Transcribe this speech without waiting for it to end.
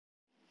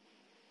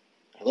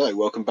Hello,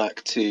 welcome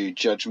back to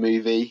Judge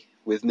Movie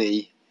with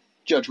me,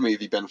 Judge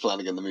Movie Ben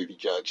Flanagan, the movie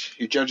judge,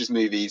 who judges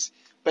movies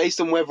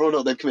based on whether or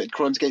not they've committed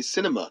crimes against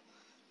cinema.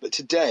 But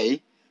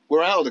today,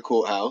 we're out of the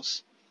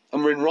courthouse,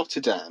 and we're in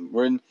Rotterdam.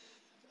 We're in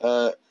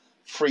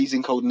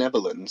freezing cold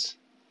Netherlands,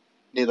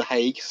 near The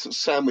Hague, sort of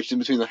sandwiched in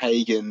between The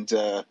Hague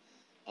and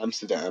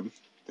Amsterdam,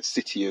 the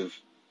city of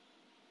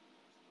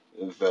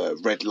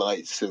red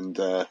lights and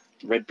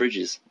red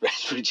bridges. Red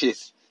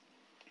bridges.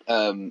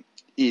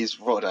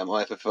 Is Rotterdam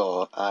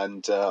IFFR,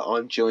 and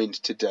I'm joined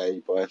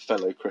today by a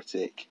fellow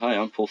critic. Hi,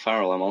 I'm Paul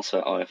Farrell. I'm also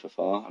at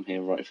IFFR. I'm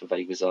here writing for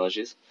Vague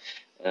Visages.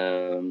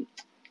 Been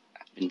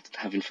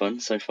having fun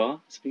so far.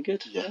 It's been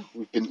good. Yeah,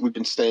 we've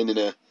been staying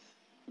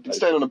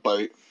on a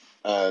boat,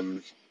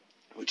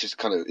 which is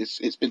kind of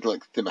it's been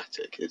like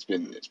thematic. It's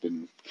been.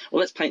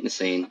 Well, let's paint the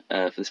scene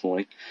for this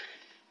morning.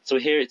 So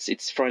we're here.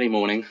 It's Friday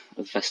morning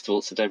of the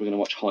festival. Today we're going to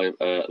watch High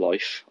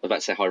Life. I was about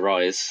to say High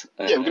Rise.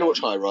 Yeah, we're going to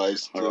watch High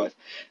Rise.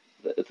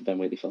 The Ben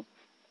Wheatley film.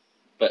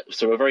 But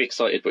so we're very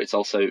excited, but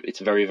it's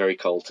very, very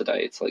cold today.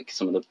 It's like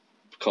the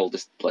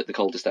coldest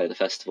day of the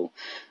festival.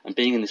 And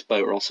being in this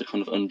boat, we're also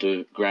kind of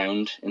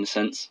underground in a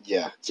sense.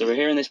 Yeah. So we're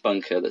here in this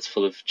bunker that's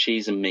full of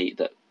cheese and meat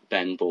that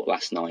Ben bought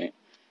last night.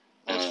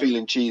 It's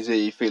feeling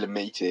cheesy, feeling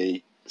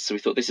meaty. So we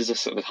thought this is a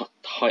sort of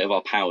height of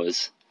our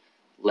powers.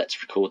 Let's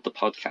record the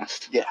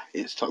podcast. Yeah,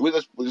 it's time.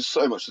 There's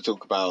so much to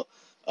talk about.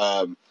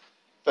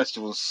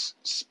 Festivals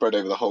spread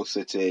over the whole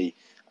city.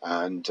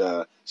 And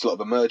it's a lot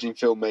of emerging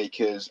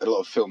filmmakers, a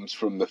lot of films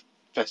from the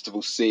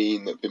festival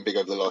scene that have been big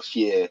over the last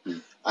year,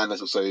 and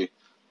there's also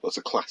lots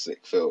of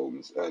classic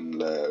films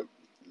and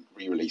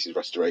re-releases,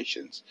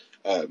 restorations,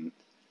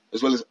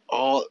 as well as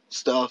art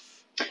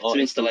stuff.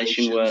 Some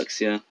installation works,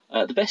 yeah.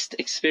 The best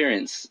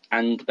experience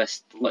and the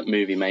best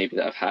movie maybe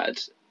that I've had,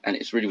 and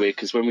it's really weird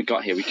because when we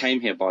got here, we came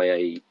here by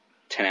a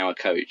 10-hour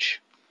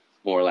coach,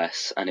 more or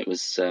less, and it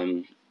was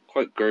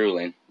quite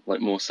grueling,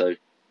 like more so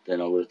than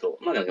I would have thought.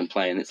 I'm not going to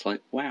complain. It's like,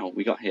 wow,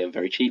 we got here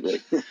very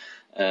cheaply.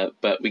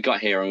 But we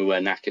got here and we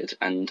were knackered.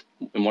 And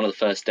in one of the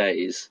first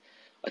days,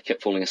 I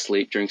kept falling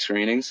asleep during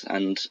screenings.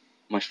 And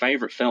my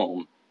favourite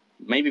film,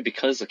 maybe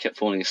because I kept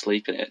falling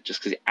asleep in it, just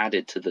because it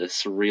added to the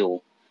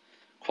surreal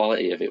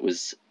quality of it,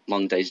 was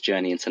Long Day's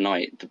Journey into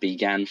Night, the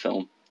Began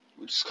film.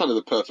 Which is kind of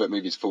the perfect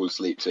movie to fall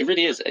asleep to. It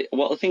really is.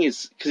 Well, the thing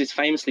is, because it's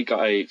famously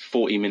got a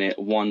 40-minute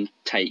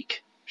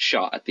one-take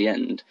shot at the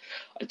end,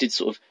 I did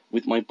sort of,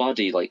 with my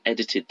body, like,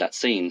 edited that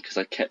scene because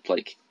I kept,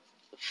 like,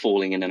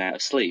 falling in and out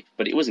of sleep.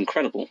 But it was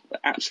incredible,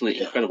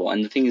 absolutely incredible.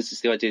 And the thing is,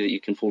 it's the idea that you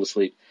can fall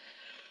asleep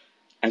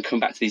and come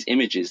back to these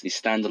images, these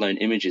standalone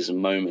images and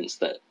moments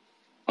that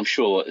I'm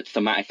sure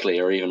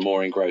thematically are even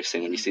more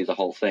engrossing when you see the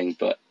whole thing.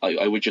 But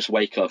I would just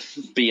wake up,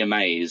 be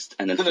amazed,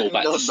 and then fall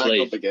back to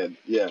sleep. Up again.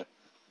 Yeah.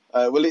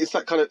 Well, it's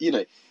that kind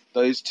of,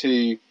 those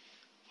two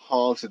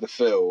halves of the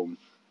film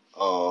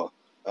are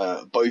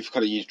both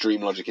kind of use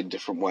dream logic in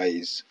different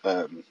ways.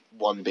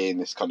 One being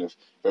this kind of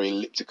very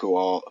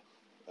elliptical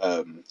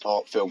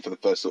art film for the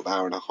first sort of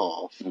hour and a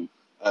half,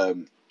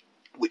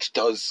 which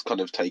does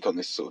kind of take on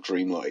this sort of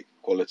dreamlike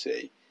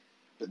quality.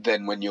 But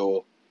then when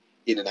you're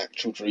in an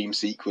actual dream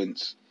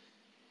sequence,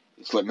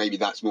 it's like maybe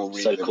that's more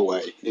real in a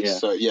way. It's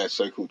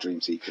so-called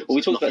dream sequence. Well,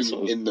 we There's talked about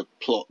nothing in the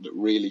plot that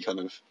really kind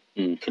of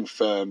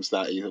confirms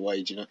that either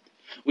way, do you know?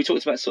 We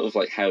talked about sort of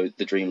like how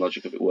the dream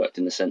logic of it worked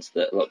in the sense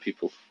that a lot of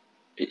people,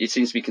 it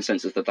seems to be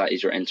consensus that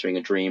is you're entering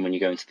a dream when you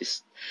go into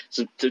this.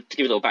 So to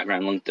give a little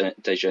background, Long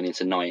Day's Journey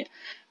into Night,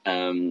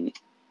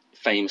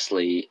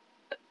 famously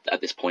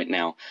at this point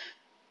now,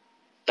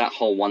 that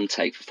whole one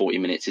take for 40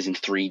 minutes is in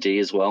 3D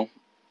as well,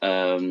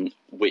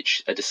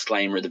 which a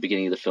disclaimer at the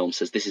beginning of the film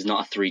says this is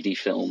not a 3D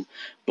film,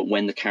 but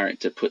when the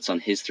character puts on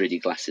his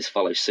 3D glasses,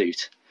 follow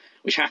suit,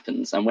 which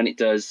happens, and when it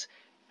does,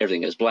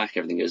 everything goes black,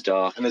 everything goes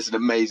dark. And there's an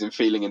amazing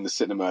feeling in the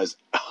cinema as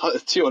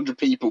 200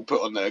 people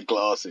put on their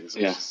glasses.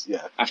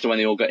 After when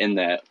they all got in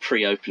there,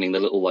 pre-opening the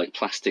little like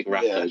plastic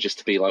wrapper, just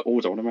to be like, oh,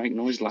 don't want to make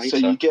noise later. So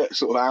you get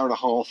sort of hour and a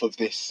half of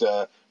this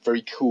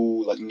very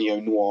cool, like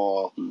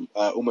neo-noir,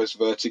 almost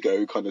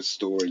Vertigo kind of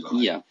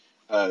storyline. Yeah.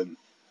 And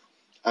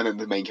then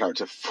the main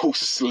character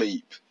falls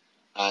asleep,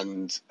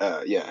 and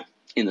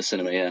in the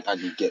cinema, yeah. And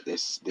you get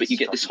this but you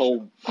get this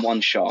whole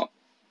one shot.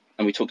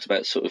 And we talked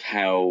about sort of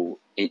how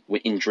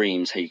in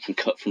dreams, how you can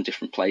cut from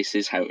different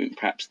places, how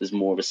perhaps there's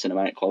more of a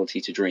cinematic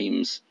quality to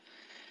dreams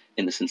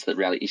in the sense that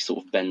reality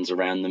sort of bends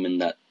around them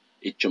and that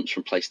it jumps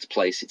from place to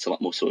place. It's a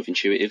lot more sort of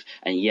intuitive.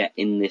 And yet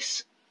in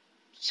this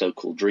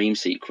so-called dream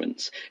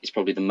sequence, it's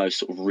probably the most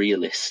sort of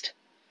realist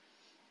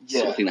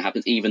sort of thing that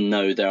happens, even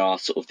though there are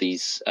sort of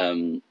these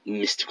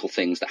mystical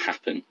things that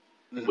happen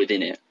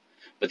within it.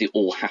 But they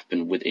all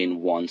happen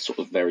within one sort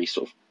of very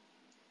sort of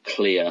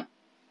clear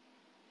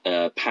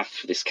path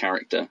for this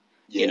character,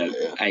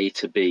 A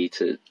to B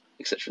to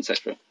etc.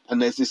 etc.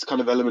 And there's this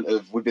kind of element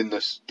of within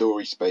the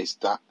story space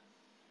that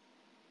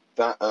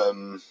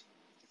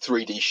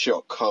 3D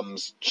shot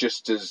comes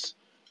just as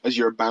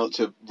you're about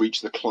to reach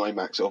the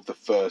climax of the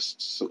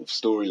first sort of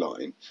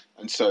storyline,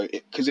 and so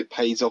because it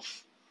pays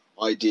off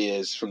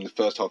ideas from the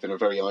first half in a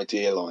very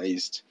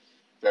idealized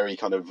very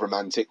kind of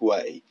romantic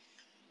way,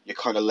 you're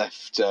kind of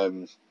left,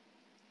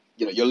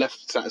 you're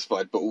left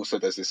satisfied, but also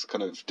there's this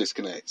kind of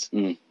disconnect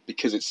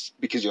because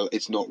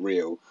it's not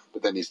real.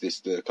 But then is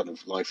this the kind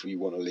of life you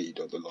want to lead,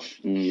 or the life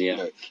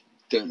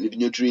don't live in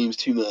your dreams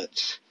too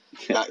much,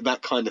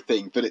 that kind of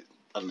thing. But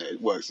I don't know,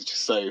 it works. It's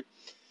just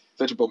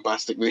such a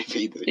bombastic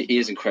movie. It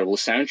is incredible. The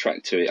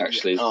soundtrack to it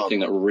actually is the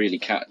thing that really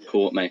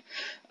caught me.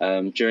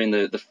 During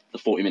the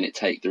 40-minute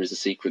take, there is a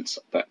sequence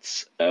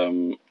that's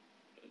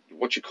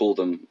what you call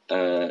them,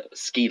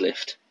 ski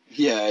lift.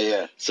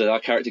 Yeah. So our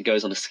character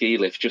goes on a ski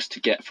lift just to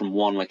get from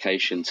one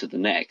location to the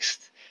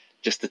next,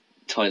 just to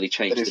entirely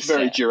change. It's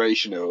very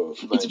durational.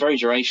 It's very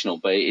durational,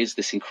 but it is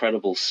this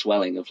incredible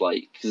swelling of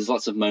because there's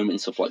lots of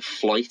moments of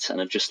flight and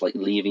of just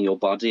leaving your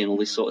body and all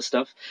this sort of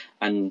stuff,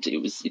 and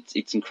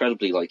it's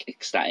incredibly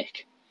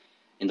ecstatic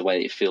in the way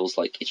that it feels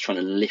like it's trying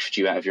to lift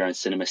you out of your own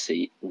cinema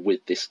seat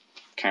with this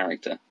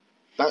character.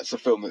 That's a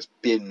film that's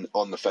been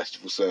on the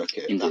festival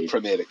circuit. Indeed. That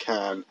premiered at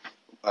Cannes.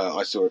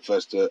 I saw it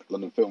first at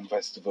London Film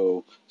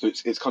Festival, so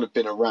it's kind of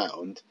been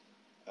around.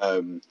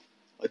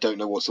 I don't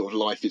know what sort of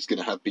life it's going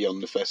to have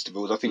beyond the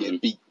festivals. I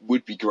think it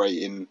would be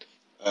great in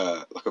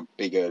a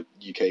bigger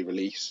UK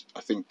release.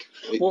 I think.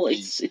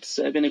 It's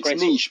been a great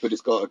niche, but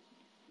it's got a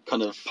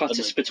kind of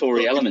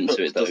participatory element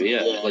to it, though.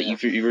 Yeah.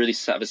 You really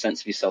have a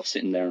sense of yourself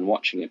sitting there and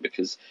watching it,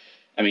 because,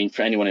 I mean,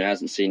 for anyone who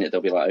hasn't seen it,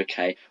 they'll be like,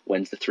 okay,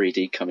 when's the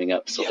 3D coming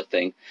up, sort of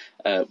thing.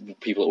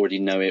 People that already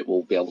know it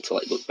will be able to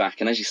look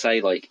back, and as you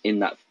say,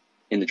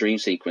 in the dream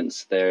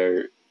sequence,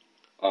 there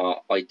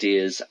are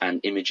ideas and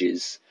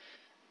images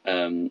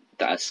that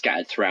are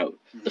scattered throughout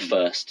the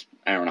first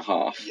hour and a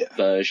half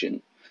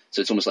version.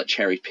 So it's almost like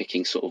cherry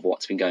picking sort of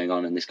what's been going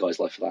on in this guy's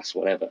life for the last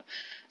whatever.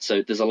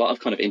 So there's a lot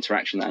of kind of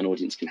interaction that an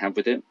audience can have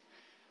with it.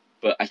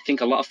 But I think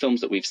a lot of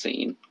films that we've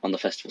seen on the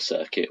festival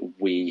circuit,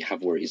 we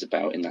have worries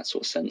about in that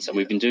sort of sense. And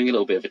we've been doing a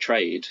little bit of a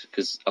trade,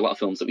 because a lot of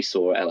films that we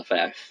saw at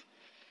LFF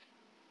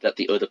that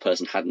the other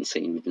person hadn't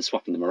seen, we've been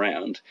swapping them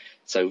around.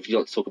 So would you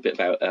like to talk a bit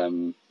about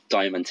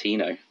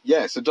Diamantino?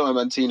 Yeah, so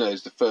Diamantino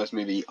is the first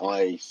movie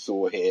I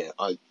saw here.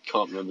 I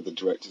can't remember the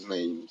director's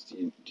name.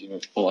 Do you know?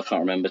 Oh, I can't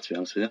remember, to be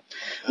honest with you.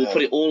 We'll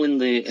put it all in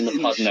the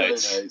pod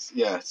notes.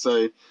 Yeah,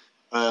 so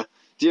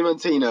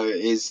Diamantino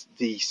is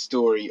the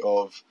story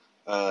of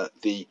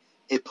the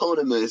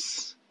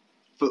eponymous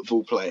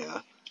football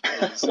player.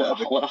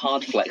 What a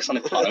hard flex on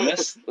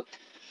eponymous.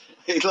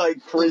 It's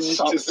cringe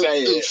to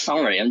say it.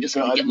 Sorry, I'm just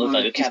going to get my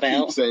vocab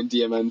out. Keep saying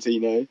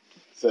Diamantino.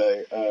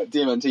 So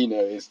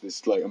Diamantino is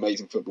this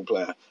amazing football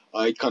player.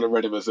 I kind of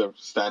read him as a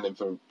stand-in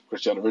for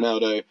Cristiano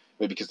Ronaldo,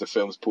 maybe because the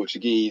film's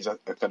Portuguese. I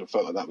kind of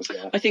felt like that was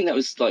there. I think that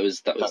was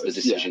the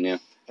decision. Yeah.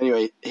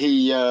 Anyway,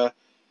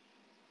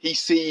 he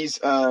sees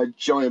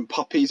giant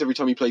puppies every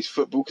time he plays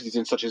football because he's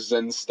in such a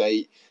zen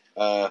state.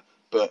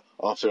 But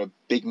after a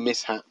big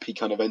mishap, he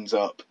kind of ends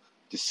up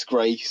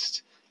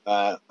disgraced,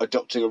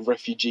 adopting a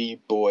refugee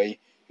boy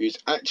who's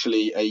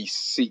actually a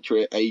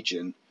secret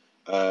agent,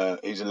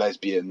 who's a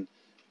lesbian.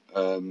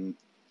 And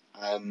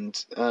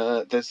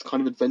there's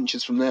kind of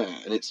adventures from there,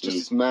 and it's just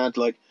this mad,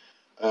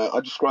 I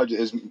described it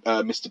as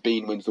Mr.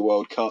 Bean wins the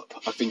World Cup.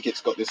 I think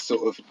it's got this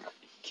sort of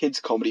kids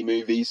comedy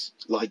movies,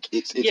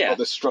 it's got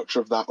the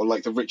structure of that, or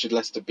the Richard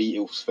Lester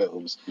Beatles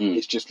films.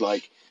 It's just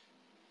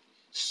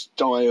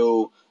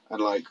style,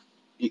 and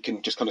you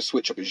can just kind of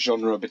switch up its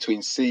genre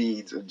between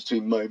scenes and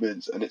between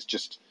moments, and it's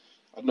just,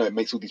 I don't know, it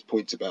makes all these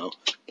points about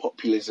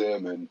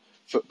populism and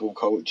football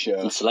culture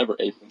and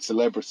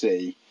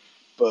celebrity,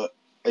 but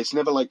it's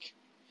never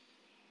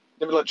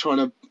trying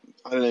to,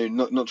 I don't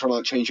know, not trying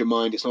to change your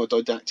mind. It's not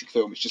a didactic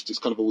film. It's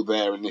kind of all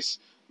there in this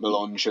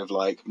melange of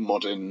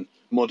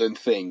modern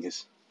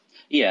things.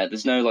 Yeah,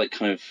 there's no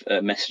kind of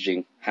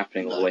messaging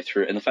happening all the way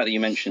through. And the fact that you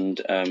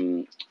mentioned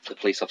the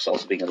police officer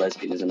also being a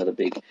lesbian is another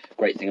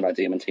great thing about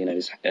Diamantino.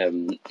 Is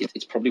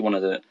it's probably one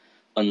of the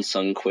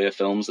unsung queer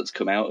films that's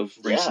come out of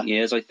recent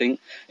years, I think.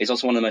 It's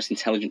also one of the most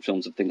intelligent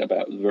films I think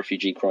about the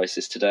refugee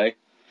crisis today,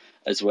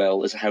 as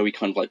well as how we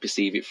kind of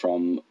perceive it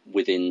from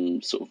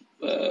within sort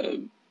of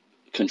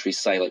countries,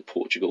 say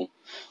Portugal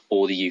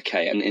or the UK.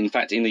 And in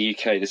fact, in the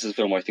UK, this is a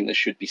film I think that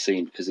should be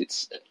seen, because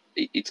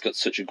it's got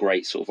such a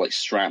great sort of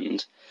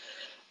strand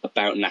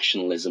about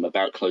nationalism,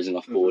 about closing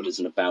off borders,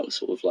 and about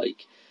sort of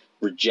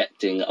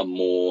rejecting a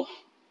more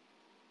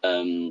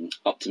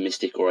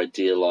optimistic or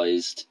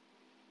idealized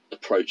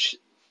approach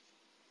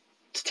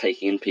to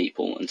taking in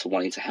people and to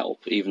wanting to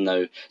help, even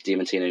though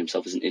Diamantino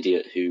himself is an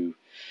idiot who,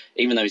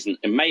 even though he's in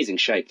amazing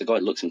shape, the guy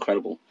looks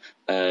incredible.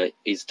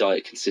 His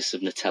diet consists of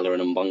Nutella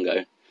and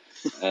Umbongo.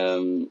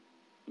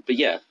 But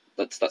yeah,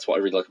 that's what I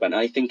really like about it.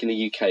 And I think in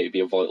the UK it'd be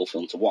a vital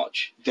film to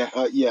watch. Yeah,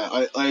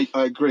 I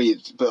agree,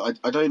 but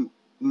I don't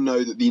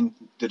know that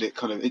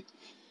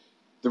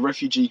the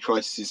refugee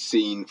crisis is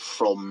seen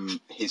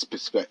from his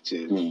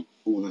perspective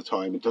all the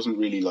time. It doesn't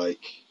really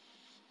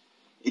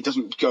it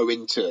doesn't go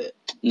into it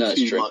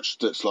too much.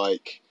 That's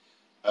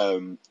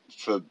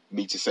for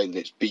me to say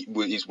that it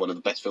is one of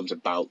the best films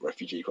about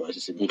refugee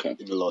crisis in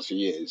the last few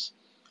years.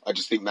 I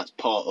just think that's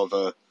part of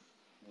a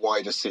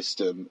wider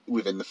system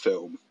within the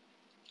film,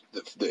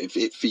 that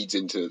it feeds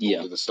into Yeah.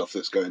 all of the stuff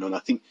that's going on. I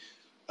think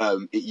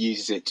it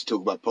uses it to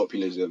talk about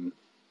populism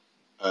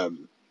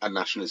and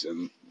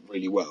nationalism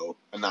really well,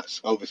 and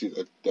that's obviously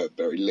they're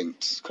very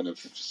linked kind of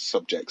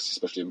subjects,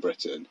 especially in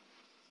Britain.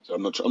 So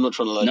I'm not trying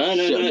to like No,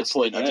 shit on your it's,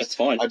 point. no, it's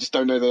fine. I just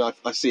don't know that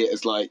I see it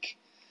as like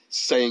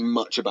saying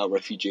much about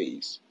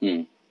refugees,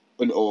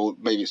 or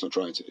maybe it's not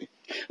trying to.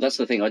 That's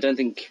the thing. I don't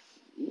think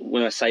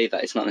when I say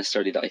that, it's not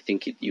necessarily that I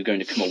think you're going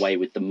to come away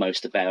with the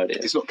most about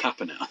it. It's not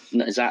Kapanau.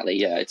 No, exactly,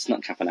 yeah. It's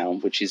not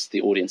Kapanau, which is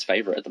the audience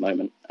favourite at the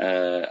moment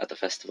at the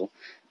festival.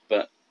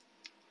 But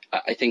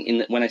I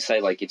think when I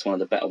say like it's one of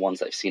the better ones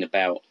that I've seen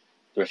about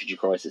the refugee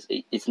crisis,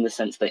 it's in the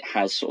sense that it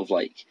has sort of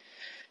like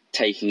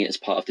taking it as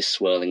part of this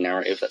swirling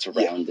narrative that's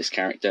around this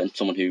character, and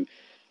someone who,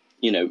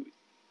 you know,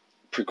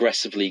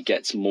 progressively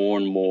gets more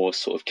and more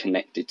sort of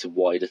connected to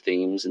wider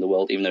themes in the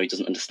world, even though he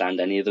doesn't understand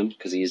any of them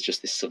because he is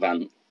just this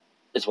savant.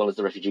 As well as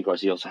the refugee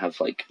crisis, you also have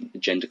like the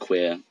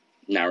genderqueer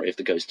narrative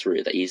that goes through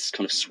it that he's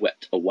kind of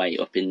swept away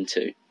up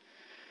into.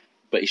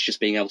 But it's just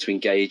being able to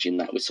engage in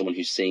that with someone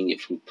who's seeing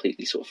it from a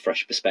completely sort of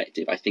fresh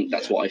perspective. I think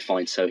that's what I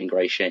find so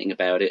ingratiating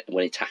about it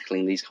when it's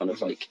tackling these kind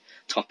of like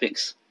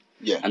topics.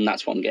 Yeah, and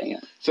that's what I'm getting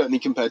at. Certainly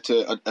compared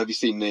to, have you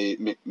seen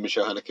the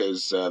Michelle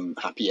Haneke's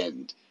Happy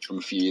End from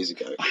a few years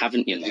ago? I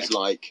haven't, you know. It's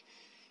like,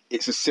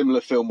 it's a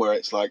similar film where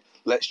it's like,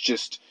 let's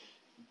just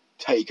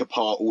take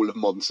apart all of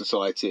modern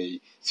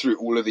society through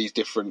all of these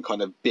different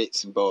kind of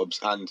bits and bobs,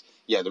 and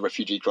the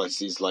refugee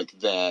crisis is like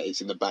there,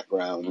 it's in the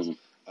background,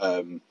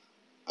 and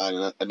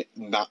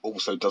that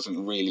also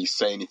doesn't really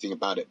say anything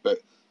about it, but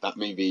that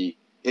movie,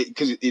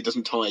 because it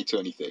doesn't tie to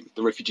anything.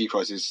 The refugee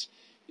crisis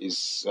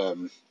is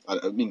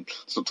I mean,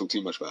 let's not talk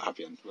too much about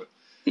Happy End, but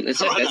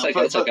it's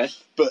okay.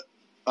 But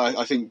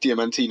I think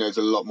Diamantino is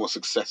a lot more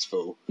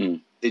successful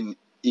in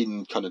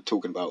kind of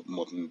talking about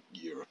modern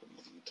Europe and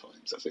modern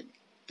times, I think.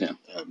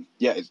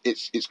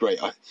 It's great.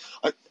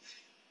 Do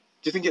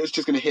you think it was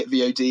just going to hit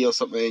VOD or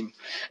something?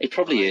 It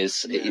probably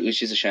is,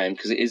 which is a shame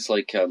because it is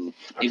like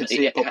I can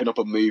see it popping up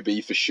on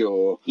Mubi for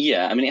sure.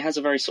 Yeah, I mean, it has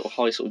a very sort of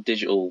high sort of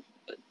digital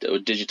or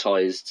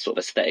digitized sort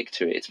of aesthetic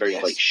to it. It's very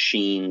like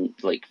sheen,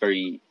 like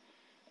very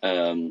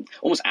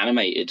almost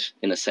animated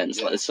in a sense.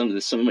 Like there's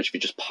so much of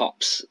it just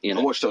pops. You know,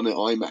 I watched it on an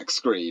IMAX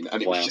screen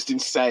and it was just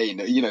insane.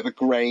 You know, the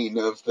grain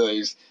of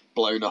those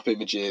blown up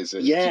images.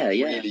 And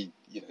really,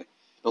 you know,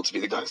 not to be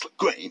the guy that's like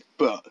grain,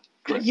 but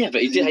great. Yeah,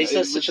 but it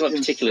has such a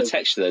particular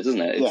texture, though,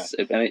 doesn't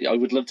it? I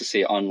would love to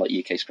see it on like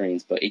UK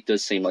screens, but it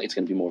does seem like it's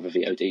going to be more of a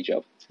VOD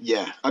job.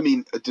 Yeah, I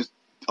mean,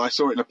 I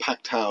saw it in a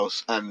packed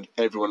house and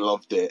everyone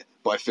loved it,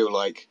 but I feel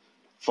like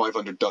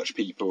 500 Dutch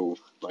people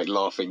like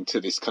laughing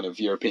to this kind of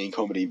European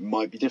comedy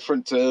might be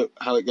different to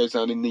how it goes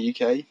down in the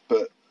UK,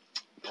 but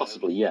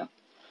possibly, yeah.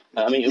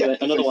 I mean,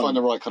 another one. Find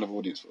the right kind of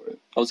audience for it.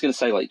 I was going to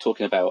say, like,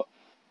 talking about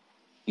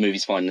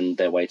movies finding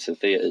their way to the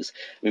theatres.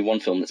 I mean, one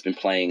film that's been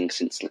playing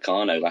since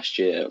Locarno last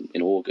year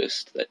in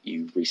August that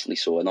you recently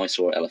saw, and I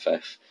saw at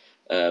LFF,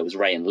 was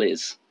Ray and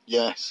Liz.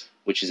 Yes.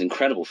 Which is an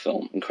incredible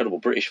film, incredible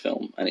British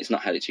film, and it's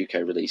not had its UK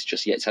release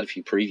just yet. It's had a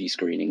few preview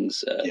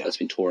screenings that's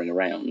been touring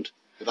around.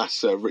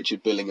 That's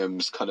Richard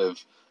Billingham's kind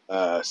of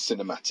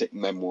cinematic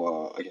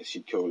memoir, I guess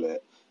you'd call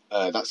it.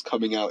 That's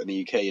coming out in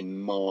the UK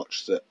in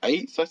March the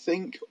 8th, I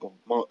think,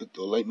 or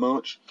late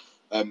March.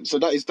 So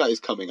that is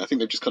coming. I think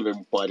they've just kind of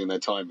been biding their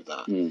time with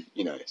that.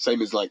 You know,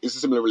 same as like, it's a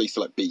similar release to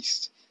like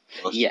Beast.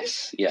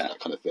 Yes, yeah. That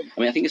kind of thing. I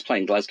mean, I think it's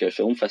playing Glasgow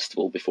Film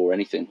Festival before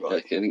anything. Right.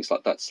 I think it's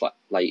like, that's like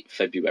late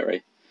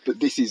February. But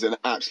this is an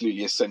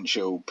absolutely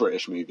essential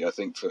British movie, I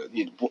think, for,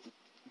 you know,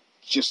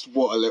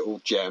 what a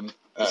little gem.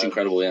 It's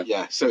incredible, yeah.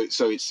 Yeah, so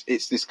it's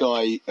this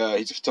guy,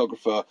 he's a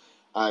photographer,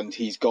 and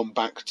he's gone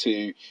back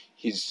to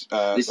his...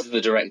 this is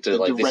the director,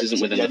 this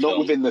isn't within the film. not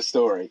within the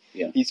story.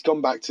 Yeah. He's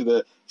gone back to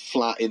the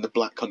flat in the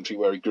Black Country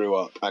where he grew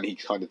up, and he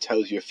kind of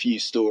tells you a few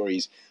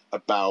stories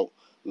about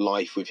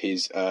life with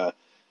his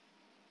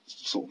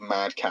sort of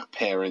madcap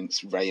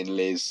parents, Ray and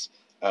Liz.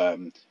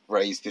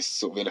 Ray's this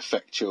sort of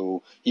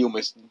ineffectual... He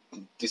almost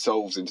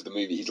dissolves into the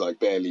movie. He's like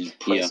barely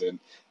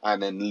present. Yeah.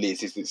 And then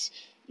Liz is this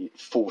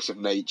force of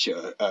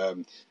nature,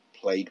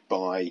 played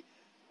by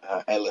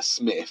Ella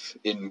Smith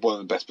in one of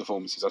the best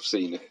performances I've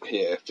seen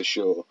here for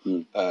sure.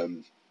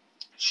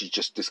 She's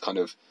just this kind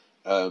of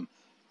I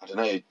don't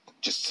know,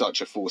 just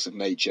such a force of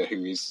nature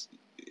who is,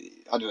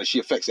 I don't know, she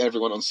affects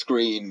everyone on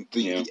screen.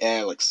 The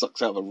air like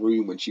sucks out of the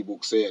room when she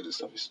walks in and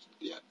stuff.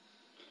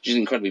 She's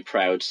an incredibly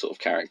proud sort of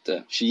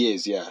character. She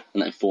is, yeah,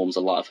 and that informs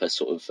a lot of her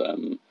sort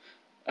of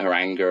her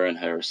anger and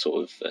her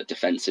sort of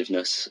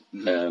defensiveness.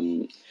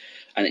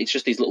 And it's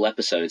just these little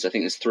episodes. I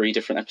think there's 3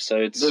 different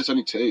episodes. No, it's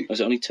only 2. Was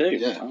it only 2?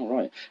 Yeah. Oh,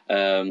 right.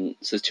 So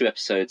there's 2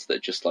 episodes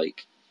that just,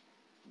 like,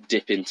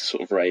 dip into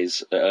sort of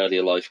Ray's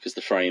earlier life, because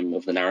the frame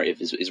of the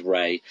narrative is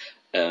Ray,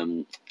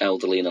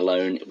 elderly and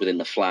alone within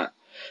the flat.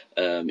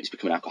 He's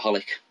become an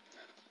alcoholic.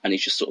 And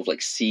he's just sort of,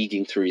 like,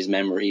 sieging through his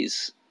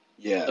memories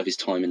of his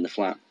time in the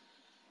flat.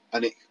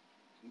 And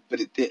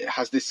it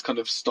has this kind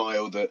of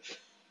style that,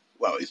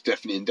 well, it's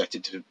definitely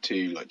indebted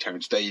to like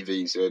Terence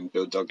Davies and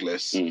Bill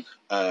Douglas.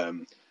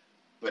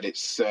 But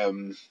it's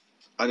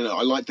I don't know.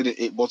 I like that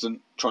it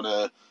wasn't trying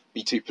to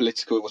be too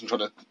political. It wasn't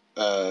trying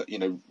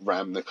to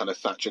ram the kind of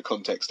Thatcher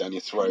context down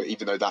your throat,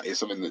 even though that is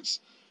something that's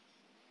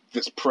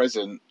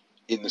present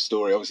in the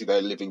story. Obviously,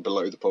 they're living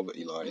below the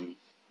poverty line,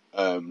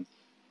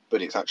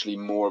 but it's actually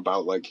more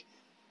about like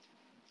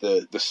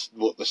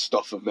what the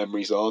stuff of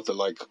memories are, the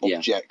like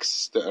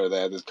objects that are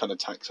there, the kind of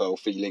tactile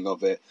feeling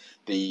of it,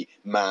 the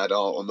mad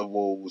art on the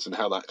walls, and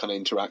how that kind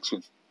of interacts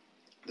with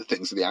the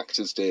things that the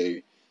actors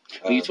do.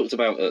 Well, you talked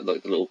about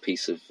like the little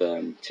piece of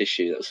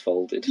tissue that was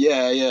folded.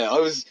 Yeah. I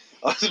was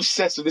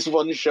obsessed with this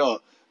one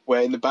shot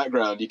where in the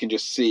background you can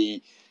just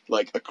see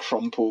like a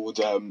crumpled,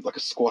 like a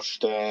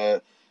squashed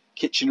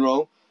kitchen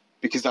roll,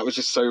 because that was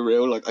just so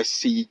real. Like I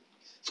see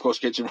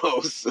squashed kitchen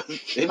rolls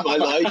in my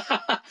life.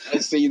 I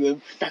see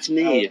them. That's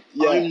me.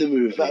 I'm the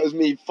movie. That was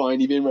me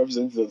finally being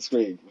represented on the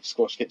screen with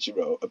squashed kitchen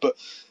roll. But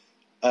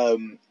I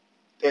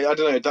don't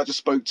know. That just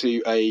spoke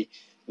to a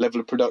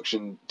level of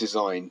production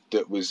design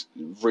that was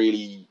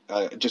really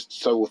just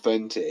so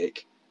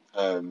authentic.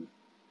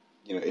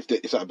 If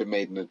that had been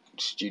made in a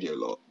studio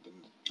lot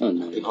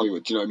in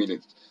Hollywood, do you know what I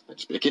mean? There'd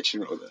just be a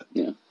kitchen roll there.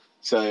 Yeah.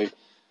 So,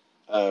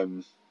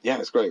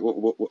 it's great.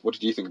 What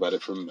did you think about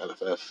it from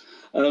LFF?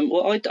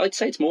 Well, I'd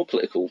say it's more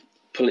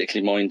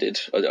politically minded.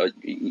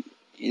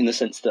 In the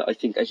sense that I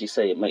think, as you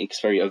say, it makes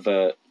very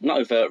not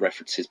overt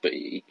references, but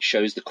it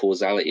shows the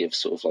causality of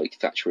sort of like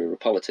Thatcher era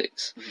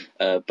politics.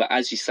 But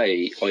as you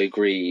say, I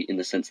agree in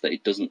the sense that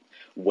it doesn't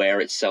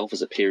wear itself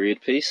as a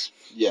period piece.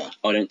 Yeah.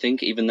 I don't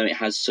think, even though it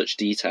has such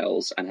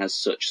details and has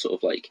such sort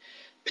of like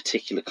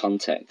particular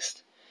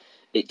context,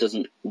 it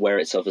doesn't wear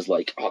itself as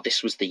like, oh,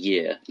 this was the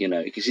year,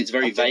 because it's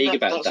very vague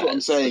about that. That's what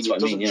I'm saying. It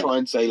doesn't try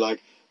and say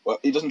like, well,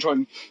 it doesn't try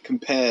and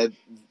compare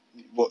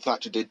what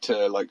Thatcher did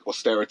to like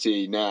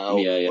austerity now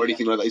or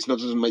anything like that. It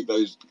doesn't make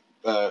those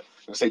I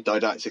say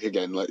didactic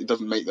again. Like it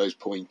doesn't make those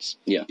points.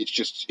 Yeah, it's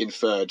just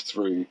inferred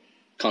through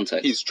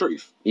context. His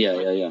truth.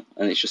 Yeah,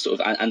 and it's just sort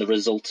of and the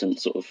resultant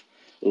sort of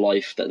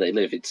life that they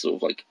live. It's sort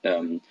of like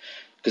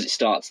because it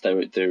starts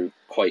they're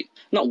quite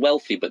not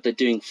wealthy, but they're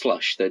doing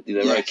flush. They're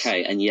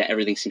okay, and yet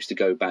everything seems to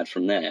go bad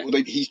from there.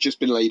 Well, he's just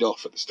been laid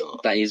off at the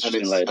start. That is just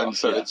been laid off. And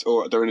so it's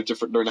or they're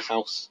in a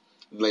house.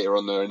 Later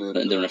on, they're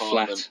in a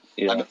flat.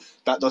 Yeah. And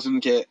that doesn't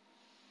get.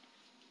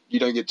 You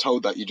don't get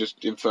told that. You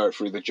just infer it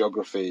through the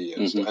geography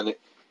and stuff. And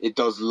it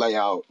does lay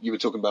out. You were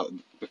talking about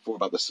before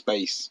about the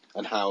space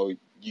and how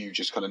you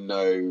just kind of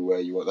know where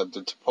you are.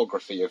 The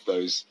topography of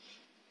those,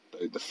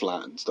 the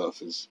flat and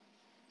stuff is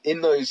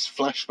in those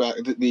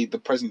flashback. The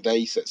present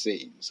day set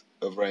scenes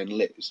of Ray and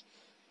Liz.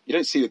 You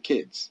don't see the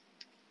kids.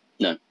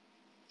 No.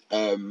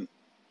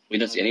 We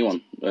don't see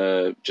anyone.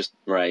 Just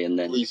Ray and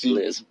then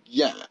Liz.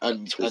 Yeah,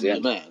 and the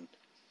man.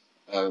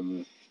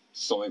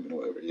 Simon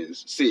or whatever it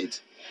is, Sid.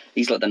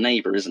 He's like the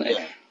neighbour, isn't he?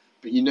 Yeah,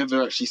 but you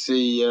never actually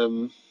see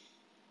the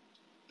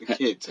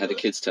kids. How the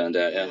kids turned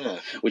out, yeah.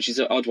 Which is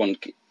an odd one.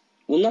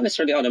 Well, not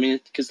necessarily odd. I mean,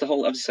 because the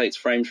whole, obviously, it's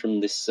framed from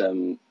this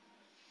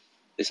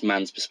this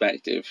man's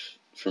perspective,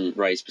 from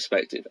Ray's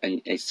perspective,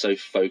 and it's so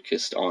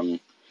focused on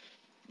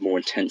more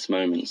intense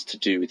moments to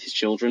do with his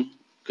children.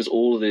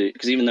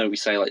 Because even though we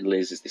say like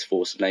Liz is this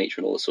force of nature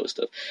and all this sort of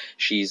stuff,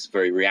 she's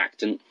very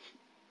reactant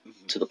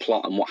to the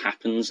plot and what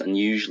happens, and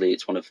usually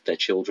it's one of their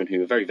children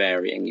who are very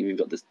varying. You've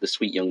got the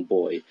sweet young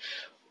boy,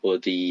 or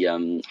the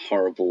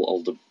horrible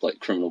older like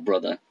criminal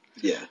brother.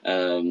 Yeah.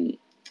 And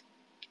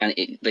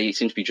they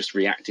seem to be just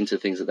reacting to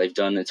things that they've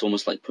done. It's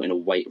almost like putting a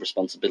weight of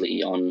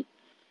responsibility on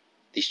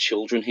these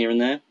children here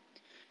and there.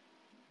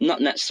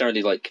 Not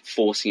necessarily like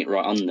forcing it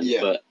right on them,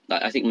 but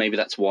I think maybe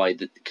that's why,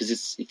 because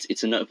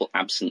it's a notable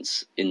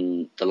absence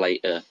in the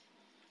later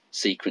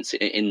sequence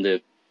in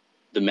the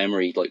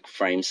memory like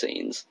frame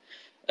scenes.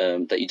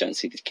 That you don't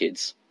see the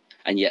kids,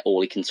 and yet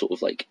all he can sort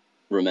of like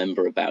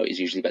remember about is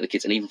usually about the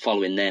kids, and even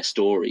following their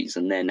stories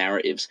and their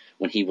narratives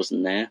when he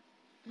wasn't there.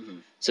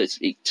 So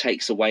it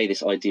takes away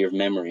this idea of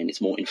memory, and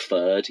it's more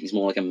inferred. He's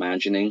more like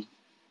imagining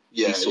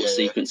these sort of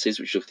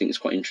sequences, which I think is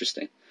quite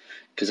interesting.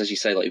 Because as you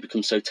say, like it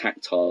becomes so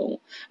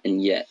tactile,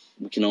 and yet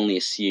we can only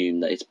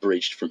assume that it's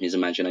bridged from his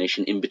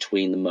imagination in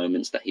between the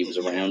moments that he was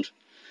around.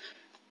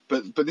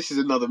 But this is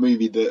another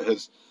movie that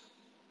has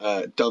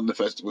done the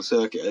festival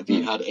circuit. Have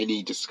you had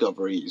any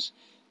discoveries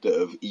that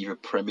have either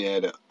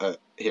premiered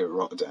here at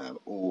Rotterdam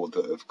or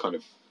that have kind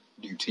of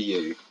new to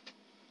you?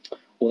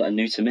 Or that are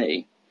new to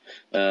me?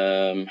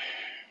 One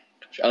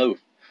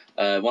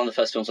of the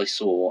first films I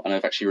saw, and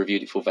I've actually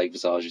reviewed it for Vague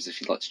Visages if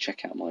you'd like to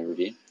check out my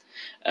review.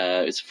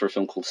 It's for a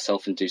film called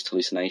Self-Induced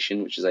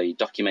Hallucination, which is a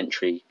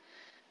documentary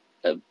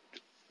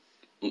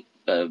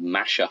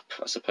mashup,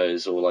 I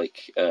suppose, or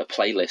like a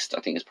playlist,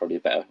 I think is probably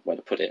a better way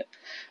to put it,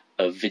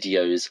 of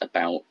videos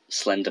about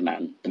Slender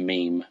Man, the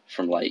meme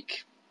from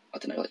like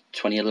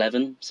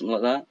 2011,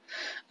 something like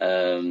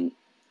that.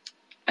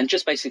 And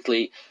just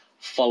basically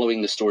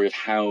following the story of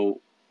how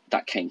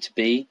that came to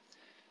be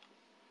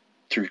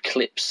through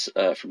clips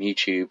from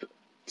YouTube,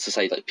 to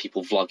say like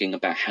people vlogging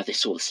about how they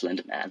saw the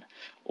Slender Man,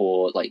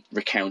 or like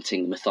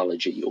recounting the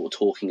mythology, or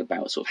talking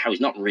about sort of how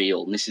he's not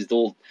real and this is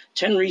all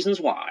 10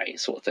 reasons why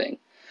sort of thing.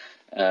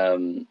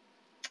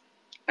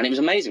 And And it was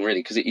amazing, really,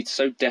 because it's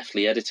so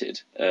deftly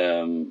edited.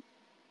 Because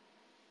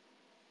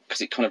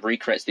it kind of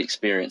recreates the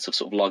experience of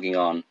sort of logging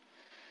on,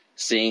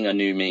 seeing a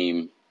new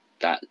meme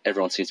that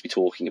everyone seems to be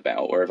talking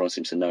about, or everyone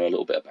seems to know a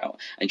little bit about,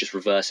 and just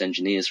reverse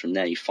engineers from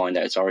there. You find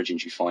out its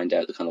origins, you find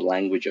out the kind of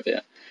language of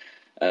it.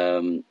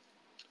 And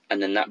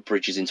then that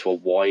bridges into a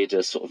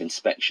wider sort of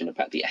inspection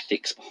about the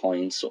ethics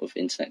behind sort of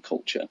internet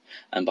culture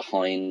and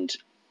behind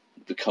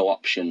the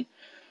co-option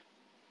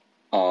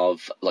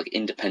of like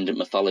independent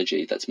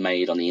mythology that's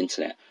made on the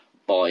internet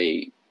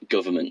by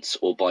governments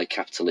or by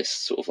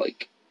capitalist sort of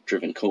like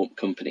driven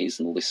companies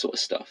and all this sort of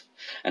stuff,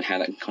 and how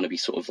that can kind of be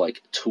sort of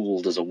like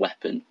tooled as a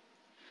weapon,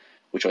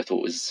 which I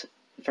thought was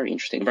very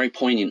interesting and very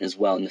poignant as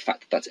well in the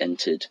fact that that's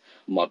entered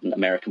modern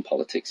American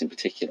politics in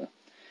particular.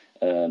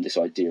 This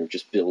idea of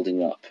just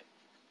building up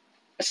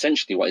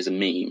essentially what is a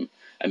meme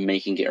and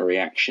making it a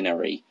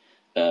reactionary,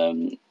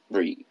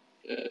 very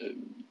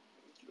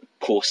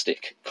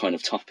caustic kind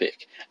of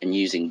topic, and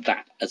using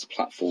that as a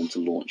platform to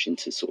launch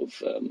into sort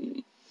of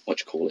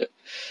political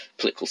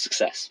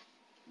success.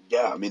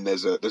 Yeah, I mean,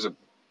 there's a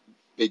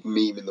big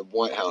meme in the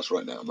White House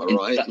right now. Am I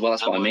right?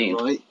 That's what I mean.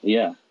 Right?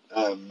 Yeah.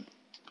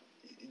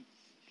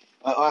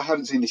 I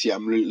haven't seen this yet.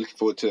 I'm really looking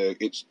forward to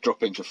it's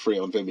dropping for free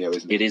on Vimeo,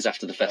 isn't it? It is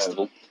after the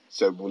festival.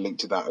 So we'll link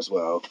to that as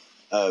well.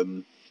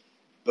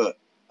 But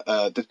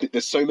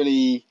there's so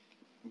many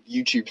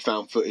YouTube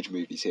found footage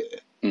movies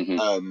here,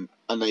 Mm-hmm.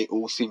 And they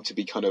all seem to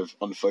be kind of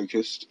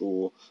unfocused,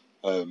 or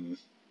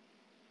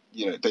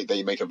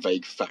they make a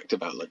vague fact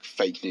about like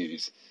fake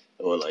news,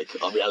 or like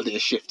our reality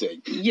is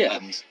shifting. Yeah.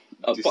 And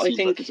But this I seems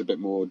think like it's a bit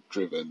more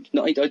driven.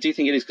 No, I do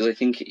think it is, because I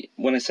think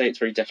when I say it's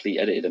very deftly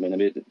edited, I mean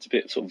it's a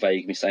bit sort of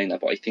vague me saying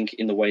that, but I think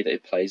in the way that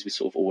it plays with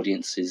sort of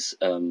audiences'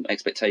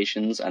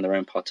 expectations and their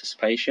own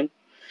participation,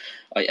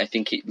 I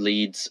think it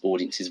leads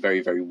audiences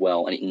very, very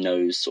well, and it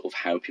knows sort of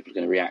how people are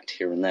going to react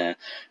here and there,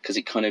 because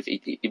it kind of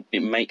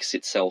it makes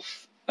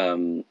itself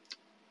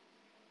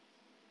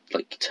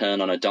like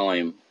turn on a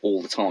dime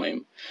all the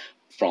time,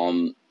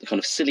 from the kind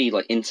of silly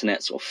like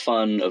internet sort of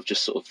fun of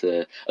just sort of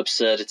the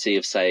absurdity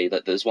of, say,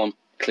 that there's one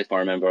clip I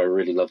remember I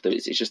really loved.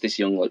 It's just this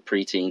young like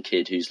preteen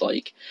kid who's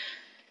like,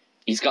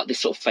 he's got this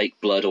sort of fake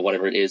blood or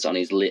whatever it is on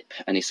his lip,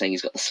 and he's saying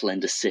he's got the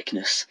slender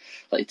sickness,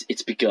 like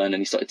it's begun, and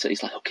he's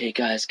like, okay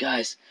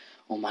guys,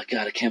 oh my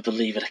god, I can't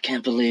believe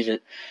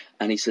it,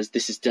 and he says,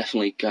 this is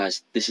definitely,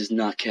 guys, this is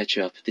not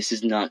ketchup,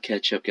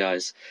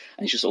 guys,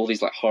 and it's just all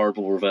these like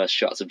horrible reverse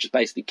shots of just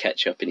basically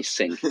ketchup in his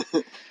sink.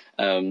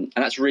 And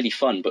that's really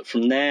fun, but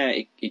from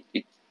there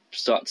it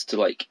starts to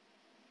like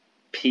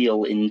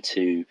peel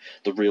into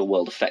the real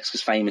world effects,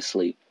 because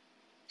famously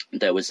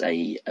there was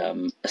a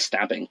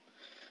stabbing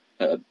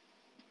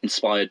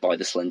inspired by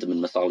the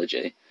Slenderman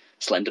mythology.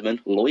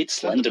 Lloyd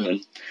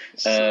Slenderman,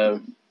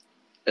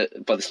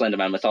 by the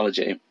Slenderman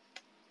mythology,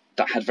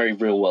 that had very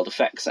real world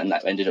effects, and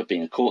that ended up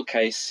being a court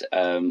case.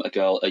 A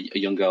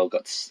young girl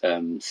got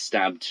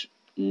stabbed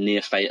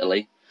near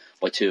fatally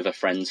by two of her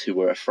friends who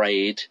were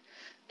afraid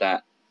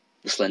that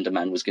the Slender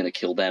Man was going to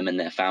kill them and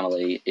their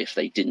family if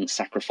they didn't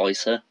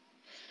sacrifice her.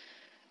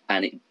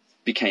 And it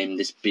became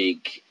this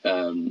big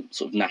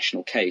sort of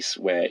national case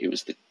where it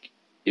was the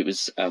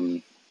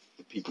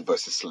people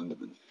versus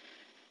Slenderman.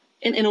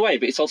 In a way,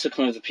 but it's also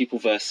kind of the people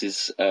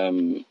versus.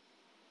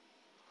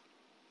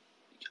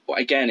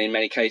 Again, in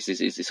many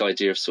cases, is this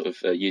idea of sort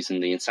of using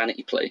the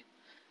insanity plea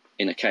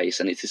in a case,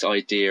 and it's this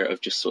idea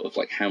of just sort of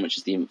like how much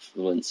is the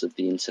influence of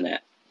the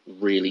internet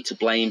really to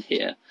blame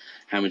here,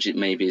 how much it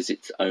maybe is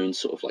its own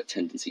sort of like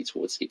tendency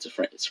towards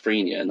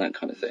schizophrenia and that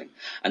kind of thing.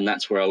 And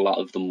that's where a lot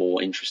of the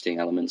more interesting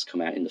elements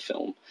come out in the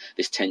film,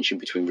 this tension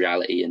between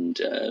reality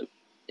and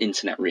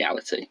internet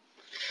reality.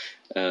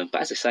 But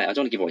as I say, I don't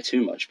want to give away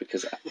too much,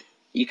 because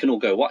you can all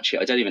go watch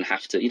it. I don't even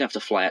have to, you don't have to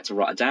fly out to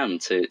Rotterdam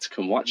to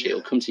come watch it.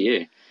 It'll come to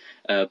you.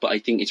 But I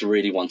think it's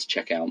really one to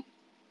check out.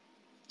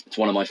 It's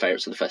one of my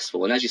favourites of the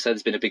festival. And as you said,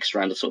 there's been a big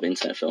strand of sort of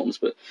internet films,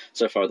 but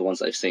so far the ones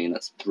that I've seen,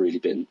 that's really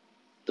been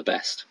the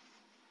best.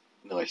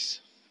 Nice.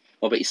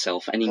 What about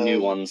yourself? Any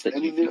new ones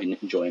that you've been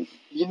enjoying?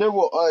 You know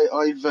what,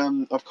 I've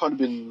kind of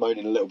been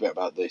moaning a little bit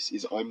about this,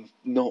 is I'm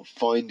not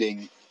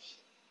finding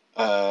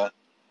I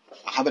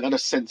haven't had a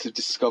sense of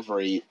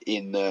discovery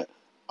in that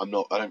I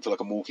don't feel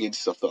like I'm walking into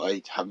stuff that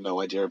I have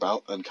no idea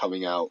about and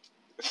coming out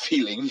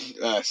feeling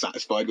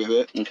satisfied with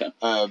it. Okay.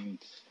 And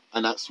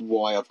that's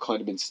why I've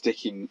kind of been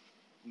sticking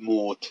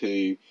more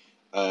to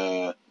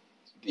there's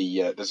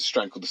a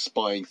strand called The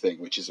Spying Thing,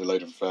 which is a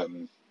load of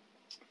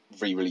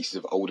re-releases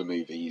of older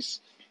movies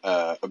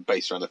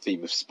based around the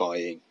theme of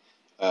spying.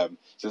 So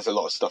there's a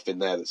lot of stuff in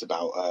there that's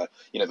about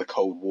the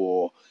Cold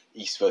War,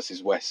 East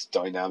versus West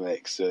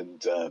dynamics,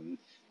 and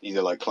these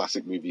are like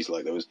classic movies.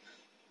 Like there was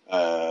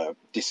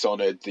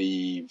Dishonored,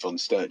 the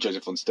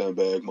Joseph von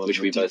Sternberg,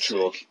 which we both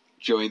saw.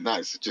 Joint.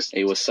 That's just,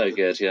 it was so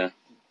good, yeah.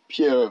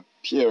 Pure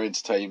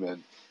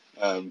entertainment.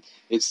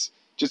 It's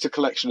just a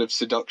collection of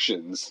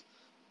seductions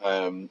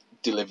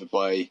delivered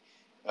by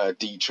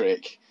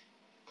Dietrich,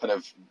 kind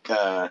of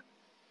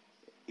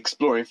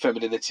exploring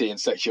femininity and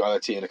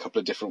sexuality in a couple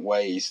of different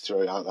ways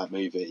throughout that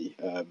movie.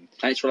 And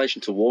its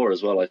relation to war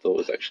as well, I thought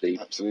was actually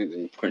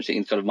Absolutely. quite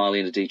interesting. Kind of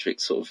Marlene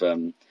Dietrich's sort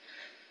of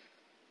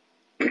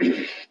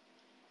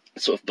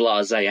sort of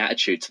blasé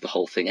attitude to the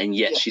whole thing, and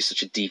yet she's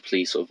such a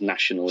deeply sort of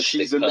nationalistic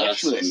She's a person.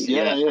 nationalist,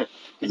 yeah.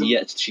 And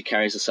yet she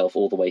carries herself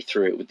all the way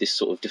through it with this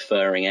sort of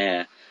deferring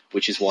air,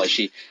 which is why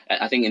she,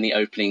 I think in the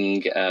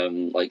opening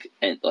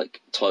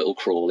like title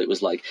crawl, it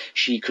was like,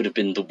 she could have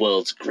been the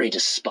world's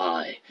greatest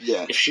spy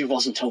if she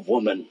wasn't a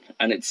woman.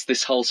 And it's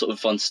this whole sort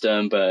of von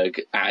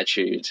Sternberg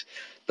attitude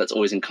that's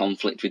always in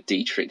conflict with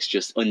Dietrich's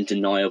just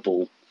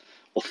undeniable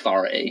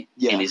authority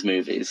in his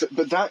movies.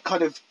 But that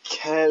kind of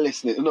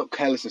carelessness, not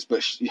carelessness,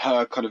 but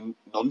her kind of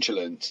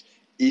nonchalance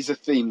is a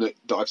theme that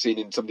I've seen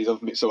in some of these other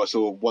movies. So I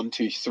saw 1,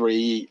 2,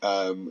 3,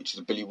 which is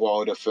a Billy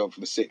Wilder film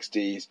from the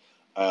 60s.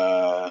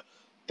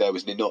 There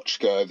was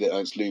Ninotchka, the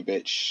Ernst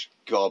Lubitsch,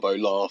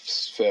 Garbo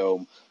Laughs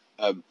film.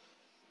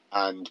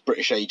 And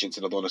British Agents,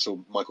 another one I saw,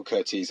 Michael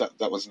Curtiz.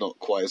 That one's not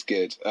quite as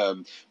good.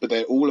 But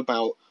they're all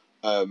about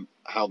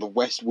how the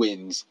West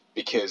wins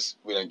because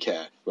we don't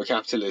care. We're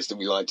capitalist and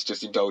we like to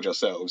just indulge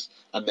ourselves,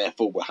 and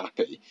therefore we're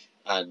happy.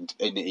 And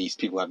in the East,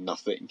 people have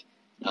nothing.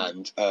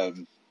 And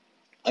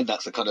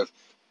that's a kind of,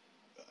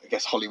 I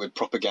guess, Hollywood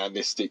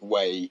propagandistic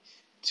way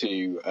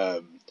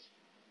to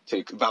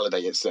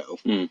validate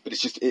itself. But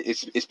it's just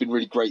it's been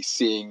really great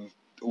seeing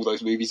all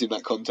those movies in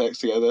that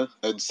context together,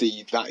 and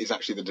see that is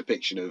actually the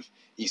depiction of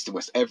East and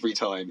West. Every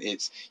time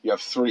you have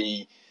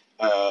 3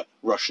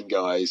 Russian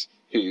guys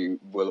who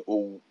will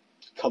all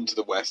come to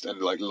the West and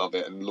like love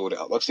it and lord it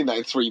up. I've seen that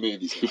in 3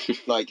 movies,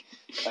 like,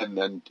 and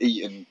then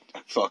eat and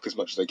fuck as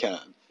much as they can,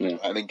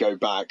 and then go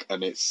back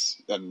and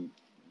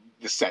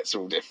the sets are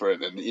all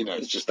different, and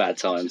it's just bad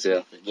times.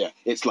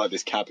 It's like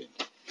this cabin.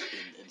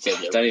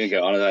 Don't even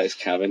go on about this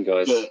cabin,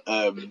 guys.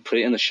 But, put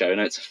it in the show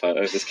notes, a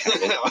photo of this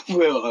cabin. I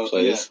will,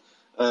 please.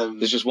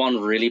 There's just one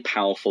really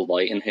powerful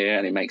light in here,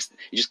 and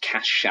you just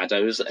cast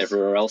shadows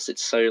everywhere else.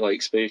 It's so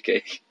like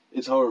spooky.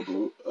 It's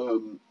horrible.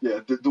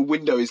 The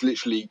window is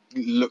literally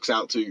looks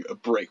out to a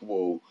brick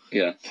wall.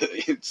 Yeah.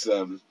 It's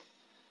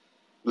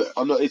look,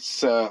 I'm not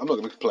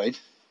going to complain.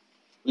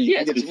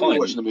 It's fine. We're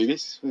watching the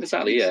movies.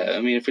 Exactly. Yeah.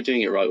 I mean, if we're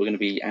doing it right, we're going to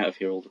be out of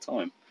here all the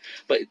time.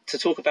 But to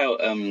talk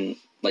about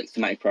like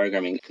thematic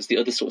programming, because the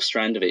other sort of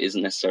strand of it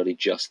isn't necessarily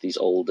just these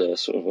older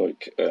sort of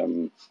like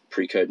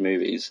pre-code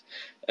movies.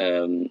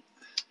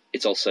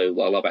 It's also a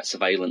lot about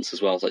surveillance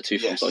as well. It's like 2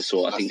 films I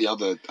saw. That's I think the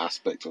other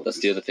aspect of it. That's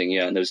the other thing,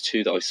 yeah. And there was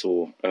 2 that I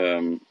saw.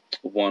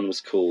 One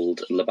was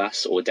called La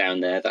Basse, or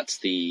Down There. That's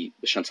the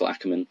Chantal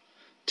Akerman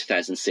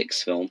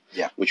 2006 film,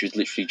 which was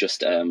literally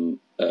just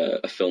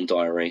a film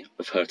diary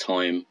of her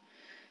time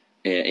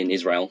in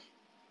Israel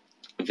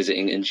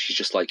visiting, and she's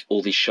just like,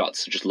 all these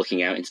shots are just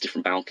looking out into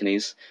different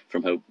balconies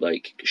from her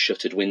like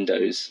shuttered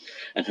windows,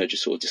 and her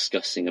just sort of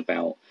discussing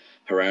about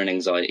her own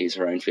anxieties,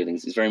 her own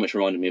feelings. It's very much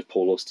reminded me of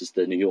Paul Auster's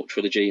The New York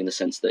Trilogy, in the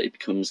sense that it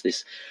becomes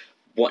this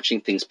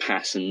watching things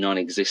pass and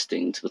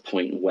non-existing to the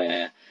point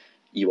where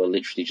you are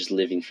literally just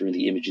living through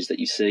the images that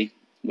you see,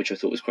 which I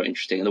thought was quite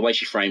interesting. And the way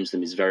she frames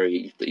them is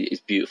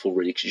beautiful,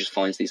 really, because she just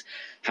finds these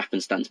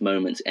happenstance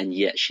moments, and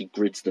yet she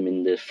grids them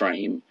in the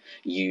frame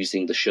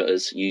using the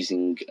shutters,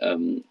 using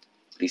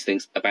these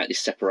things about this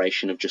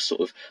separation of just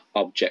sort of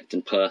object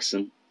and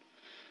person.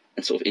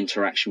 And sort of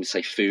interaction with,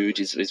 say, food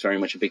is very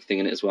much a big thing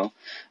in it as well.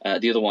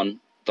 The other one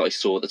that I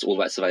saw that's all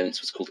about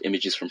surveillance was called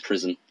Images from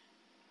Prison,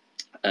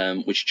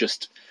 which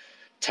just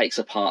takes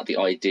apart the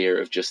idea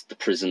of just the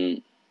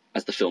prison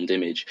as the filmed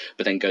image,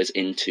 but then goes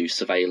into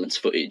surveillance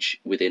footage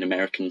within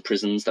American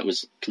prisons that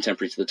was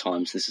contemporary to the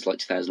time. So this is like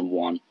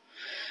 2001.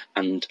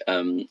 And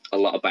a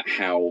lot about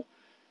how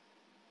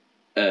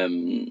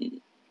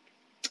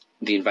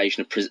the invasion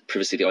of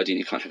privacy, the idea that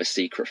you can't have a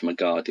secret from a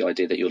guard, the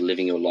idea that you're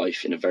living your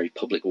life in a very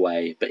public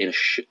way, but in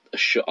a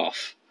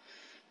shut-off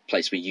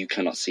place where you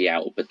cannot see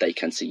out, but they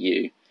can see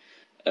you,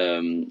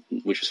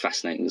 which was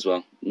fascinating as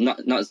well. Not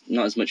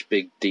as much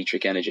big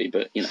Dietrich energy,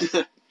 but you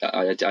know,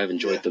 I've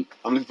enjoyed them.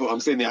 I'm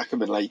seeing the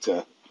Ackerman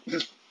later,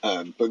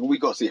 but we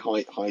got to see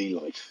High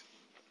Life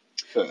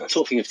first.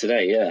 Talking of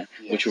today,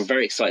 which we're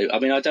very excited. I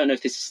mean, I don't know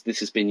if this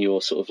has been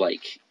your sort of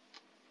like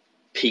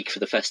peak for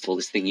the festival,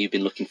 this thing you've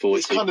been looking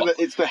forward to.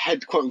 It's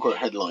the quote unquote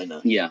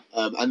headliner. Yeah.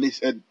 And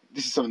this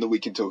is something that we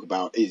can talk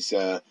about, is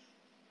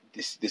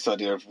this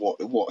idea of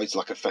what is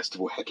like a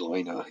festival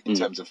headliner in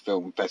terms of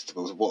film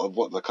festivals, what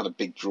are the kind of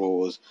big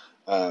draws,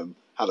 how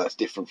that's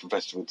different from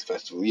festival to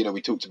festival. You know,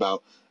 we talked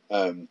about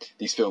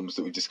these films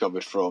that we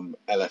discovered from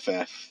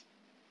LFF,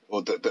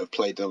 or that have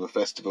played on the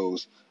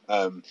festivals,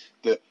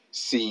 that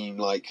seem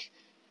like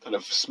kind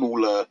of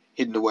smaller,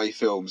 hidden away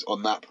films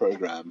on that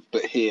programme,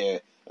 but here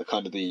are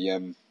kind of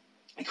the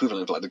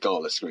equivalent of like the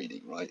gala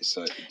screening, right?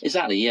 So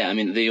exactly, yeah. I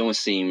mean, they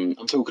almost seem.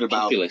 I'm talking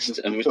about populist.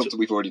 the films that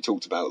we've already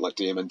talked about, like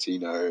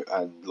Diamantino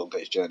and Long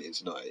Day's Journey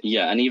into Night.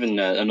 Yeah, and even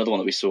another one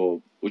that we saw,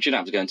 which you don't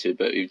have to go into,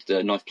 but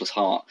the Knife Plus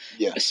Heart,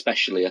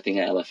 especially I think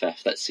at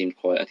LFF, that seemed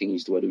quite. I think he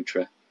used the word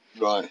outre.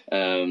 Right.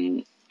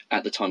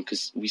 at the time,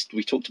 because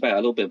we talked about a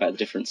little bit about the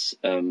difference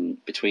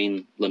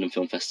between London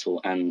Film Festival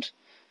and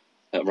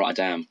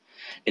Rotterdam,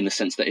 in the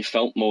sense that it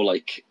felt more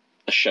like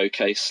a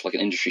showcase, like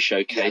an industry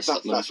showcase. Yeah,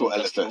 like that's what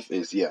LFF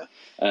is. Yeah.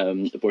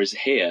 Whereas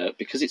here,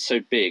 because it's so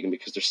big and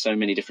because there's so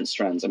many different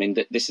strands, I mean,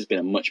 this has been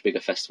a much bigger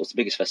festival. It's the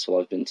biggest festival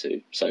I've been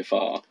to so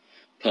far.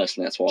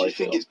 Personally, that's why Do I you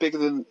think feel. it's bigger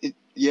than it?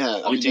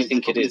 Yeah, I do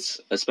think it is,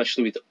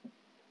 especially with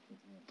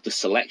the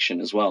selection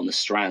as well, and the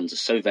strands are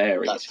so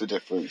varied. That's the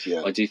difference.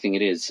 Yeah. I do think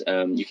it is.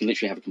 You can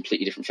literally have a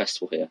completely different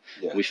festival here.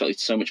 Yeah. We felt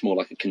it's so much more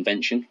like a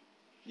convention.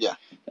 Yeah.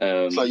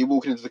 It's like you're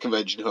walking into the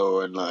convention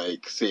hall and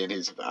like seeing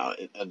who's about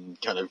it and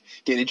kind of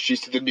getting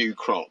introduced to the new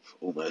crop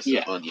almost.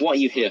 Yeah. What are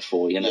you here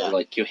for? You know, Yeah.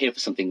 like you're here for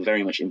something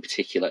very much in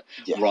particular,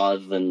 Yes.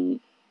 rather than.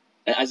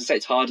 As I say,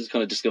 it's hard to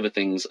kind of discover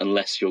things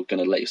unless you're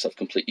going to let yourself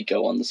completely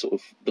go on the sort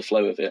of the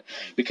flow of it,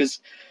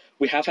 because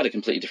we have had a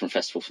completely different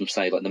festival from,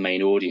 say, like the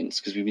main audience,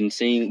 because we've been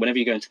seeing, whenever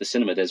you go into the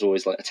cinema, there's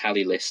always like a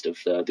tally list of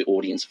the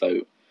audience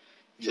vote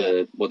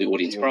for the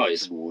audience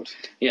prize. Award.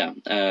 Yeah,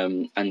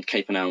 and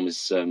Cape and Elm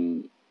is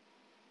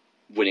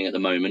winning at the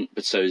moment,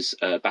 but so's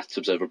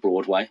Bathtubs Over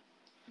Broadway.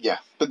 Yeah,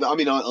 but I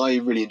mean, I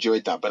really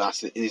enjoyed that.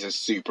 But it is a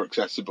super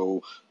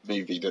accessible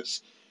movie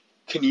that's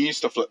can use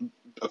stuff like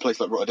a place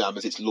like Rotterdam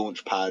as its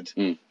launch pad,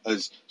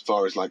 as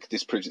far as like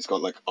this proves it's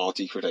got like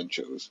arty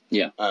credentials.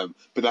 Yeah.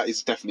 But that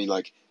is definitely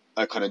like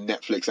a kind of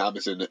Netflix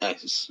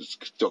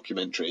Amazon-esque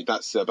documentary.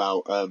 That's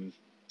about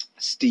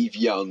Steve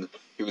Young,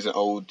 who was an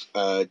old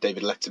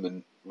David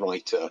Letterman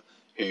writer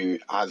who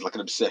has like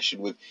an obsession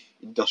with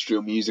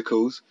industrial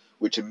musicals,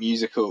 which are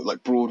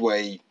like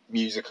Broadway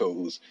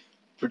musicals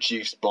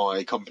produced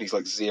by companies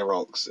like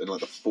Xerox and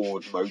like the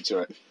Ford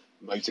Motor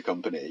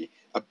Company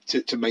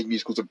to make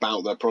musicals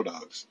about their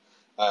products.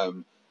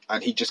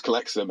 And he just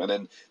collects them, and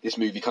then this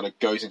movie kind of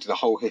goes into the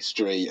whole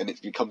history, and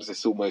it becomes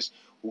this almost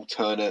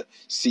alternate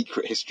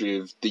secret history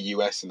of the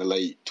US in the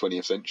late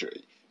 20th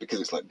century,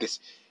 because it's like this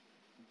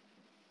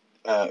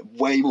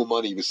way more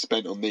money was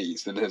spent on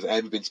these than has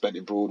ever been spent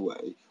in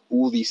Broadway.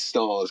 All these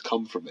stars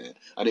come from it,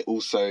 and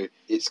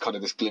it's kind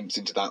of this glimpse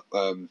into that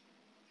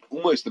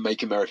almost the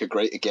Make America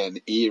Great Again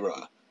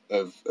era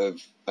of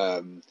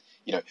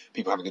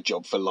people having a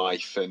job for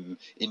life and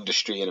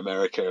industry in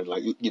America, and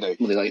like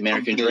like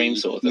American Dream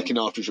sort of thing. Looking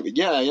after each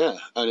other.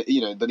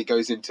 And then it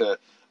goes into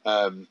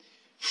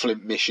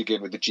Flint,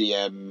 Michigan, with the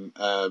GM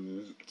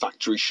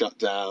factory shut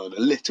down a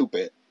little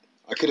bit.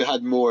 I could have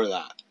had more of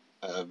that,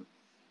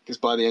 because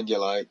by the end you're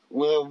like,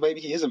 well,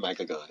 maybe he is a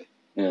MAGA guy.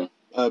 Yeah.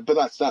 But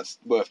that's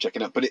worth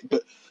checking out.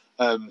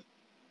 And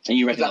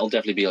you reckon that'll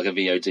definitely be like a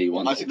VOD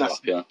one? I think that's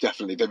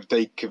definitely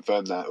they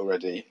confirmed that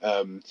already.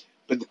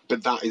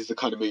 But that is the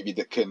kind of movie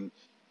that can,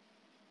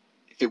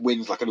 if it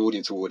wins like an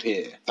audience award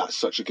here, that's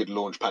such a good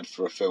launch pad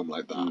for a film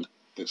like that.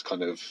 That's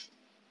kind of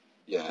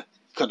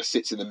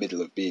sits in the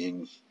middle of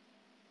being.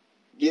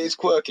 Yeah, it's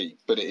quirky,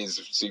 but it is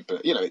super.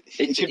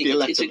 It could be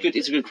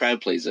it's a good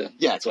crowd pleaser.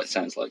 Yeah, that's what it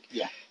sounds like.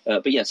 Yeah.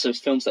 But yeah, so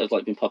films that have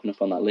like been popping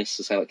up on that list,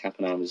 so say like Cape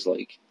and Elm is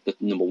like the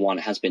number one.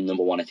 It has been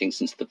number one, I think,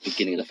 since the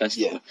beginning of the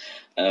festival.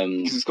 Yeah.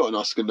 Because it's got an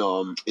Oscar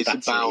nom. It's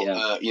about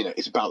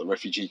it's about the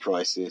refugee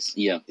crisis.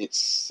 Yeah.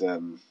 It's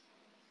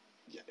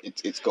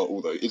it's got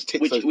all those.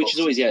 Which is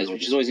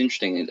always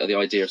interesting. The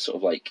idea of sort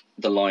of like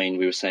the line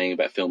we were saying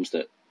about films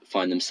that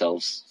find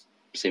themselves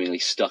seemingly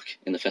stuck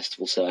in the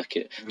festival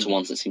circuit to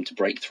ones that seem to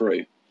break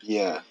through.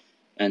 Yeah.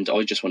 And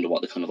I just wonder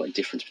what the kind of like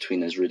difference between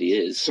those really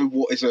is. So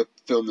what is a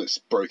film that's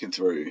broken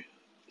through?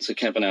 So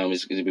Cape and Elm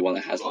is going to be one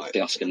that has like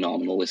the Oscar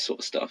nom and all this sort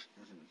of stuff.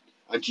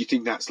 Mm-hmm. And do you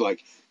think that's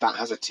like that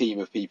has a team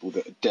of people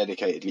that are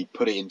dedicatedly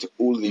put it into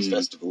all of these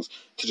festivals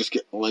to just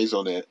get eyes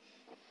on it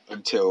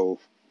until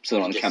so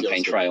they're on a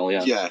campaign trail,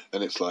 yeah. Yeah,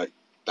 and it's like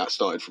that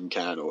started from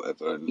Cannes or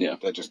whatever, and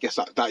they just guess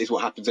that is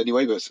what happens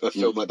anyway. But a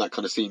film like that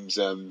kind of seems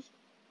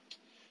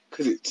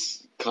because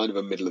it's kind of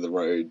a middle of the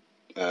road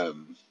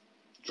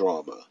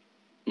drama.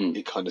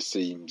 It kind of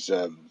seems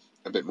a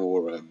bit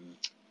more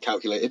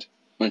calculated.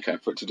 Okay.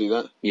 For it to do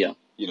that. Yeah.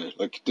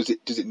 Like does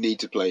it need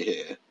to play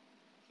here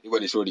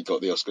when it's already got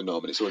the Oscar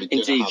nom and it's already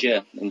Indeed,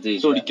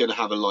 it's already going to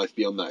have a life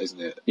beyond that,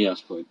 isn't it? Yeah. At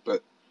this point,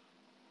 but.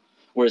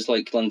 Whereas,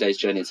 like, Long Day's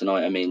Journey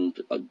Tonight, I mean,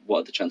 what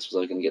are the chances I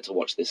was going to get to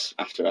watch this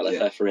after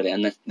LFF, really?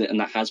 And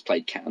that has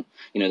played Cannes.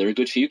 There are a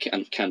good few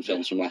Cannes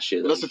films from last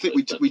year that's the thing,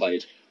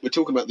 played. We're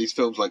talking about these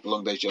films like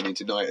Long Day's Journey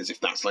Tonight as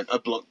if that's like a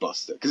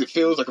blockbuster, because it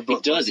feels like a blockbuster.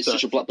 It does, it's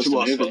such a blockbuster to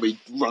us movie. When we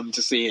run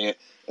to see it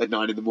at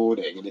 9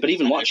 a.m. But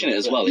even watching it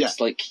as well, it's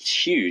like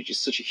huge. It's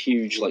such a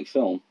huge like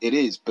film. It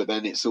is, but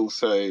then it's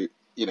also,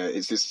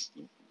 it's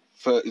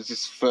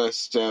this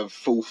first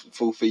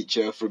full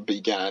feature from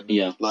Began.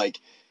 Yeah. Like,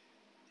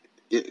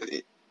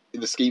 in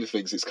the scheme of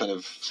things, it's kind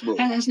of small.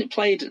 Hasn't it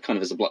played kind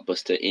of as a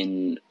blockbuster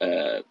in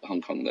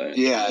Hong Kong, though?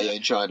 Yeah,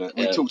 in China.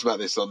 We talked about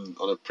this on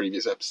a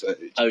previous episode.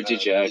 Oh,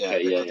 did you?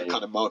 Okay, the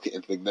kind of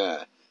marketing thing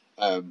there.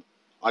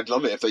 I'd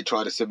love it if they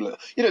tried a similar...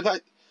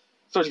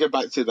 sorry to go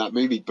back to that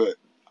movie, but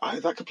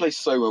that could play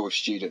so well with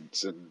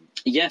students. And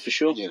yeah, for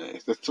sure.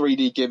 The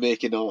 3D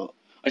gimmick in art.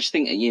 I just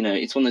think,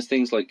 it's one of those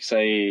things like,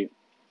 say,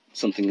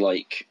 something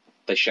like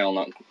They Shall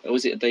Not...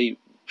 Was it They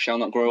Shall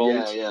Not Grow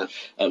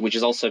Old, which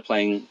is also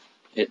playing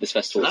at this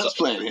festival. So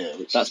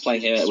that's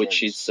playing here.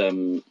 Which is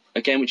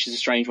which is a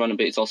strange one,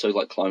 but it's also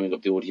like climbing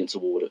up the audience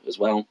award as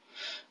well.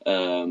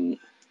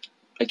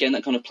 Again,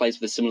 that kind of plays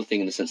with a similar thing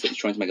in the sense that it's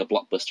trying to make a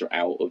blockbuster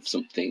out of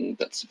something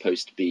that's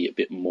supposed to be a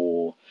bit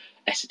more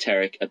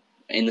esoteric,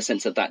 in the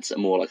sense that that's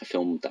more like a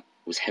film that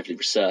was heavily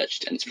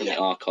researched and it's from the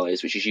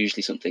archives, which is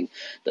usually something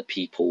that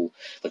people,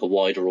 like a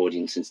wider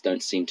audiences,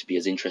 don't seem to be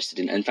as interested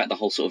in. And in fact, the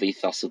whole sort of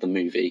ethos of the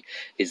movie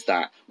is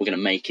that we're going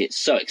to make it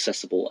so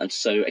accessible and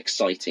so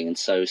exciting and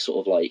so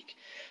sort of like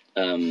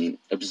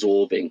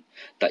absorbing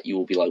that you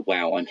will be like,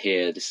 wow, I'm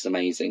here, this is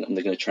amazing, and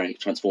they're going to try and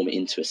transform it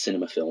into a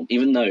cinema film,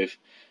 even though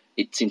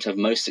it seemed to have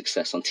most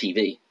success on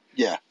TV.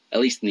 Yeah. At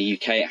least in the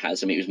UK it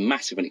has. I mean, it was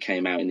massive when it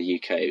came out in the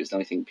UK. It was the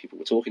only thing people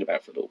were talking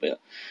about for a little bit.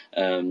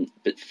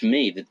 But for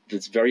me,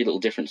 there's very little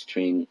difference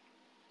between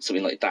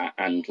something like that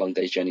and Long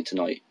Day's Journey to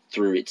Night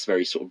through its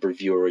very sort of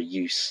bravura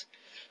use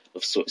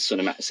of sort of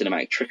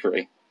cinematic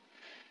trickery.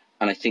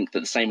 And I think that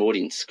the same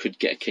audience could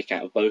get a kick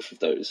out of both of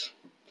those.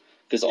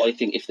 Because I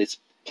think if it's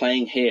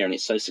playing here and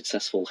it's so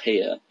successful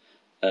here,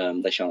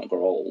 They Shall Not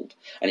Grow Old,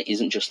 and it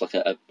isn't just like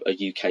a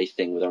UK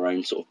thing with our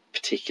own sort of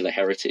particular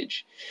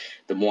heritage,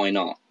 then why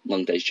not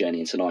Long Day's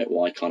Journey into Night?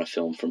 Why can't a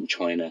film from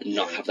China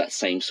not have that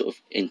same sort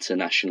of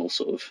international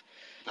sort of...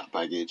 that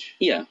baggage?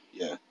 Yeah.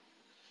 Yeah.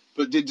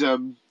 But did,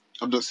 I'm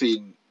not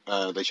seeing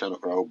They Shall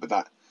Not Grow Old, but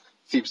that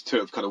seems to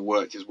have kind of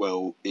worked as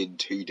well in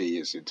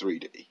 2D as in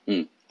 3D.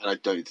 And I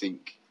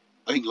think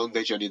Long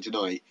Day's Journey into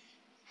Night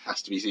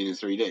has to be seen in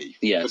 3D.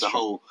 Yeah, but the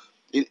whole...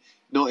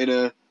 not in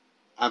a...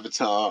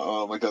 Avatar,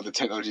 oh my god, the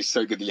technology is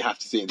so good that you have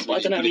to see it in 3D. Well,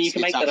 I don't know, I mean, you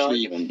can make that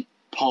argument.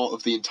 Part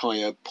of the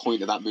entire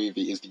point of that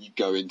movie is that you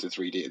go into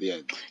 3D at the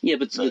end. Yeah,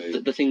 but so,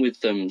 the thing with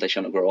They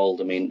Shall Not Grow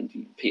Old, I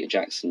mean, Peter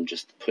Jackson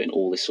just putting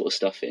all this sort of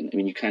stuff in. I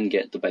mean, you can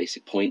get the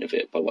basic point of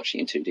it by watching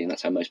it in 2D, and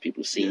that's how most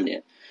people have seen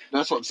it.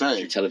 That's what I'm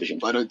saying. Through television.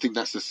 But I don't think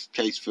that's the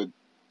case for...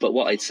 But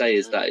what I'd say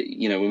is that,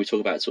 you know, when we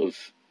talk about sort of...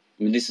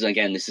 I mean, this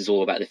is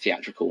all about the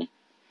theatrical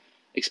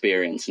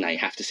experience, and how you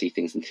have to see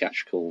things in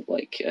theatrical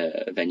like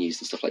venues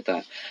and stuff like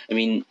that. I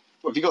mean,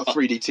 well, if you got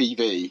 3D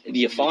TV,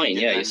 you're fine.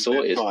 You're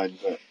sorted. Fine,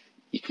 but...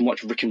 You can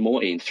watch Rick and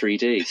Morty in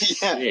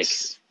 3D.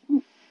 Yes.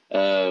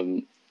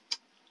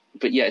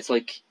 But yeah, it's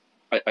like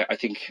I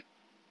think,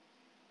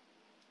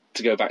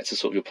 to go back to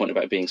sort of your point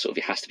about being sort of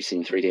it has to be seen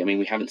in 3D. I mean,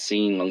 we haven't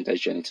seen Long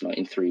Day's Journey to Night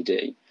in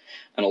 3D,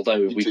 and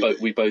although we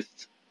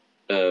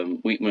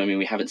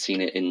haven't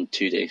seen it in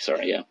 2D.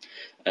 Sorry, yeah.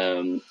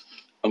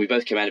 And we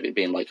both came out of it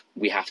being like,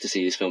 we have to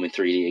see this film in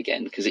 3D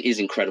again, because it is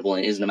incredible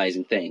and it is an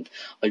amazing thing.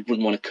 I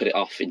wouldn't want to cut it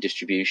off in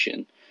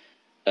distribution,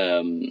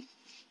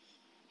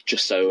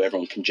 just so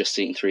everyone can just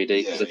see it in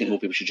 3D, because I think more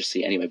people should just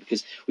see it anyway,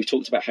 because we've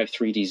talked about how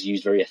 3D is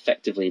used very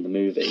effectively in the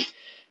movie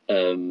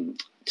to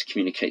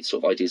communicate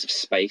sort of ideas of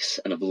space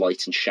and of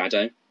light and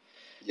shadow.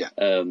 Yeah.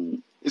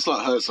 It's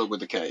like Herzog with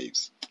the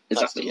caves.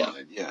 Exactly, That's the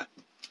line, yeah.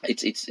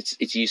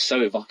 It's used so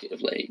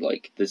evocatively.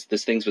 Like,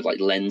 there's things with like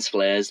lens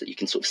flares that you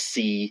can sort of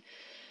see.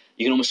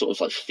 You can almost sort of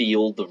like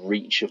feel the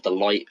reach of the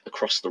light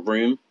across the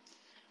room,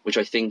 which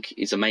I think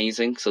is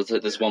amazing. So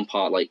there's one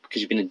part, like,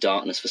 because you've been in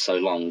darkness for so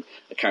long,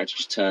 a character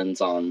just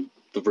turns on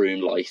the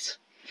room light,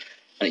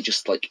 and it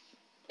just like,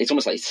 it's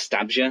almost like it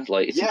stabs you.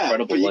 Like, it's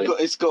incredible. But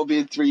it's got to be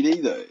in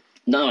 3D though.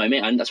 No, I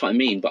mean, and that's what I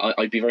mean. But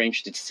I'd be very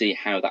interested to see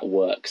how that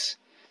works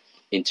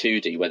in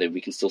 2D. Whether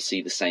we can still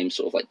see the same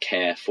sort of like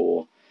care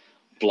for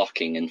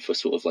blocking and for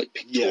sort of like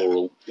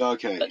pictorial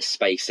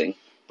spacing.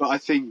 But I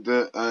think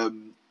that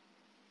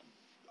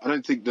I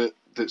don't think that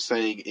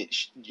saying it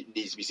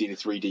needs to be seen in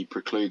 3D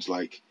precludes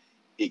like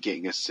it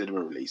getting a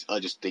cinema release. I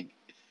just think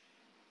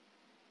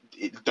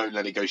don't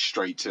let it go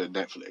straight to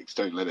Netflix.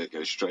 Don't let it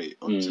go straight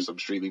onto some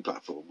streaming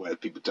platform where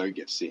people don't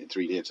get to see it in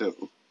 3D at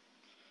all.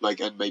 Like,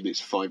 and maybe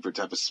it's fine for it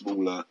to have a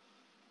smaller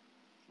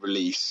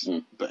release,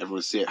 but everyone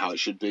will see it how it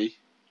should be,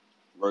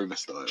 Roma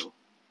style.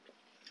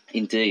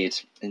 Indeed,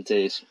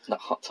 that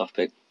hot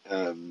topic.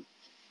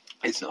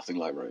 It's nothing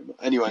like Roma.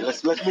 Anyway,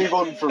 let's move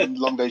on from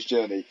Long Day's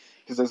Journey,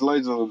 because there's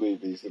loads of other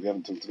movies that we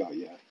haven't talked about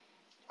yet.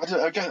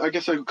 I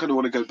guess I kind of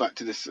want to go back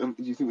to this. Do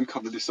you think we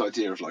covered this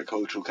idea of like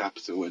cultural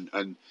capital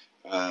and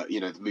you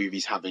know, the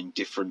movies having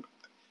different,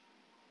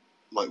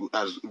 like,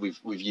 as we've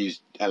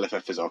used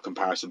LFF as our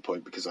comparison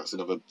point because that's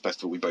another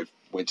festival we both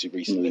went to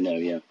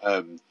recently.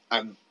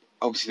 And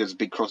obviously there's a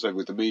big crossover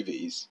with the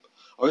movies.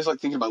 I always like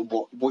thinking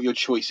about what your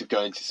choice of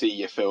going to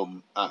see a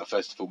film at a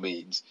festival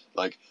means.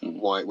 Like,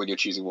 why, when you're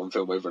choosing one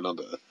film over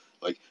another,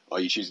 like, are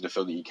you choosing a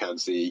film that you can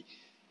see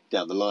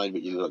down the line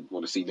but you don't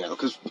want to see now?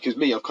 Because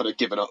me, I've kind of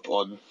given up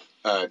on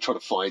trying to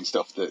find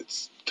stuff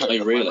that's kind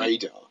of on my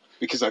radar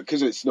because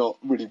it's not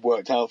really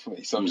worked out for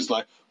me. So I'm just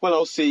like, well,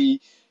 I'll see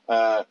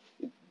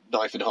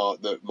Knife and Heart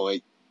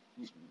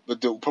but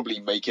they'll probably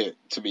make it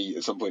to me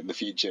at some point in the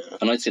future.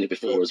 And I'd seen it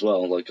before as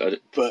well.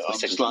 But I'm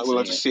just like, well,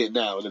 I'll just see it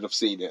now, and then I've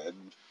seen it, and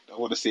I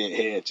want to see it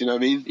here. Do you know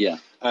what I mean? Yeah.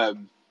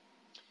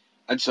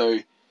 And so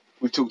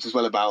we've talked as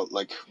well about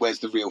like, where's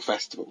the real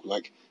festival?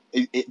 Like,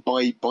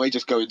 by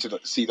just going to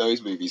see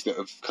those movies that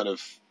have kind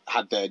of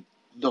had their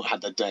not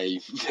had their day,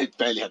 they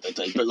barely had their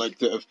day, but like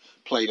that have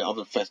played at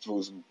other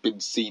festivals and been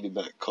seen in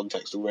that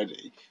context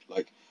already.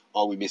 Like,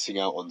 are we missing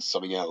out on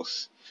something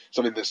else?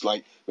 Something that's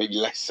like maybe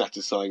less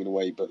satisfying in a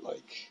way, but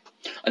like.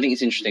 I think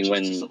it's interesting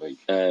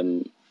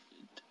when,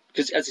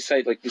 because as you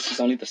say, like this is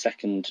only the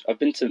second. I've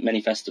been to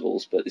many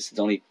festivals, but this is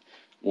only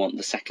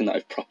the second that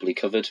I've properly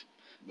covered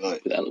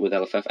Right. with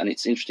LFF, and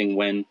it's interesting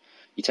when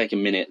you take a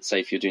minute, say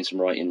if you're doing some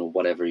writing or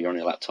whatever, you're on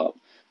your laptop,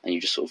 and you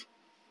just sort of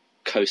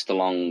coast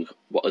along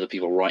what other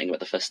people are writing about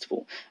the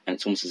festival, and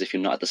it's almost as if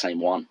you're not at the same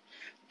one,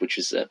 which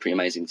is pretty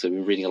amazing. So we've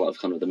been reading a lot of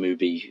kind of the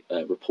movie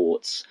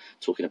reports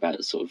talking about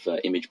the sort of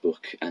Image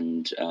Book,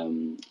 and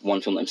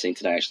one film that I'm seeing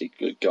today actually,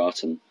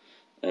 Garten,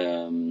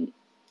 and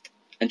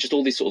just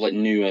all these sort of like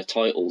newer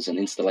titles and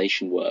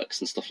installation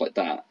works and stuff like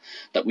that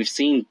we've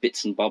seen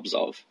bits and bobs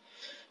of,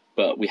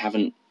 but we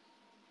haven't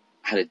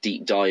had a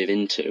deep dive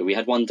into. We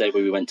had one day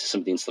where we went to some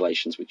of the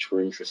installations which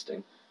were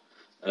interesting.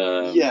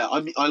 Yeah,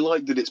 I mean, I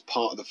like that it's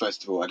part of the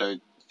festival. I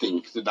don't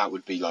think that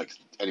would be like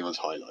anyone's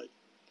highlight.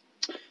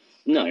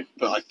 No.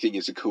 But I think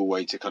it's a cool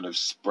way to kind of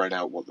spread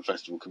out what the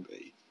festival can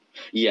be.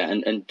 Yeah,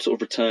 and sort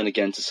of return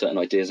again to certain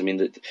ideas. I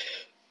mean,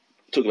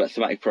 talk about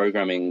thematic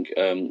programming.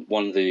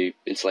 One of the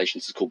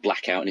installations is called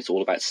Blackout, and it's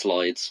all about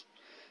slides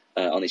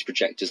on these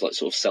projectors, like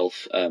sort of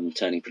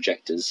self-turning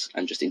projectors,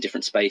 and just in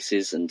different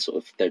spaces, and sort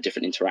of there are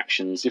different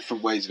interactions.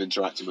 Different ways of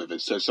interacting with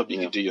it. So some you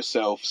can do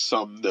yourself,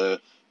 some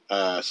the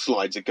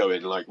slides are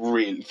going like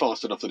really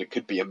fast enough that it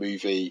could be a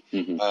movie.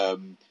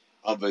 Mm-hmm.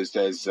 Others,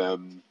 there's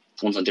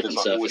ones on different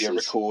surfaces. Audio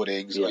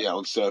recordings,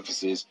 on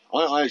surfaces.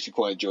 I actually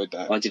quite enjoyed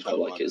that. I did quite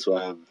like it as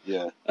well.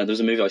 Yeah. And there was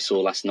a movie I saw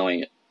last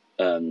night,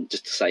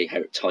 just to say how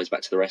it ties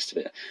back to the rest of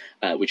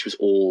it, which was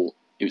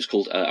it was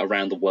called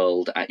Around the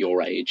World at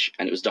Your Age,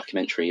 and it was a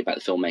documentary about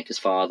the filmmaker's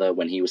father.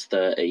 When he was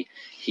 30,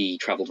 he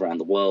travelled around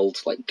the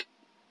world, like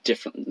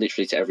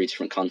literally to every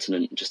different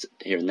continent, just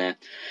here and there,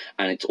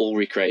 and it's all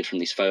recreated from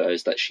these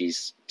photos that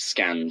she's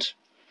scanned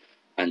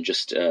and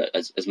just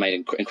has made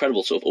an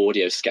incredible sort of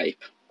audioscape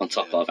on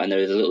top of, and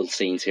there are the little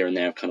scenes here and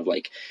there of kind of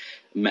like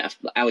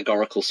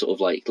allegorical sort of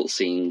like little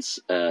scenes,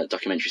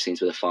 documentary scenes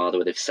with her father,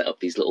 where they've set up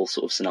these little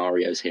sort of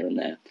scenarios here and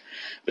there.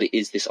 But it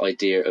is this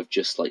idea of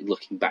just like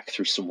looking back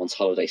through someone's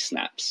holiday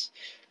snaps,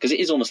 because it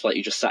is almost like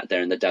you just sat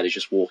there and the dad is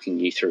just walking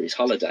you through his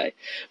holiday,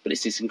 but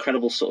it's this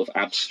incredible sort of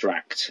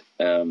abstract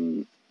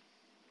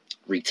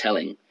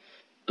retelling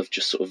of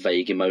just sort of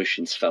vague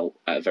emotions felt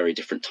at a very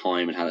different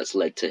time and how that's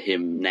led to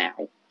him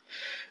now.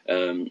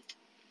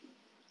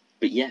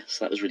 But yes,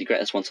 that was really great.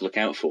 That's one to look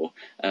out for.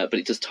 But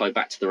it does tie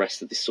back to the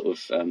rest of this sort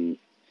of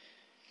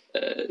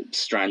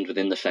strand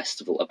within the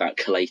festival about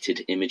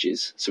collated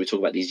images. So we talk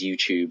about these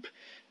YouTube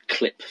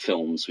clip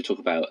films. We talk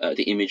about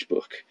the Image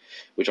Book,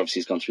 which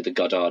obviously has gone through the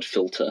Godard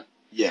filter.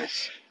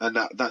 Yes, and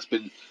that's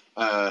been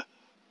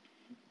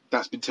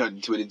turned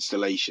into an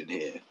installation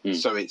here.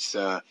 So it's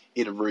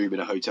in a room in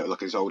a hotel, like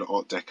this old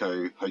Art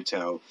Deco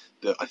hotel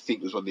that I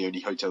think was one of the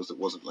only hotels that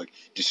wasn't like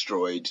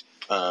destroyed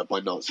by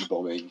Nazi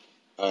bombing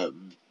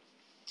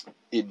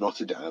in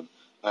Rotterdam.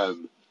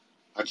 And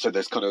so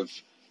there's kind of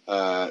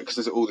because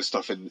there's all this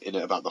stuff in it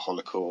about the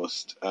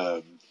Holocaust.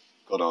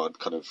 Godard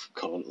kind of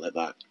can't let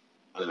that.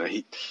 I don't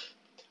know.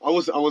 I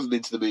wasn't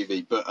into the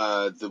movie, but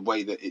the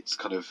way that it's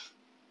kind of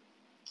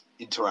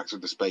interacts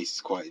with the space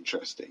is quite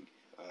interesting.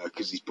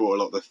 Because he's brought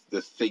a lot of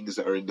the things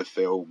that are in the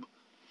film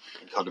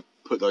and kind of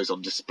put those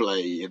on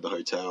display in the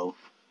hotel.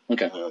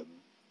 Okay.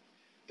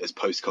 There's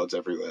postcards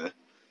everywhere.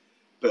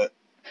 But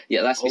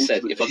yeah, that's what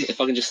said.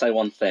 If I can just say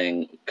one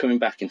thing, coming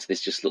back into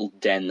this just little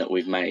den that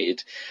we've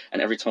made,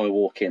 and every time we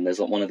walk in, there's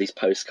like one of these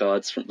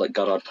postcards from like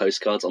Godard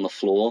postcards on the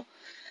floor,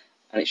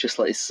 and it's just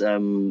like this.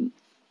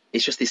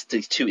 It's just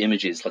these two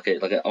images, like an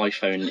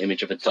iPhone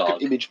image of a dog.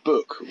 Like an image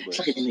book. Almost. It's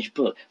like an image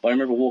book. But I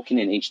remember walking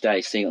in each day,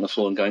 seeing it on the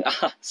floor, and going,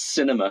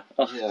 cinema.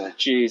 Oh, yeah.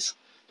 Jeez.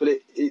 But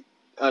it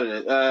I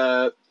don't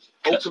know.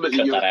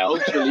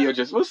 Ultimately, you're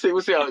just. We'll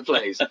see how it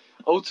plays.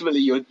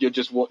 Ultimately, you're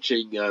just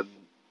watching.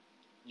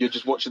 You're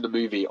just watching the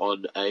movie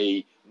on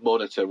a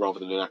monitor rather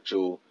than an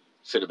actual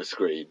cinema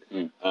screen.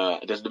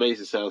 There's an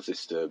amazing sound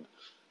system,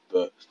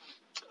 but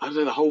I don't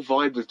know. The whole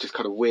vibe was just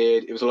kind of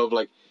weird. It was a lot of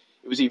like.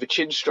 It was either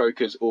chin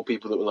strokers or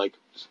people that were like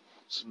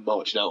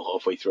marching out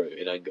halfway through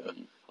in anger.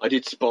 I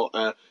did spot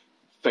a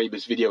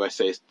famous video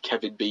essayist,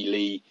 Kevin B.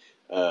 Lee,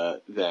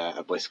 there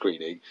at my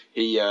screening.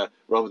 He,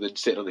 rather than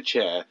sitting on a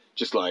chair,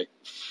 just like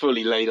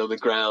fully laid on the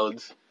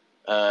ground,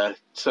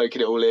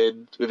 soaking it all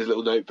in with his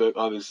little notebook.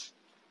 I was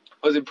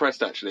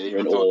impressed actually.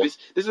 I thought, this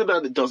is a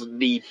man that doesn't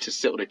need to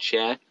sit on a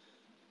chair.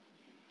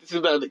 This is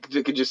a man that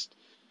can just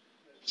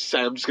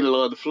say, "I'm just going to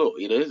lie on the floor,"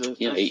 you know.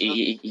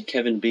 He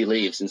Kevin B.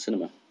 Leaves in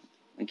cinema.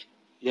 Thank you.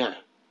 Yeah.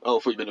 Oh, I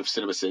thought you meant of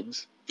Cinema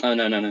Sins. Oh,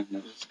 no.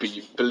 But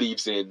he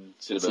believes in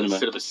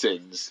cinema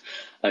Sins.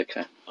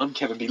 Okay. I'm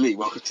Kevin B. Lee.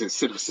 Welcome to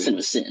Cinema Sins.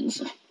 Cinema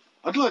Sins.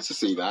 I'd like to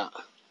see that.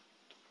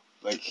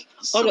 Like,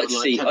 I'd like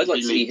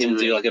to see him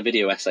do like a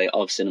video essay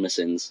of Cinema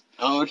Sins.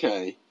 Oh,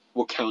 okay.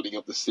 counting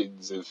up the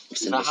sins of. Is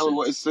Cinema that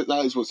how? Sins.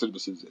 That is what Cinema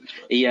Sins is. Right?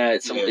 Yeah,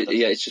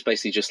 Yeah, it's just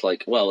basically just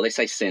like, well, they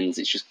say sins,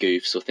 it's just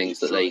goofs or things It's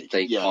that like,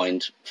 they yeah.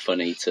 find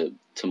funny to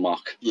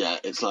mock. Yeah,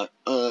 it's like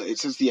it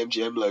says the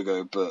MGM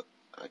logo, but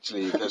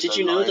actually, there's Did no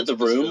you know that lines The in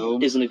this Room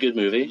film. isn't a good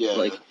movie? Yeah,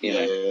 Like, you know,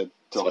 yeah.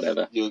 it's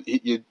whatever.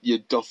 You're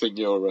doffing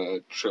your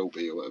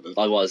trilby or whatever.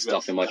 I was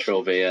That's- doffing my that's-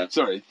 trilby, yeah.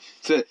 Sorry,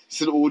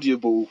 it's an audio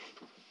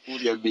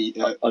meet.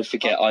 I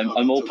forget, Oh,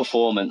 I'm all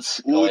performance,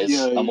 guys.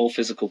 Audio. I'm all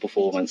physical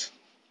performance.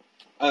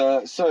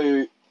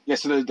 So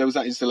there was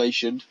that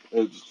installation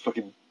of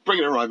fucking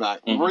bringing her right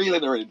back, Mhm.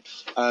 reeling her in.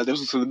 There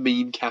was also the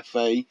Meme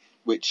Cafe,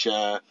 which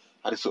had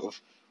a sort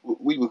of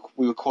we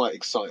were quite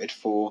excited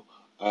for.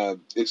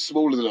 It's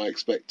smaller than I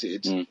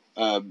expected,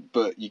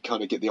 but you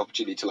kind of get the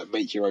opportunity to like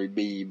make your own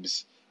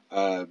memes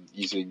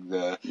using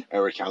the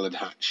Eric Allen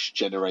Hatch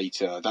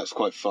generator. That's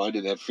quite fun,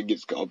 and everything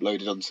gets got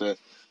uploaded onto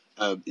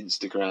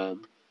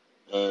Instagram.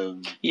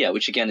 Yeah,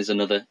 which again is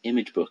another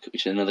image book,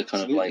 which is another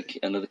kind of Absolutely. like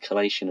another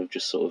collation of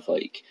just sort of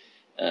like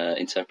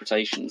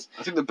interpretations.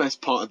 I think the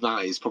best part of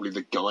that is probably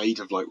the guide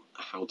of like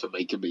how to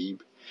make a meme.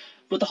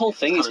 But the whole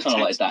thing is kind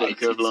of like that.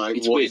 Textbook of like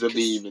it's what weird is a 'cause-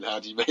 meme and how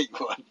do you make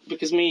one?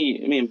 Because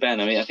me and Ben,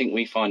 I mean, I think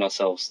we find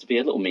ourselves to be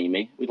a little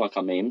memey. We like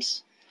our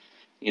memes,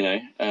 you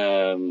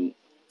know.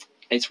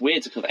 It's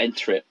weird to kind of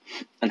enter it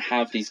and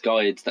have these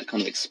guides that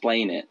kind of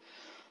explain it,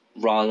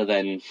 rather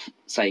than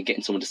say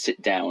getting someone to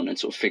sit down and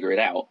sort of figure it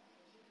out,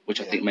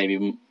 which I think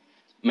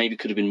maybe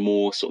could have been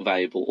more sort of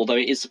valuable. Although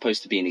it is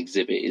supposed to be an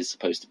exhibit, it is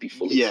supposed to be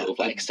fully sort of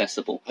like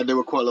accessible. And there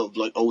were quite a lot of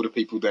like older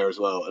people there as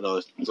well, and I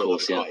was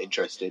quite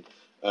interested.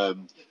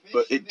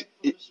 But it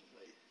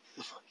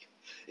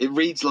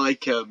reads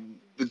like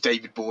the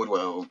David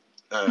Bordwell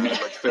like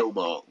film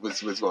art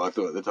was what I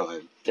thought at the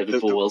time.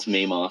 David Bordwell's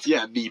meme art.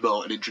 Yeah, meme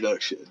art and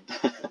introduction.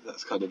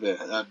 That's kind of it.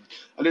 And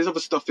there's other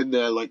stuff in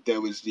there, like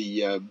there was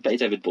the.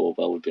 David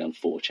Bordwell would be on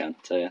 4chan, I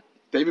tell you.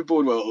 David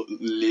Bordwell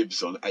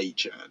lives on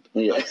 8chan.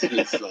 Yeah. That's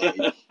his like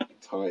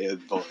entire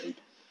vibe.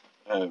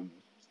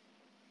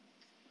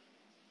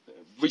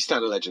 We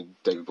stand a legend,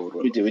 David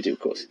Bordwell. We do, of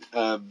course.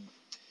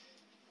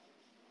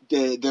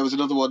 There was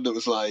another one that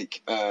was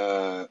like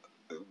some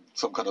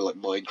kind of like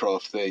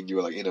Minecraft thing. You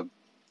were like in a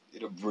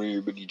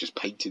room and you just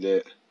painted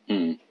it.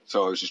 Mm.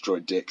 So I was just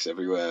drawing dicks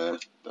everywhere.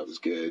 That was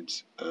good.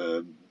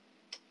 There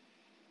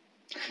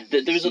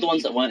was other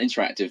ones that weren't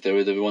interactive. There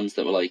were ones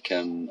that were like,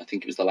 I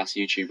think it was the last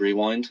YouTube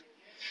Rewind.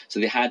 So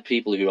they had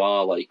people who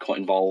are like quite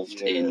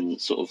involved in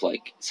sort of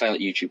like, say like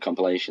YouTube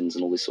compilations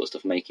and all this sort of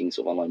stuff, making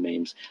sort of online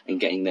memes and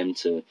getting them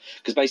to,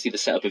 because basically the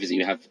setup is that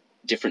you have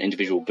different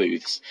individual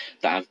booths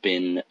that have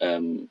been,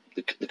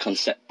 the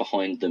concept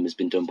behind them has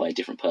been done by a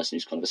different person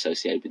who's kind of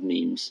associated with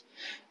memes.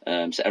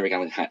 So Eric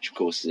Allen Hatch, of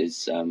course,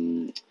 is a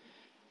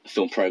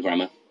film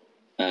programmer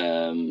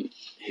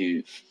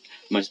who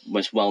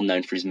most well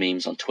known for his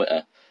memes on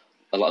Twitter.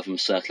 A lot of them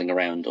circling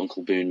around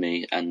Uncle Boon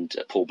Me and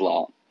Paul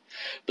Blart.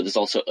 But there's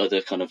also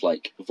other kind of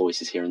like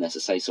voices here and there. So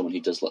say someone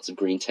who does lots of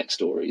green tech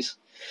stories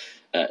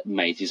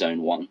made his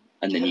own one,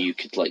 and then you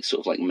could like sort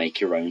of like make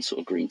your own sort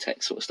of green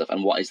tech sort of stuff.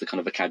 And what is the kind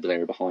of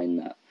vocabulary behind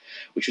that,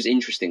 which was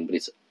interesting. But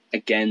it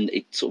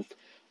sort of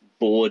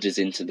borders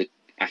into the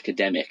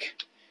academic.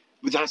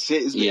 But that's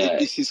it, isn't it?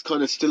 This is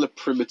kind of still a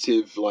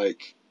primitive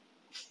like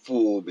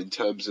form in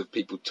terms of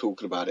people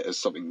talking about it as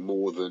something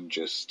more than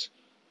just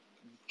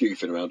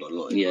goofing around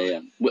online. Yeah.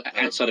 Well,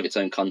 outside of its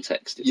own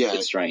context, it's a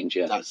bit strange.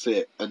 Yeah, that's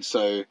it. And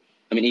so,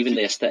 I mean, even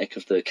the aesthetic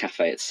of the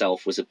cafe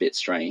itself was a bit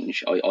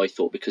strange. I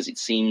thought, because it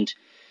seemed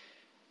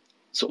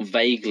sort of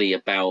vaguely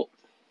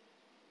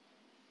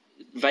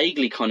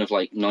kind of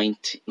like not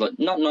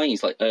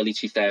 90s, like early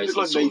 2000s, it's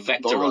like sort of Nathan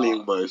vector Barley art.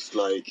 Almost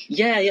like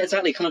Yeah,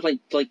 exactly. Kind of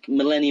like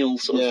millennial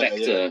sort of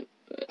vector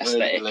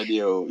aesthetic.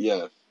 Millennial,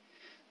 yeah.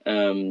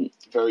 Um,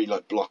 Very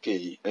like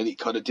blocky, and it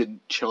kind of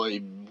didn't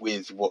chime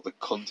with what the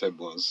content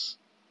was.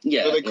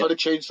 yeah, But they kind of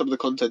changed some of the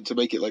content to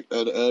make it like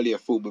an earlier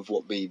form of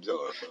what memes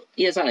are.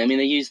 yeah, exactly. I mean,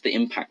 they used the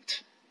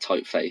impact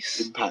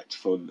typeface, Impact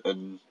fun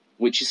and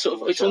which is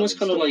sort of, it's almost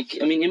kind of like,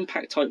 I mean,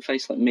 impact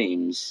typeface like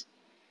memes.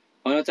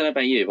 I don't know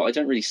about you, but I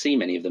don't really see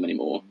many of them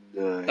anymore.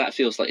 no. That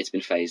feels like it's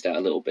been phased out a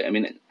little bit. I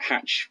mean,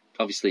 Hatch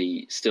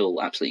obviously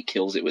still absolutely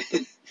kills it with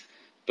them,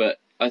 but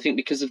I think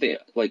because of the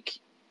like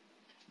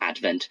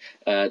advent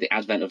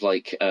of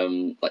like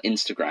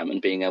Instagram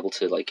and being able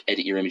to like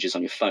edit your images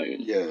on your phone,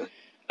 Yeah.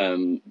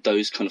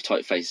 those kind of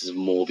typefaces have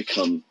more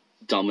become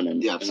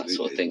dominant and that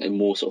sort of thing, and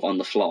more sort of on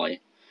the fly.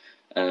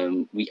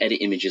 We edit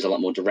images a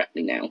lot more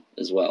directly now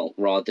as well,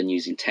 rather than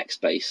using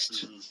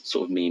text-based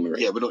sort of memery.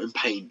 Yeah, we're not in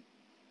Paint,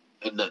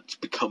 and that's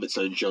become its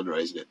own genre,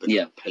 isn't it?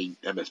 Yeah. Paint,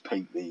 MS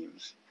Paint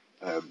memes.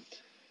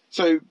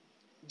 So,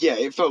 yeah,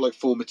 it felt like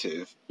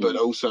formative, but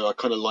also I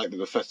kind of like that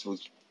the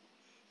festival's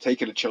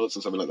taking a chance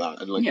on something like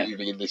that and like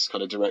moving in this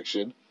kind of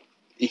direction.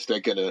 If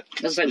they're gonna,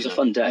 as I say, it was a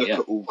fun day. look Yeah, at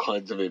all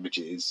kinds of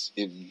images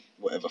in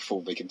whatever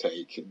form they can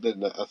take,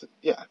 then I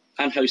think,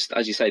 and host,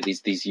 as you say,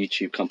 these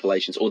YouTube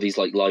compilations or these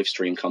like live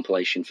stream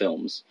compilation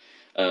films,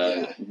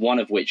 One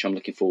of which I'm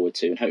looking forward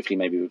to, and hopefully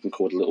maybe we can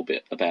record a little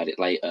bit about it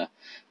later.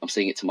 I'm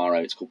seeing it tomorrow.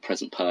 It's called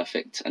Present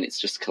Perfect, and it's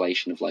just a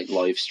collation of like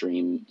live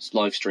stream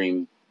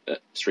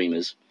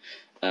streamers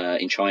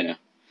in China.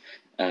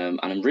 And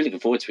I'm really looking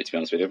forward to it, to be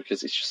honest with you,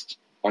 because it's just,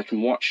 I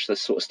can watch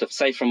this sort of stuff,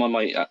 say from on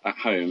my at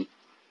home,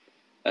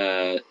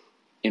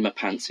 in my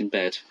pants in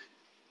bed,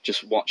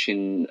 just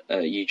watching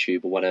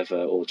YouTube or whatever,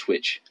 or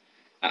Twitch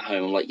at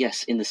home. I'm like,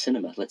 yes, in the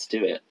cinema, let's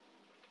do it.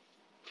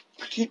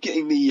 I keep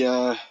getting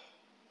the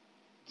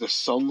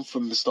song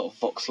from the start of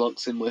Vox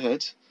Lux in my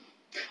head.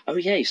 Oh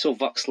yeah, you saw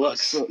Vox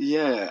Lux.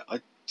 I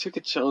took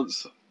a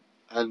chance,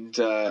 and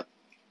I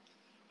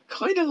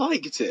kind of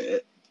liked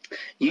it.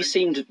 You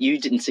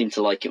didn't seem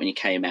to like it when you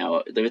came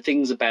out. There were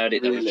things about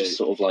it that were just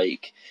sort of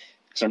like.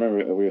 Because I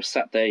remember we were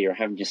sat there, you're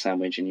having your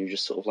sandwich, and you're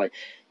just sort of like,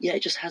 yeah,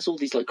 it just has all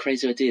these like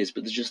crazy ideas,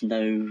 but there's just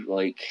no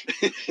like.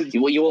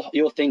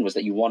 Your thing was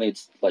that you wanted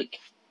like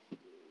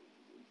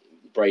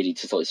Brady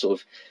to sort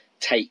of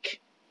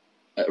take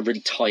a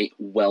really tight,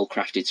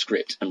 well-crafted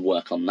script and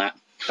work on that.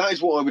 That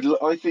is what I would.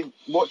 I think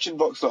watching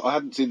Vox Lux, I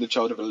hadn't seen The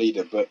Child of a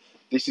Leader, but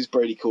this is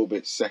Brady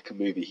Corbett's second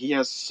movie. He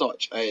has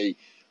such a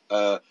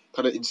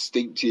kind of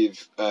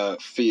instinctive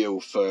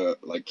feel for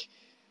like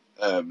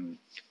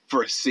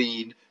for a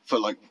scene, for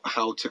like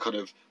how to kind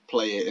of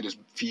play it in as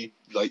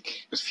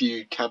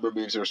few camera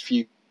moves or as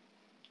few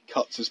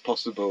cuts as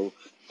possible.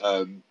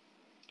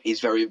 He's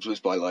very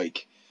influenced by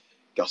like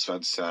Gus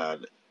Van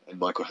Sant and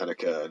Michael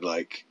Haneke and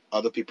like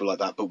other people like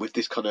that, but with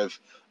this kind of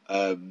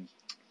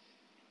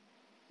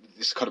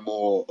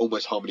more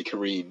almost Harmony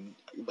Korine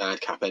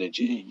madcap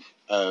energy.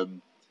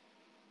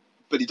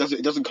 But it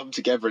doesn't come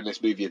together in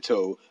this movie at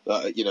all.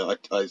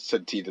 I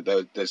said to you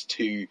that there's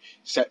two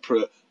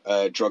separate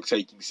drug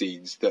taking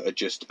scenes that are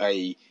just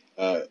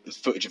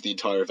footage of the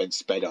entire event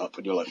sped up,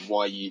 and you're like,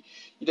 why you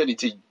don't need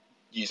to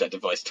use that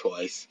device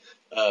twice.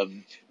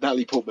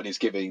 Natalie Portman is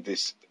giving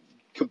this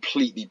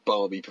completely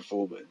balmy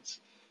performance,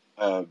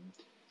 and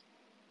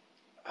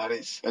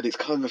it's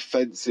kind of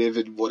offensive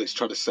in what it's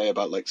trying to say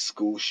about like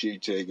school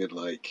shooting and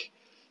like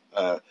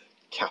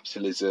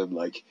capitalism,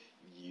 like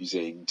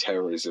using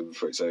terrorism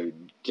for its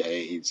own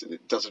gains, and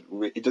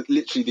it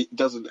literally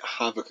doesn't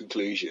have a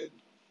conclusion.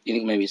 You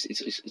think maybe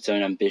its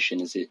own ambition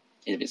is it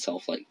in of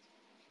itself, like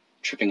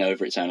tripping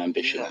over its own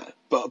ambition? Yeah,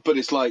 but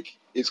it's like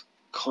it's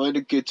kind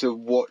of good to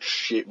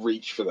watch it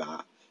reach for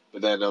that,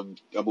 but then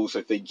I'm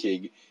also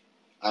thinking,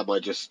 am I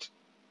just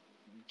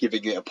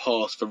giving it a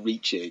pass for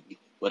reaching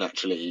when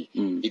actually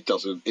it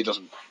doesn't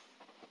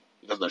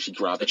actually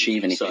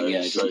achieve anything?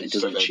 It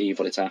doesn't achieve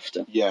what it's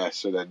after. Yeah,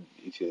 so then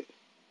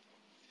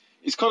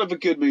it's kind of a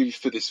good movie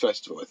for this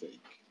festival, I think,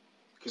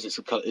 because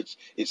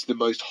it's the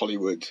most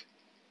Hollywood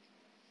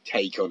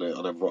take on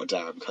a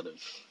Rotterdam kind of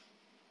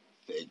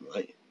thing,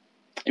 right?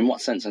 In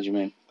what sense? How do you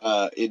mean?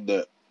 In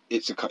that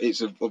it's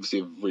obviously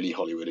a really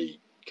Hollywoody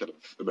kind of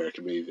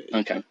American movie.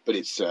 Okay, but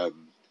it's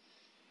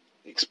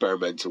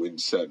experimental in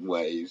certain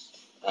ways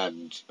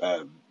and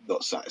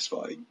not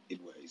satisfying in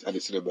ways, and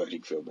it's an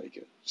emerging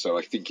filmmaker. So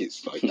I think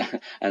it's like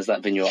has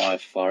that been your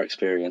IFR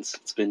experience?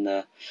 It's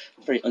been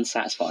very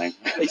unsatisfying.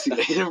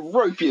 Basically,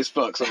 ropey as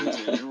fuck.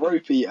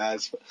 Ropey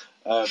as.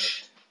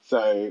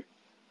 So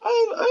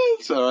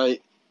it's all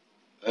right.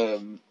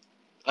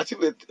 I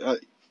think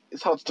that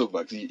it's hard to talk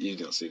about because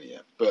you've not seen it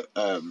yet, but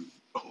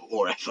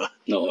or ever.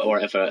 No, or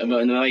ever. I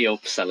mean, the way you're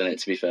selling it,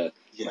 to be fair.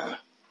 Yeah.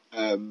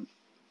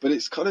 But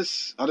it's kind of,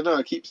 I don't know,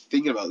 I keep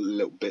thinking about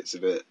little bits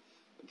of it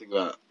and think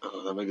about,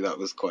 maybe that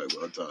was quite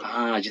well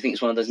done. Do you think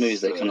it's one of those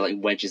movies that kind of like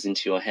wedges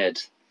into your head?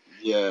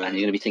 Yeah. And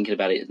you're going to be thinking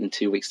about it in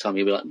 2 weeks' time,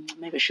 you'll be like,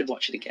 maybe I should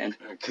watch it again.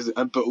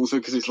 But also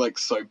because it's like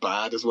so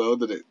bad as well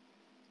that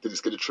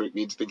it's going to trick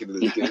me into thinking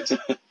that it's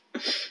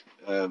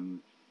good.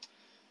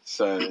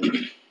 So...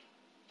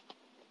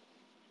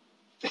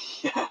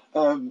 yeah.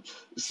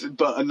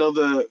 But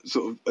another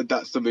sort of,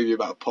 that's the movie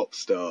about a pop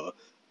star.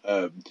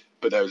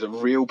 But there was a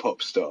real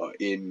pop star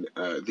in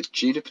The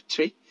Juniper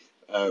Tree,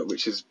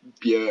 which is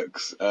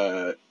Björk's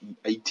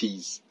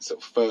 80s sort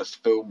of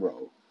first film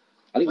role.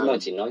 I think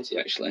 1990,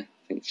 actually. I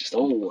think it's just...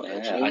 I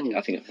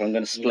think if I'm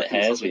going to split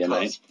hairs with you,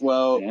 mate.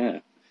 Well, yeah.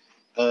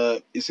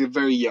 It's a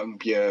very young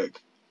Björk,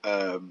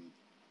 and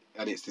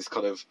it's this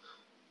kind of...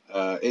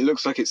 it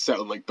looks like it's set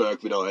on like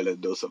Bergman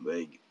Island or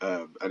something,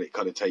 and it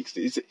kind of takes...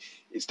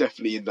 It's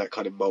definitely in that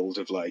kind of mould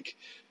of like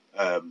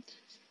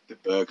the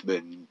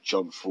Bergman,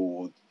 John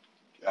Ford,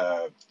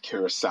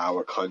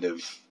 Kurosawa kind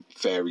of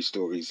fairy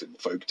stories and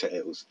folk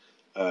tales,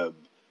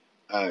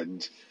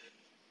 and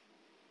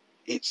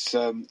it's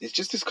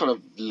just this kind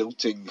of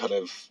lilting kind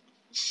of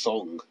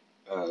song,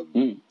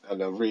 and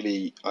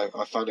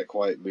I found it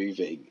quite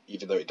moving,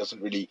 even though it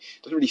doesn't really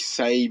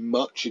say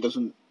much. It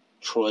doesn't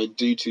try and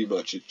do too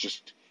much. It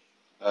just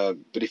but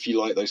if you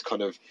like those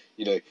kind of,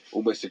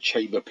 almost a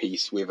chamber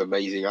piece with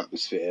amazing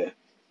atmosphere,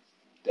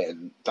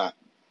 then that,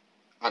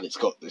 and it's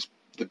got the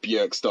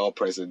Björk star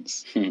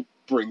presence,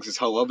 brings this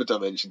whole other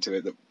dimension to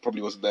it that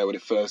probably wasn't there when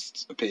it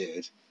first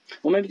appeared.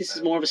 Well, maybe this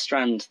is more of a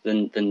strand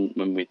than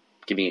when we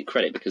giving it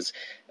credit, because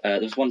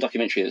there was one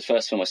documentary, the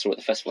first film I saw at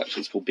the festival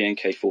actually, it's called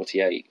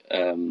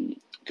BNK48,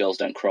 Girls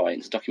Don't Cry.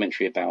 It's a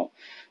documentary about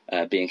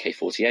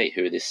BNK48,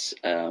 who are this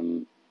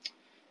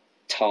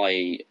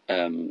Thai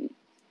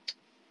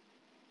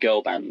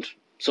girl band,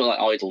 sort of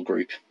like idol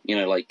group,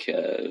 like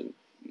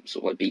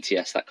sort of like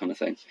BTS, that kind of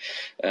thing.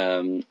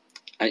 And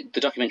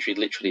the documentary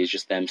literally is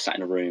just them sat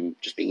in a room,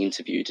 just being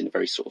interviewed in a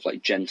very sort of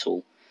like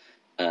gentle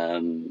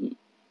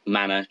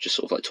manner, just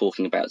sort of like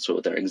talking about sort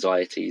of their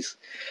anxieties,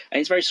 and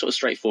it's very sort of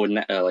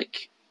straightforward,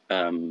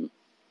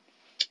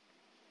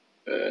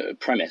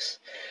 premise.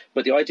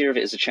 But the idea of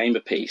it as a chamber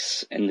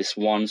piece in this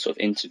one sort of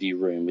interview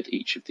room with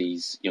each of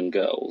these young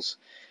girls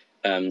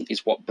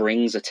is what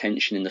brings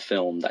attention in the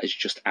film that is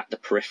just at the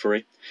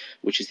periphery,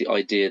 which is the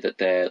idea that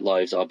their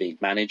lives are being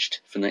managed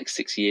for the next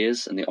 6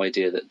 years, and the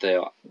idea that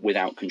they're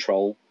without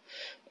control,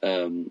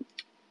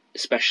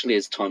 especially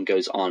as time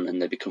goes on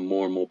and they become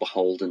more and more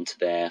beholden to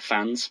their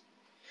fans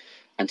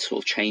and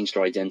sort of change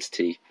their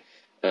identity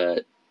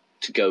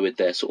to go with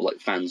their sort of like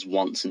fans'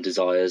 wants and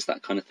desires,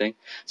 that kind of thing.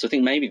 So I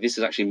think maybe this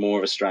is actually more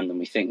of a strand than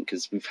we think,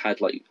 because we've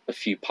had like a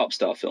few pop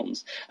star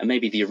films, and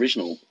maybe the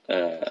original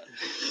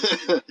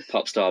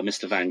pop star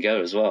Mr. Van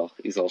Gogh as well.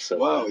 He's also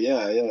wow,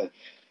 yeah.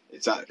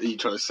 Are you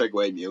trying to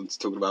segue me onto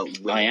talking about?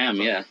 I am,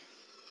 yeah.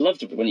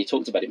 Loved it when you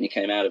talked about it when you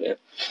came out of it.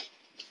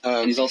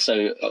 And he's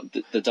also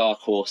the dark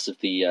horse of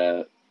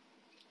the.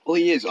 Well,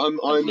 he is. I'm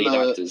lead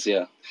actors,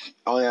 yeah.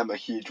 I am a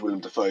huge Willem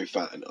Dafoe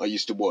fan. I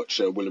used to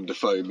watch a Willem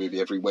Dafoe movie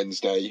every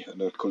Wednesday,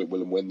 and I'd call it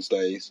Willem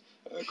Wednesdays,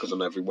 because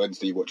on every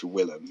Wednesday you watch a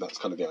Willem. That's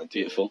kind of the idea.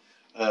 Beautiful.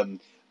 And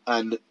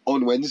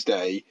on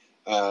Wednesday,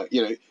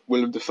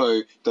 Willem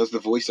Dafoe does the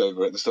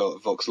voiceover at the start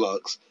of Vox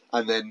Lux,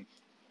 and then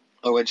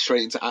I went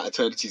straight into At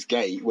Eternity's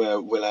Gate,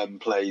 where Willem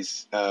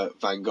plays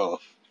Van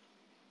Gogh.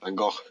 Van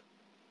Gogh.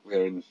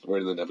 We're in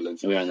the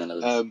Netherlands. We are in the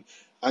Netherlands.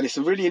 And it's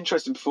a really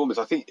interesting performance.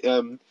 I think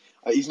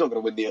he's not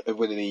going to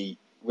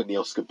win the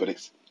Oscar, but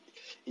it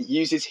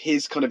uses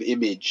his kind of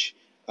image.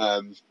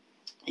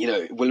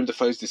 Willem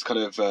Dafoe's this kind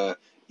of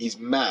he's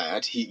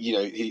mad.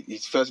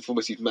 He's first and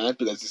foremost he's mad,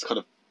 but there's this kind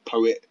of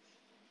poet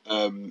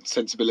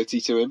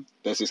sensibility to him.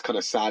 There's this kind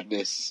of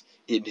sadness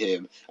in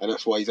him, and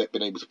that's why he's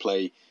been able to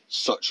play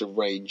such a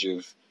range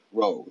of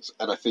roles.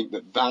 And I think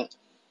that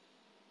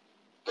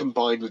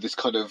combined with this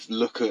kind of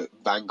look at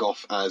Van Gogh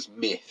as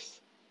myth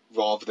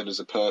rather than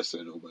as a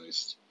person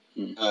almost,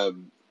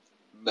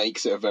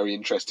 makes it a very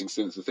interesting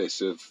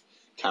synthesis of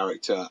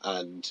character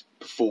and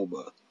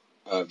performer.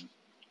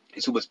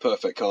 It's almost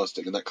perfect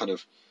casting, and that kind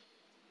of,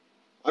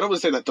 I don't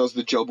want to say that does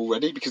the job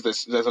already, because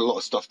there's a lot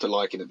of stuff to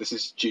like in it. This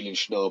is Julian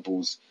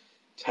Schnabel's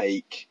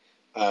take,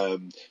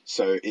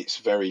 so it's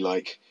very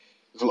like,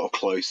 there's a lot of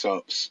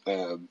close-ups,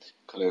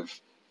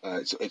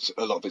 it's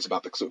a lot of it's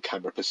about the sort of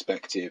camera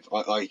perspective.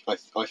 I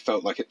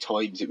felt like at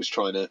times it was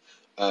trying to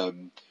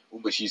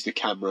almost use the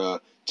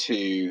camera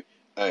to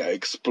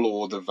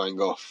explore the Van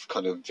Gogh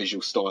kind of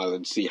visual style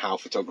and see how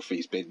photography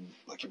has been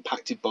like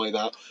impacted by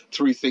that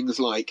through things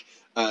like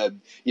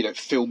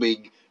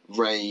filming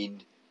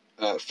rain,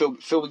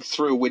 filming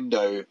through a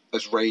window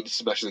as rain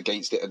smashes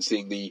against it and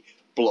seeing the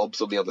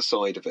blobs on the other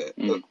side of it,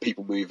 of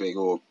people moving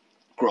or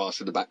grass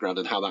in the background,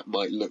 and how that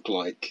might look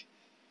like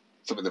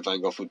something that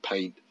Van Gogh would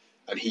paint.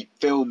 And he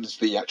films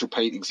the actual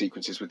painting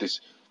sequences with this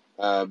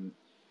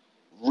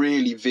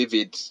really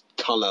vivid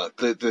colour.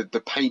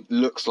 The paint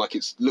looks like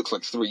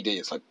 3D.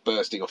 It's like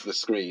bursting off the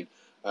screen.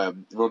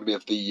 Reminded me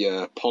of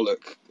the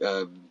Pollock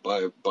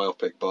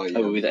biopic by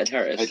with Ed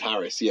Harris. Ed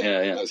Harris,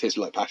 yeah. That was his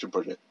like passion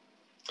project.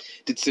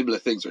 Did similar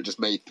things where it just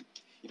made,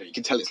 you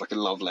can tell it's like a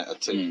love letter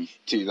to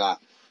that.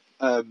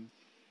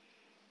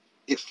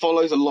 It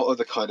follows a lot of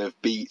the kind of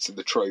beats and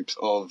the tropes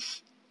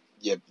of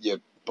your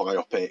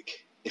biopic.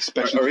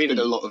 Especially or even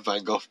a lot of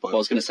Van Gogh biopics. Well, I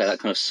was going to say that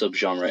kind of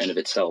subgenre in of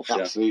itself.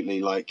 Absolutely,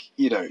 yeah. Like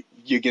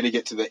you're going to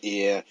get to the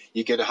ear.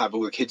 You're going to have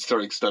all the kids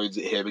throwing stones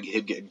at him and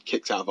him getting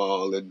kicked out of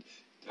Arles and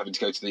having to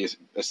go to the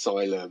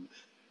asylum.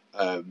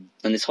 And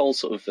this whole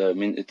sort of,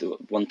 the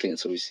one thing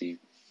that's obviously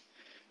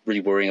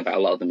really worrying about a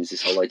lot of them is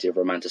this whole idea of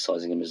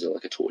romanticising him as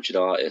like a tortured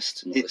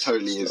artist. And it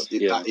totally is.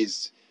 That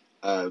is,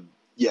 I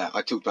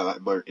talked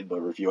about that in my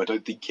review. I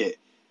don't think it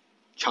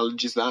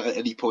challenges that at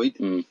any point.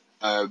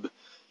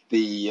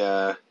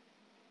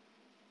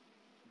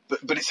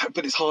 But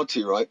it's hard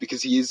to, right?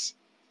 Because he's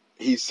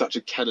such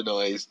a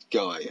canonized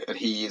guy, and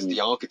he is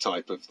the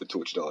archetype of the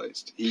tortured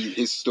artist.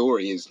 His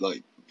story is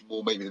like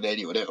more maybe than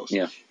anyone else.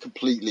 Yeah.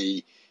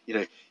 Completely,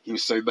 he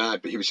was so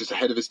mad, but he was just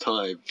ahead of his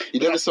time. He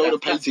never sold a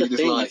painting in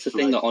his life. That's the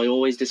thing that I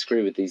always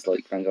disagree with these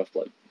like Van Gogh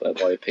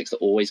biopics that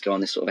always go on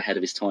this sort of ahead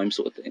of his time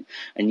sort of thing.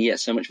 And yet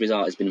so much of his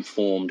art has been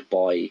informed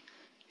by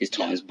his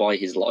times, by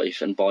his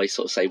life, and by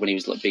sort of say when he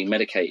was like being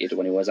medicated, or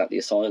when he was at the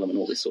asylum and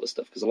all this sort of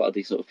stuff. Because a lot of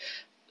these sort of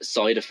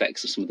side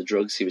effects of some of the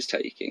drugs he was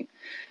taking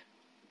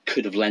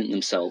could have lent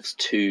themselves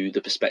to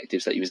the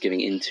perspectives that he was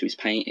giving into his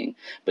painting.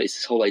 But it's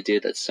this whole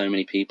idea that so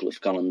many people have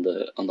gone on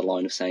the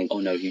line of saying, oh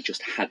no, he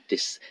just had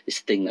this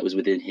thing that was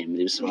within him.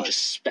 There was something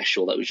just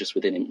special that was just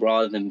within him,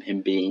 rather than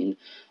him being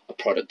a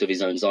product of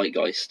his own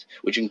zeitgeist,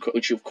 which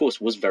of course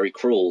was very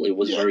cruel. It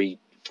was very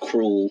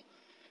cruel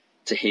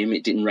to him.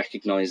 It didn't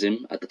recognise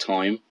him at the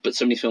time. But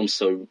so many films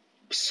so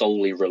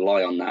solely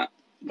rely on that,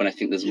 when I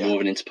think there's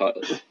more of an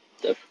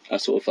a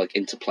sort of like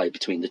interplay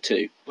between the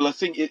two. Well, I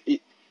think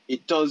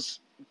it does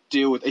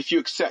deal with, if you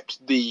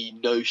accept the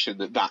notion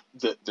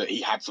that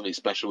he had something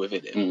special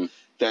within him,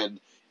 then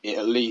it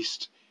at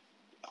least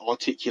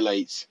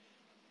articulates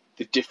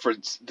the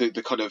difference, the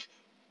kind of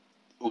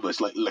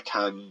almost like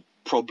Lacan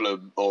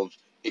problem of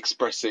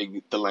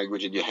expressing the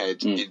language in your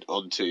head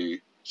onto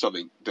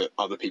something that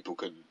other people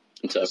can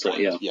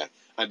interpret. Yeah,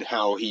 and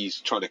how he's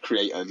trying to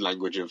create a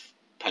language of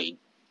pain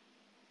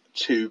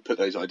to put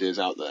those ideas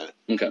out there.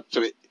 Okay.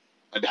 So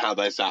and how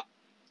there's that,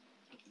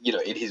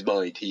 in his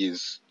mind he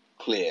is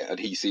clear and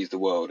he sees the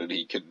world and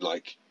he can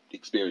like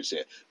experience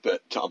it,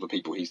 but to other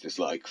people he's this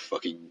like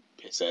fucking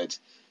pisshead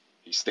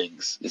who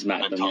stinks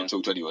and can't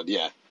talk to anyone.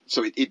 Yeah.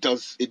 So it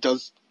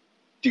does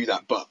do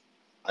that, but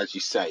as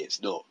you say,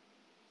 it's not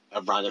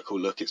a radical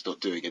look. It's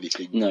not doing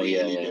anything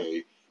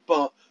new.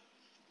 But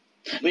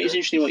it's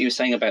interesting what you were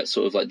saying about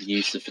sort of like the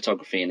use of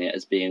photography in it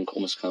as being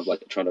almost kind of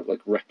like trying to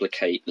like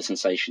replicate the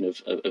sensation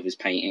of his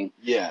painting.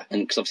 Yeah.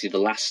 And because obviously the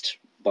last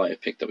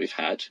biopic that we've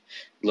had,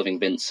 Loving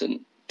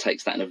Vincent,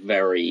 takes that in a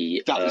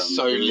very is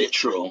so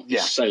literal.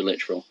 Yeah. So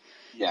literal.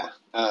 Yeah.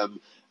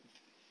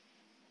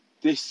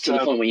 This to the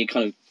point where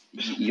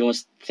you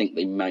almost think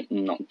they might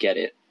not get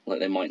it. Like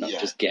they might not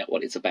just get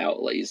what it's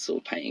about. Like he's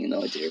sort of painting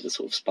the idea of the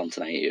sort of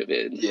spontaneity of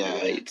it. And,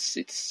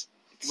 it's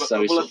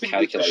so sort of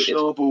calculated. I think the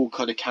Schnabel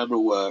kind of camera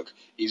work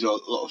is a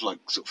lot of like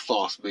sort of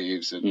fast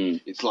moves,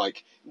 and it's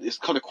like it's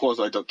kind of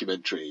quasi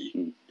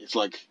documentary. It's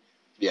like,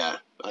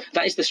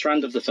 that is the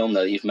strand of the film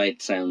though that you've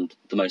made sound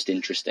the most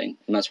interesting,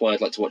 and that's why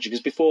I'd like to watch it.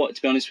 Because before,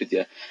 to be honest with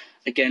you,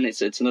 again,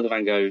 it's another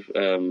Van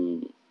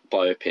Gogh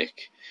biopic.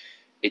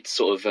 It's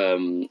sort of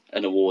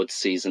an awards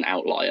season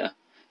outlier.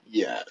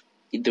 Yeah.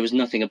 There was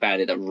nothing about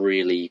it that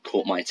really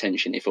caught my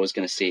attention if I was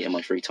going to see it in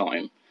my free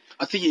time.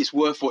 I think it's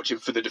worth watching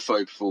for the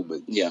Defoe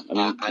performance. Yeah,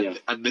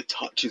 and the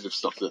touches of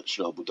stuff that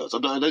Schnabel does. I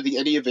don't think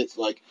any of it's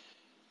like,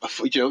 I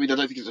don't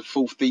think it's a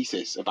full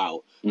thesis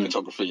about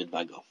photography in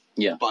Van Gogh.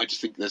 Yeah, but I just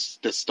think there's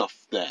stuff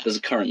there. There's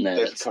a current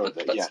there.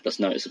 That's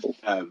noticeable.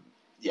 I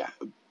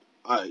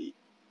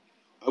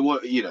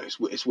want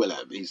it's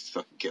Willem. He's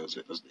fucking kills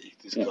it, doesn't he?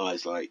 This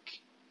guy's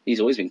like,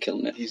 he's always been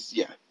killing it.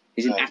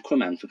 He's in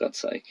Aquaman, for God's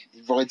sake.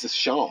 He rides a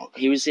shark.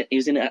 He was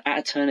in At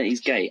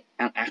Eternity's Gate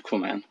and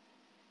Aquaman.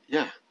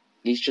 Yeah.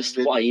 He's just,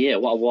 what a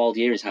wild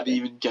year he's having. He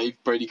even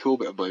gave Brady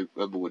Corbett a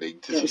warning.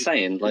 That's what I'm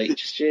saying, like,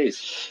 just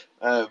jeez.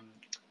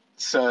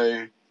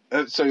 So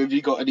have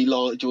you got any, do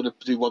you want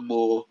to do one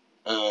more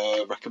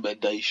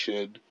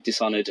recommendation?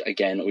 Dishonored,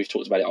 again, we've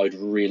talked about it. I would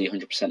really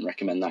 100%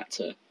 recommend that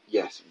to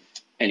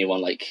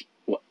anyone, like,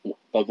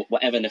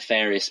 whatever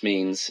nefarious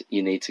means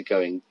you need to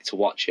go to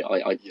watch it.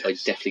 I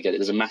definitely get it.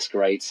 There's a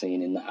masquerade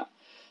scene in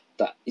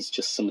that is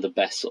just some of the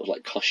best sort of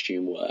like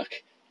costume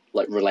work,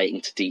 like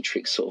relating to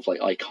Dietrich's sort of like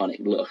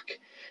iconic look.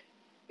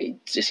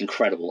 It's just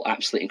incredible,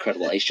 absolutely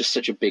incredible. It's just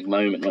such a big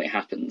moment when it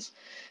happens.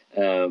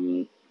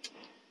 And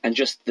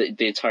just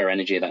the entire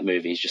energy of that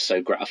movie is just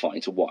so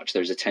gratifying to watch.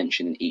 There's a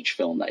tension in each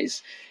film that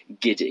is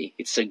giddy.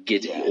 It's so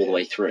giddy all the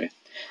way through.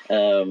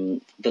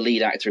 The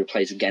lead actor who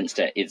plays against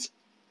it is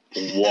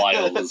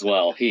wild as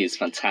well. He is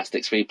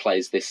fantastic. So he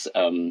plays this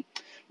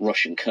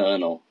Russian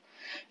colonel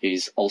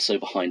who's also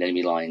behind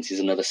enemy lines. He's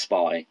another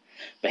spy,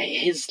 but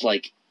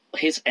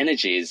his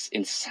energy is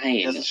insane.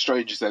 He has the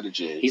strangest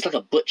energy. He's like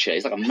a butcher.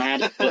 He's like a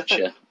mad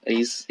butcher.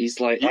 He's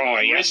like, oh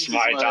yes,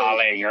 my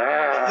darling.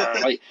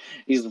 Like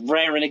he's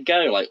raring to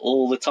go like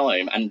all the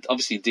time, and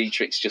obviously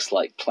Dietrich's just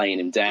like playing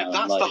him down.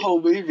 That's like, the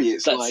whole movie.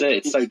 It's so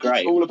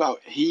great. It's all about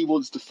he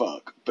wants to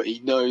fuck, but he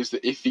knows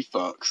that if he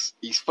fucks,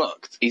 he's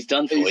fucked. He's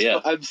done for,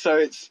 and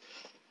so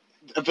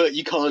but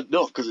you can't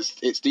not because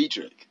it's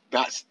Dietrich.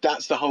 That's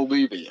the whole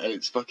movie, and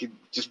it's fucking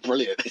just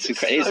brilliant. It's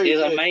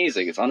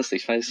amazing. It's honestly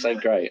so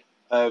great.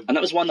 And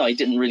that was one that I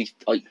didn't really,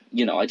 I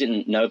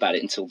didn't know about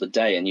it until the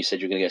day, and you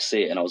said you were going to go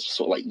see it, and I was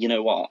sort of like, you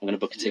know what, I'm going to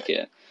book a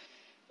ticket.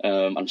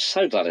 I'm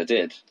so glad I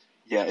did.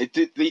 Yeah,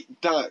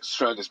 that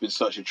strand has been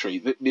such a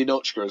treat. The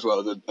Ninotchka as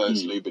well, the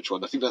Ernst Lubitsch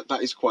one. I think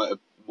that is quite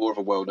more of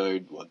a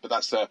well-known one, but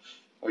that's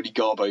only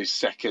Garbo's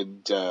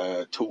second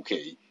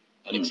talkie,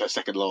 and it was her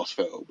second last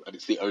film, and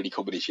it's the only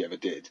comedy she ever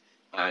did.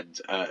 And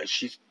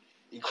she's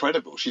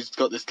incredible. She's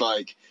got this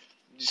like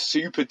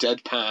super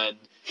deadpan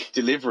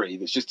delivery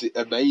that's just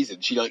amazing.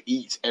 She like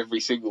eats every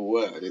single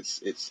word.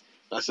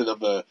 That's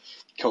another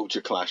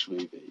culture clash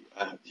movie.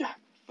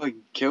 I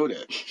killed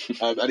it.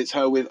 And it's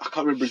her with, I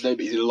can't remember his name,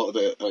 but he's in a lot of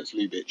the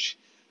Lubitsch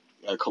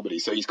comedy.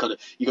 So he's kind of,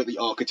 you got the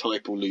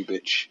archetypal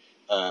Lubitsch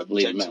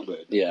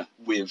gentleman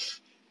with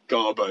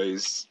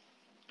Garbo's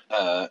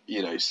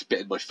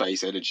spit in my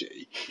face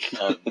energy.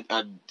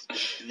 And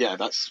yeah,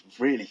 that's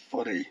really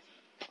funny.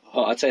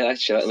 Well, I'd say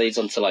actually that leads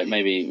on to like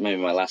maybe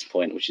my last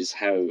point, which is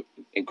how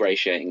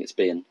ingratiating it's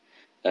been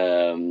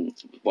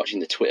watching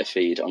the Twitter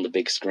feed on the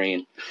big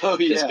screen. Oh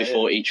Because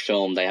before each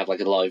film, they have like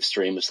a live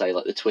stream of say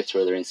like the Twitter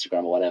or their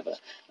Instagram or whatever,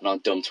 and our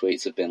dumb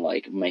tweets have been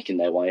like making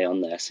their way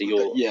on there. So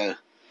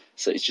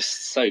so it's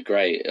just so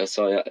great.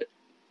 So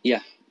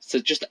So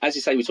just as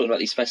you say, we talked about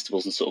these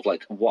festivals and sort of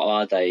like what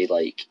are they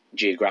like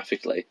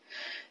geographically?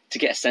 To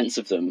get a sense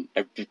of them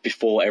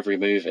before every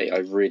movie, I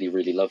really,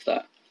 really love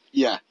that.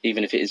 Yeah.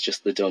 Even if it is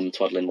just the dumb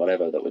twaddling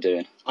whatever that we're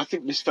doing. I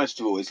think this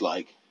festival is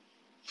like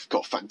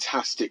got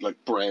fantastic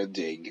like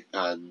branding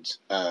and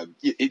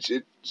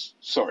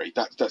sorry,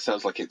 that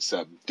sounds like it's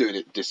doing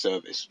it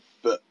disservice,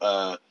 but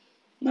no,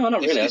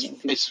 not really.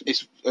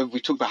 It's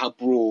we talked about how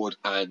broad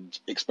and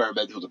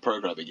experimental the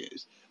programming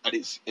is, and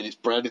it's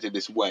branded in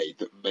this way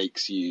that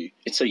makes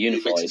it's so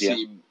unified. It makes it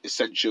seem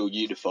essential,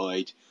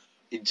 unified,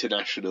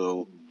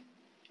 international.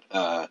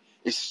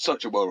 It's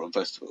such a well-run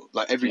festival.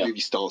 Like every movie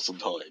starts on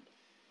time.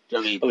 Do you know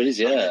what I mean? Oh, it is,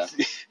 yeah.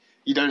 Like,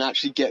 you don't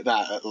actually get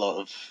that at a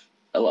lot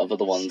of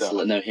other ones.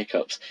 Like, no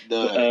hiccups.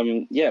 No.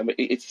 But, but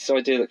it's this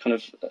idea that kind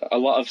of a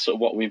lot of sort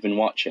of what we've been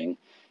watching,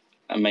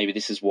 and maybe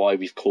this is why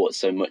we've caught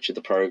so much of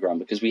the program,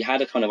 because we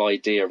had a kind of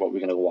idea of what we were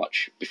going to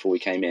watch before we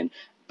came in,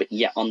 but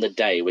yet on the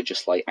day we're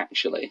just like,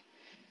 actually,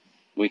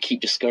 we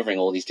keep discovering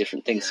all these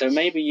different things. Yes. So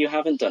maybe you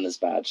haven't done as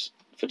bad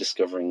for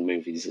discovering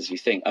movies as you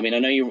think. I mean, I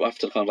know you're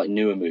after kind of like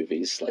newer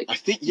movies, like I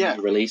think new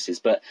releases,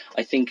 but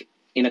I think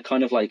in a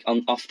kind of like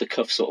off the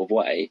cuff sort of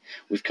way,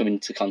 we've come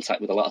into contact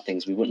with a lot of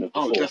things we wouldn't have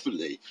before. Oh,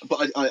 definitely.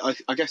 But I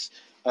guess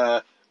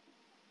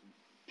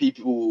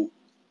people,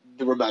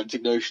 the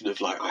romantic notion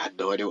of like, I had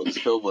no idea what this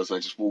film was, and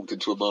I just walked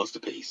into a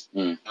masterpiece.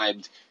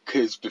 And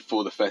because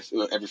before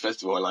every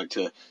festival, I like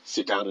to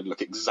sit down and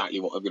look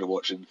exactly what I'm going to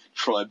watch and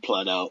try and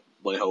plan out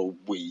my whole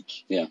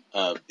week. Yeah.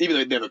 Even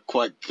though it never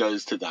quite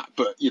goes to that,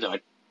 but you know.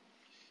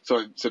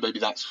 So maybe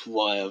that's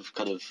why I've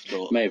kind of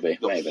not... Maybe.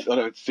 I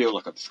don't feel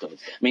like I've discovered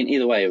that. I mean,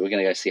 either way, we're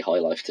going to go see High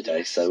Life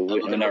today, so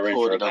we're going to in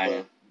for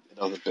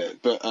another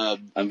bit. But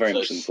I'm very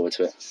much looking forward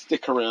to it.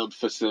 Stick around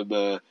for some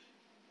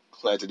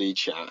Claire Denis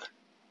chat.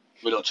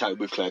 We're not chatting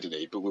with Claire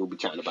Denis, but we'll be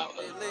chatting about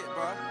her.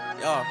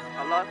 Yo,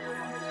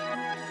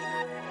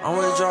 I'm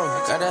with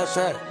Joe, got that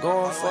fat,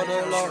 going for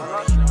the low.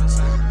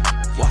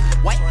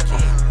 What?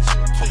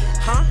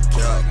 Huh?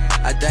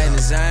 I dated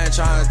Zane,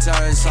 trying to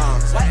tell you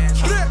something.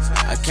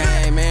 I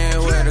came in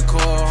with a cool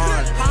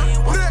heart,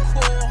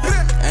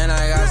 and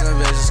I got some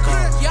bitches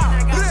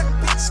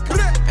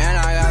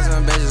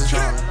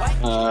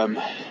calling.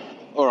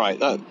 Alright,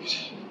 well,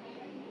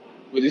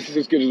 this is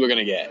as good as we're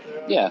going to get.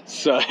 Yeah.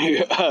 So,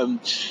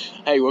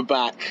 hey, we're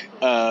back.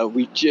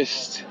 We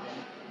just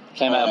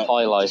came out of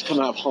High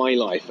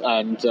Life.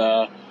 And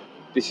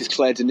this is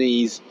Claire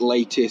Denis'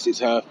 latest. It's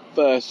her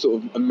first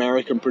sort of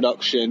American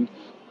production.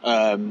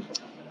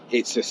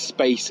 It's a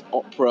space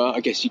opera, I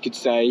guess you could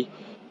say.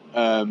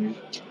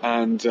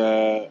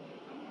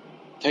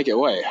 Take it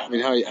away. I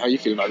mean, how are you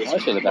feeling about this? I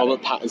feel about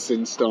Robert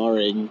Pattinson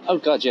starring. Oh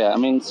god, yeah. I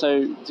mean,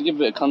 so to give a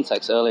bit of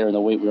context, earlier in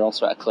the week we were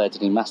also at a Claire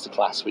Denis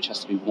masterclass, which has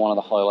to be one of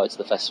the highlights of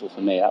the festival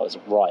for me. That was a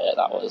riot.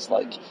 That was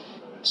like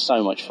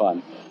so much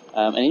fun.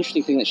 An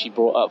interesting thing that she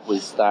brought up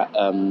was that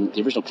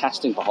the original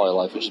casting for High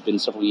Life, which has been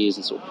several years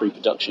in sort of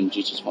pre-production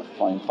due to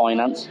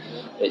finance,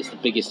 it's the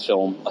biggest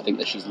film I think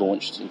that she's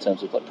launched in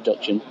terms of like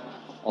production,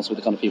 also with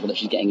the kind of people that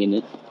she's getting in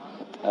it.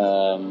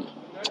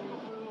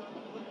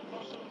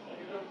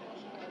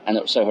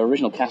 And so her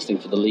original casting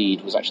for the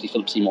lead was actually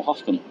Philip Seymour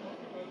Hoffman,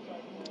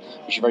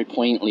 which she very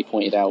poignantly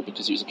pointed out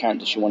because it was a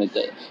character she wanted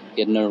that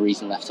he had no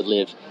reason left to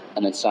live,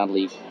 and then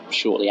sadly,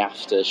 shortly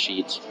after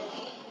she'd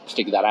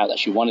figured that out, that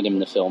she wanted him in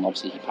the film,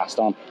 obviously he passed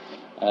on.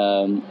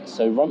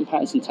 So Robert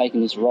Pattinson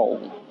taking this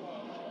role,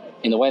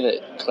 in the way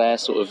that Claire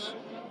sort of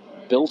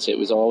built it,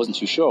 was I wasn't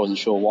too sure. I wasn't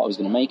sure what I was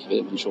going to make of it,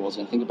 I wasn't sure what I was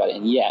going to think about it,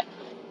 and yet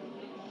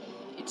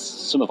it's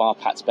some of our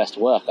Pat's best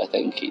work, I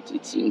think.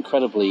 It's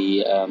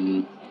incredibly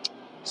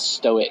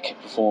stoic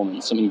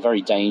performance, something very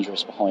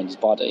dangerous behind his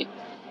body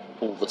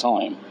all the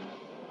time.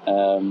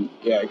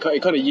 It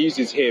kind of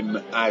uses him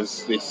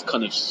as this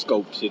kind of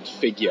sculpted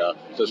figure,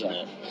 doesn't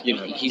it? You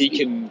know,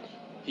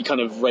 he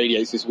kind of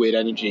radiates this weird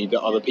energy that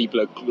other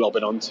people are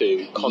globbing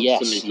onto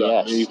constantly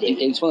throughout the movie.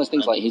 It's one of those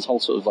things like his whole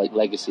sort of like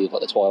legacy of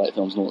like the Twilight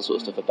films and all that sort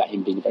of stuff about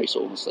him being a very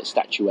sort of almost like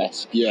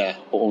statuesque,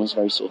 or almost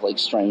very sort of like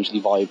strangely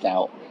vibed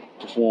out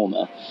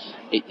performer.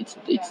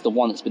 It's the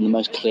one that's been the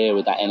most clear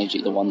with that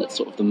energy, the one that's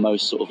sort of the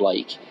most sort of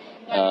like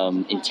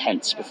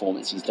intense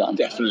performance he's done.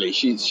 Definitely,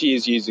 she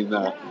is using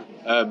that,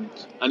 and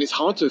it's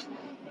hard to.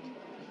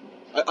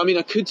 I mean,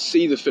 I could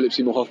see the Philip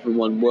Seymour Hoffman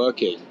one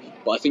working,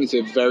 but I think it's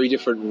a very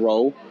different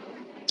role.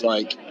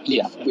 Like,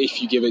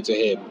 if you give it to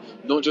him,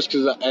 not just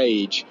because of that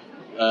age.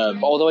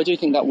 Although I do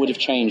think that would have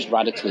changed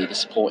radically the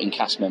supporting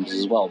cast members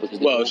as well.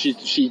 Because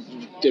she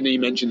Denis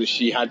mentioned that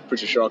she had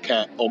Patricia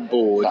Arquette on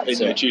board in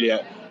the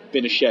Juliet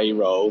Binochet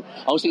role.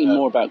 I was thinking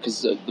more about,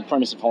 because the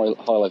premise of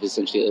High Life is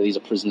essentially that these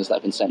are prisoners that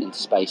have been sent into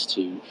space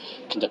to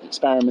conduct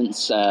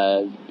experiments.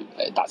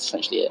 That's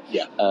essentially it.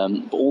 Yeah.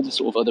 But all the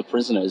sort of other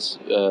prisoners,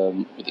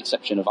 with the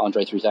exception of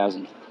Andre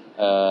 3000,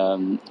 are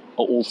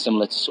all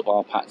similar to sort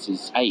of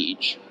Arpatz's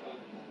age.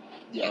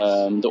 Yes.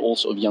 They're all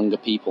sort of younger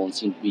people and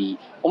seem to be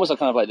almost like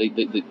kind of like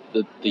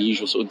the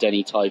usual sort of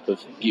Denny type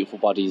of beautiful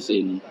bodies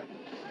in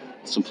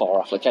some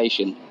far-off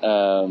location.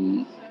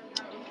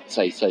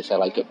 Say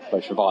like a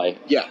Bolshevik.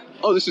 Yeah.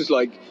 Oh, this is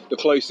like the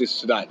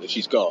closest to that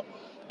she's got.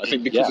 I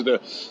think because of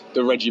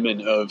the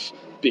regimen of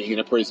being in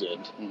a prison.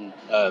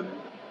 Mm-hmm.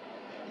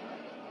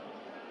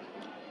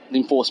 The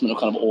enforcement of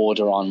kind of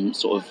order on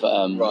sort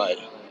of right.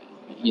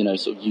 You know,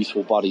 sort of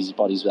youthful bodies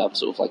without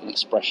sort of like an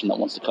expression that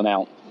wants to come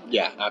out.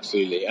 Yeah,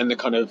 absolutely. And the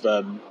kind of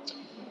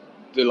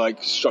the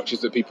like structures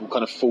that people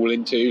kind of fall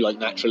into like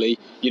naturally,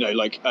 you know,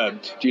 like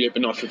Juliette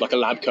Binoche with like a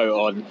lab coat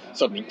on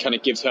suddenly kind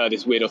of gives her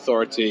this weird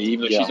authority,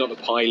 even though she's not the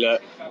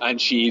pilot and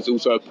she's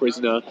also a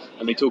prisoner,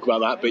 and they talk about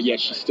that, but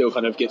yet she still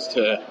kind of gets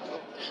to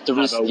there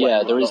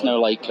is no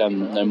like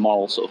no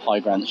moral sort of high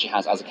ground that she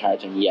has as a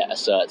character, and yet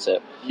asserts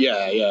it.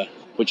 Yeah.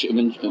 Which, I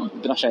mean,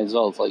 Binoche as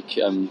well is like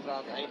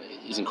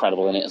he's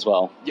incredible in it as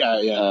well. Yeah.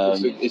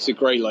 It's a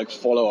great like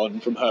follow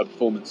on from her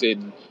performance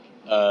in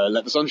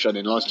Let the Sun Shine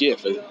In last year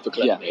for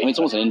Clem. Yeah, I mean, it's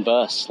almost an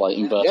inverse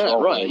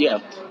role. Right, yeah.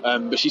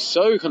 But she's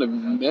so kind of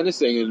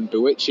menacing and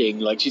bewitching.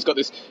 Like, she's got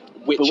this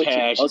witch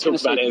hair. She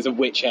talks about it as a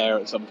witch hair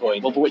at some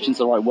point. Well, bewitching's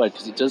the right word,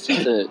 because it does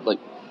seem to, like,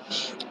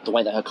 the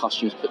way that her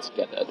costume's put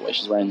together, the way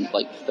she's wearing,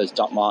 like, those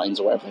Doc Martens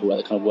or whatever, who wear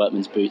the kind of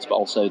workman's boots, but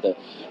also the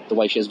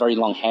way she has very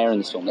long hair in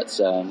this film that's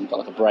got,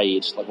 like, a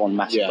braid, like one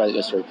massive braid that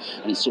goes through,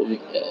 and it's sort of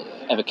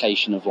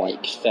evocation of,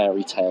 like,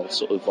 fairy tale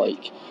sort of,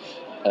 like,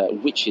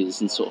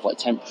 witches and sort of like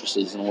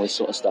temptresses and all this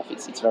sort of stuff.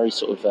 It's very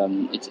sort of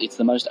it's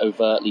the most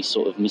overtly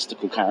sort of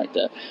mystical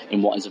character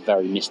in what is a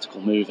very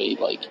mystical movie.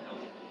 Like,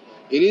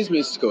 it is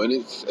mystical, and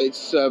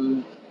its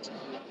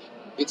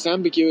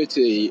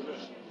ambiguity,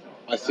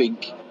 I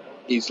think,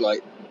 is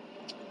like,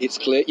 it's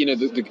clear. You know,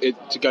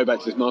 to go back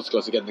to this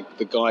masterclass again,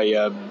 the guy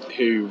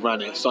who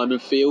ran it, Simon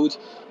Field,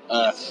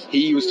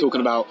 he was talking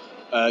about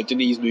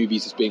Denis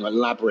movies as being like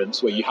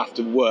labyrinths where you have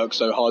to work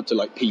so hard to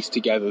like piece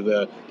together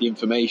the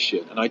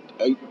information, and I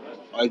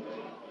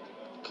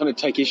kind of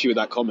take issue with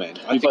that comment.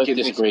 I think both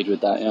disagreed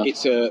with that. Yeah,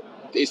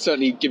 it's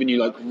certainly giving you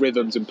like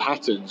rhythms and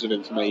patterns of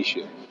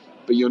information,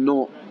 but you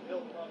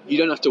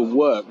don't have to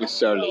work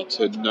necessarily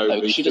to know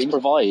these things. She just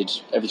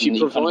provides everything. She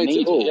provides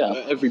it all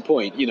at every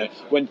point. You know,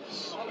 when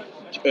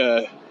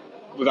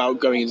without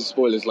going into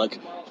spoilers, like,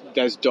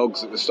 there's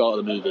dogs at the start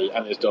of the movie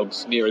and there's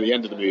dogs near the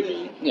end of the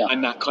movie,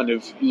 and that kind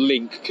of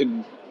link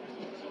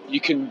you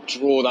can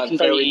draw that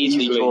very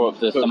easily draw up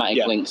the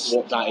thematic links,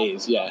 what that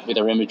is, with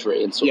her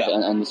imagery and sort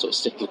of, and the sort of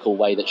cyclical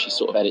way that she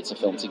sort of edits a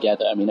film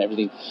together. I mean,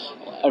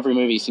 every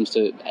movie seems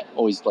to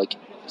always like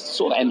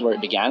sort of end where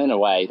it began in a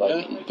way,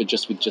 like, but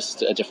just with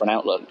a different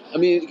outlook. I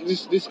mean,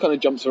 this kind of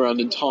jumps around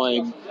in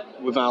time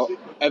without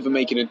ever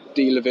making a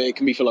deal of it. It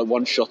can be for like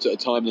one shot at a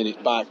time, then it's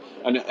back,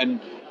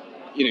 and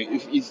you know,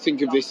 if you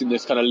think of this in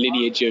this kind of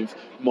lineage of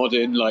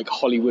modern, like,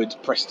 Hollywood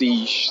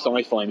prestige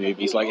sci-fi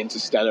movies, like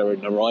Interstellar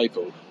and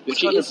Arrival,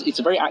 it's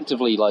a very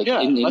actively, like,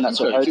 in that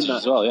sort of heritage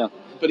as well, yeah.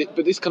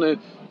 But this kind of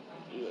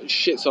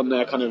shits on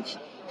their kind of,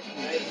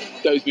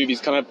 those movies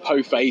kind of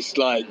po-faced,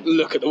 like,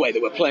 look at the way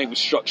that we're playing with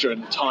structure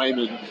and time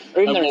and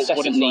or even their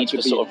incessant need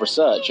for sort of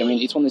research. I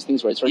mean, it's one of those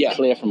things where it's very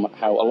clear from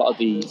how a lot of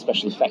the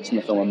special effects in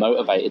the film are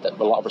motivated, that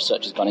a lot of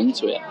research has gone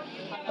into it,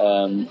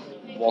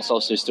 whilst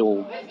also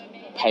still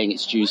paying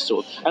its dues,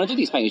 sort of. And I do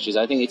these paying its dues.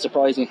 I think it's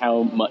surprising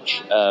how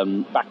much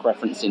back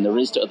referencing there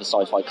is to other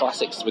sci-fi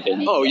classics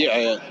within. Oh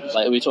yeah.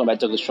 Like, we were talking about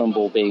Douglas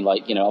Trumbull being,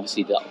 like, you know,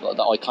 obviously the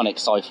iconic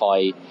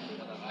sci-fi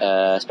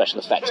special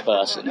effects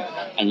person,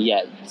 and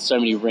yet so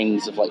many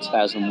rings of like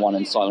 2001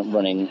 and Silent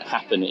Running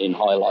happen in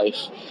High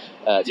Life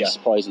to a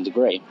surprising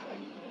degree.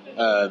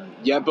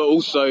 But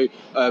also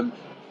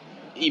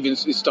even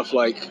stuff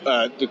like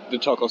the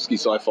Tarkovsky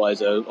sci-fi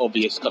is an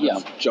obvious kind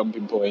of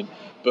jumping point,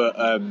 but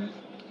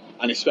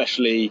and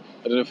especially,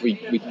 I don't know if we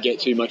can get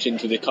too much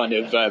into the kind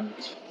of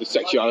the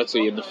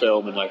sexuality in the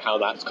film and like how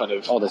that's kind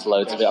of... Oh, there's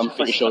loads of it. I'm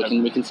pretty sure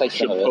we can say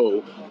some of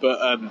it.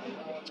 But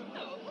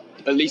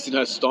at least in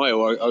her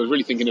style, I was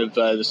really thinking of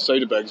the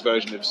Soderbergh's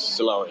version of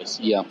Solaris,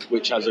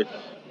 which has a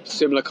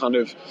similar kind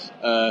of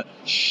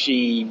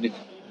sheen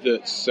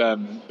that's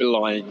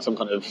belying some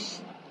kind of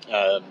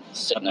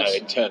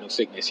internal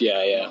sickness.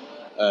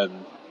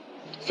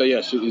 So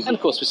yeah, and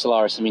of course with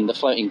Solaris, I mean, the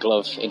floating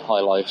glove in High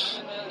Life,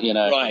 you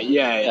know. Right.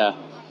 Yeah.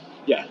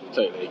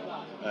 Totally.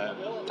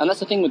 And that's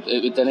the thing with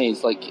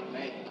Denis, like,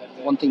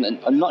 one thing that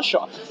I'm not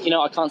sure, you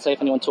know, I can't say if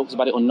anyone talks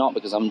about it or not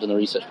because I haven't done the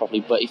research properly,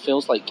 but it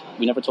feels like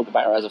we never talk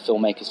about her as a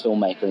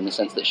filmmaker in the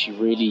sense that she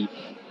really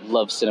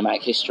loves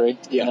cinematic history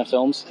in her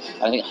films.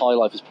 And I think High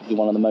Life is probably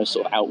one of the most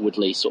sort of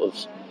outwardly sort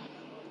of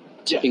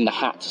tipping the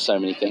hat to so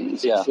many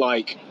things. It's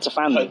like it's a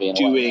fan movie in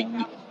a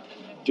way.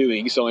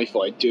 Doing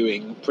sci-fi,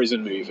 doing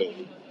prison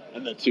movie,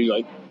 and the two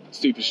like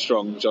super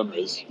strong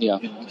genres. Yeah.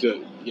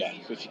 So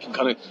if you can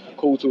kind of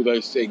call to all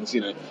those things,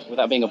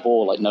 without being a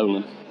bore like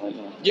Nolan. Like,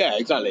 Yeah,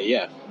 exactly.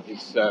 Yeah,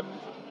 it's.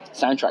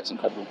 Soundtrack's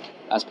incredible,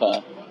 as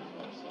per.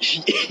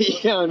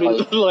 Yeah, I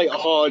mean, like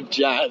hard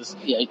jazz.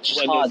 Yeah, it's just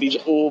when hard. there's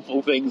these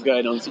awful things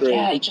going on screen.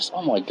 Yeah, it just,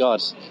 oh my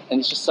god.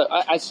 And it's just so,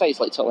 I'd say it's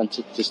like total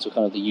antithesis to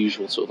kind of the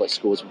usual sort of like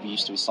scores we're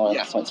used to with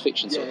science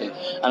fiction sort of thing.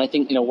 And I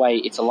think in a way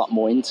it's a lot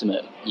more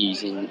intimate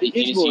using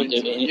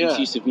its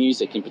use of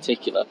music in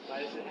particular.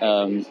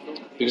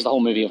 Because the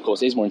whole movie, of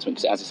course, is more intimate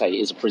because, as I say, it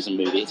is a prison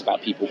movie. It's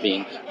about people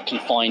being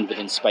confined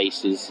within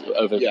spaces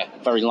over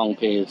very long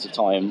periods of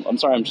time. I'm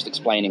sorry, I'm just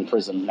explaining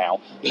prison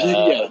now.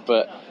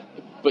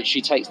 But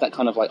she takes that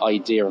kind of like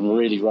idea and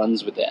really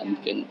runs with it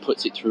and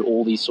puts it through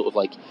all these sort of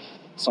like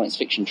science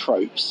fiction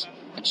tropes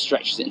and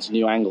stretches it into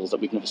new angles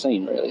that we've never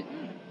seen, really.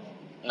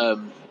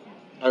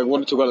 I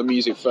want to talk about the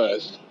music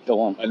first.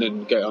 Go on. And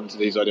then get onto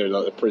these ideas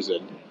like the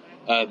prison.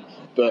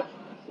 But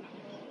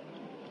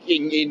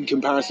in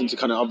comparison to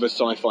kind of other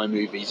sci-fi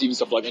movies, even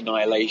stuff like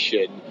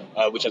Annihilation,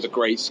 which has a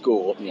great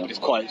score, it's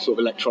quite sort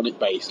of electronic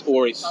based,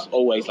 or it's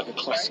always like a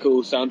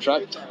classical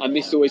soundtrack, and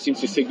this always seems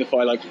to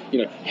signify like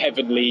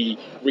heavenly,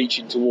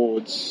 reaching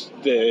towards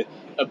the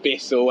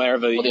abyss or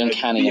wherever, or the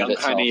uncanny of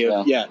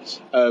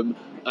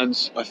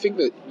and I think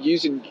that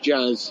using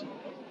jazz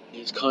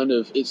is kind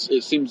of it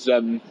seems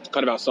kind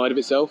of outside of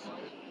itself.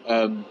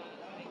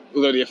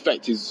 Although the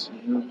effect is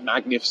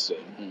magnificent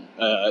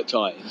at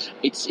times.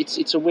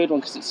 It's a weird one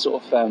because it's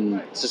sort of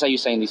so say you're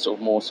saying these sort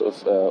of more sort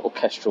of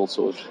orchestral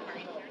sort of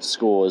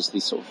scores,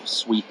 these sort of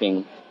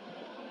sweeping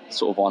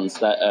sort of ones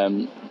that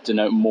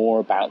denote more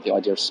about the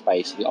idea of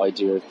space, the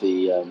idea of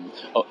the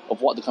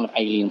of what the kind of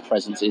alien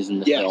presence is in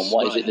the film.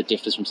 What is it that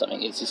differs from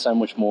something? It's so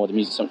much more. The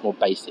music's so much more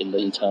based in the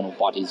internal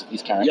bodies of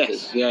these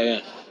characters.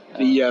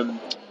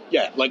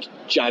 Like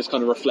jazz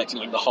kind of reflecting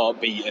like the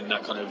heartbeat and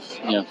that kind of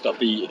stuff,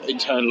 the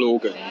internal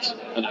organs,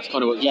 and that's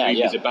kind of what the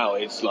movie is about.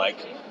 It's like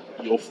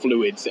your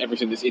fluids,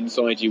 everything that's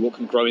inside you, what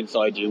can grow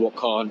inside you, what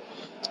can't.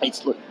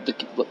 It's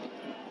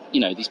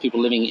these people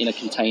living in a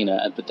container,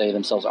 but they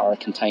themselves are a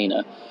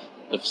container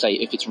of, say,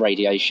 if it's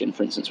radiation,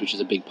 for instance, which is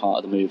a big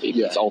part of the movie,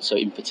 but it's also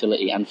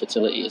infertility and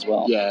fertility as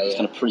well. It's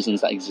kind of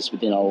prisons that exist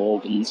within our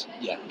organs.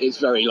 Yeah, it's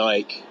very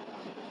like.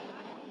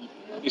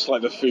 It's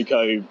like the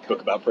Foucault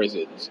book about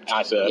prisons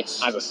as a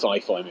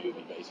sci-fi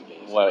movie, basically.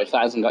 Well, if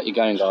that hasn't got you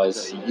going,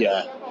 guys,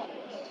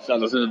 if that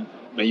doesn't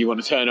make you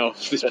want to turn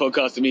off this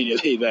podcast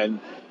immediately,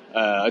 then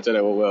I don't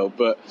know what will.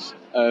 But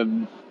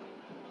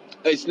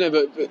it's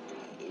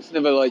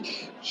never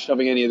like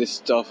shoving any of this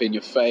stuff in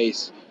your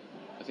face.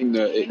 I think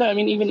that. No, I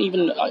mean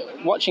even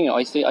watching it,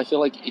 I feel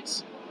like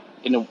it's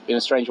in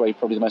a strange way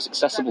probably the most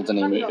accessible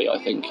Denis movie.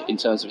 I think in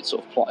terms of its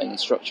sort of plotting and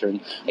structure,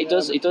 and it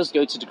does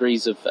go to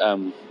degrees of.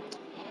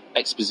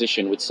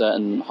 Exposition with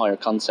certain higher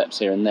concepts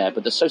here and there,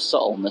 but they're so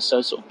subtle and they're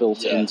so sort of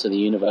built into the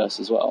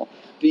universe as well.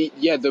 The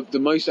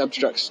most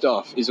abstract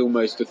stuff is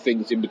almost the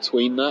things in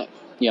between that.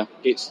 Yeah,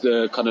 it's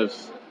the kind of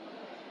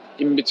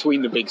in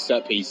between the big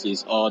set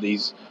pieces are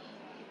these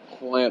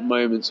quiet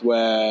moments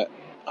where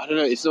I don't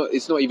know.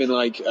 It's not even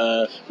like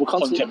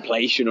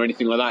contemplation or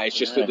anything like that. It's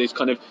just that there's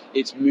kind of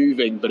it's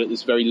moving, but at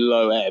this very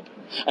low ebb.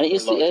 And it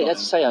is.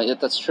 Let's say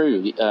that's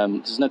true.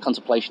 There's no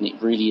contemplation.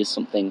 It really is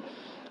something.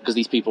 Because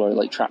these people are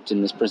like trapped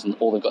in this prison,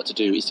 all they've got to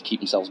do is to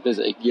keep themselves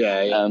busy.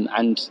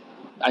 And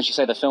as you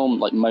say, the film,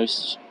 like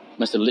most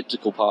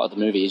elliptical part of the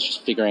movie, is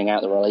just figuring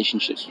out the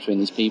relationships between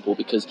these people,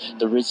 because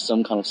there is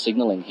some kind of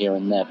signalling here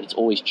and there, but it's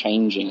always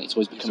changing. It's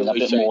always becoming a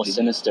bit more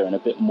sinister and a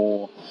bit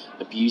more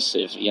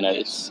abusive.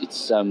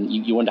 It's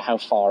you wonder how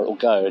far it will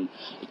go, and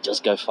it does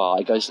go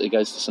far. It goes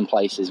to some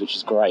places, which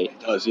is great.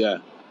 It does,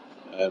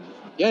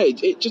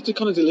 it just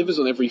kind of delivers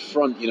on every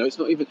front. It's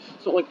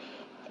not like.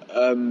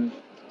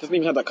 Doesn't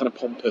even have that kind of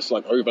pompous,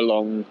 like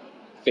overlong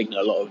thing that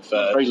a lot of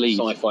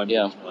sci-fi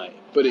movies play.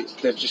 But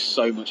there's just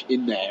so much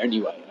in there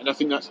anyway, and I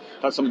think that's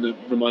something that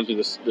reminds me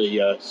of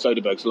the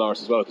Soderbergh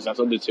Solaris as well, because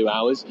that's under 2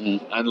 hours,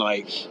 and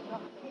like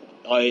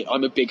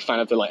I'm a big fan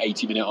of the like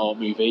 80-minute art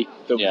movie,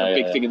 the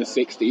big thing in the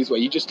 60s where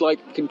you just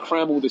like can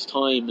cram all this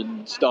time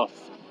and stuff,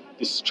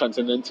 this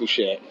transcendental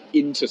shit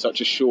into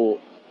such a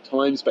short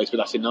time space, but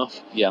that's enough.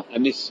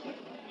 And this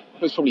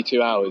was probably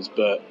 2 hours,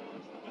 but.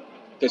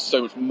 There's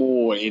so much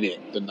more in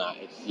it than that.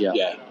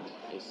 It's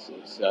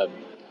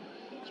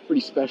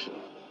pretty special.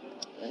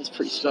 It's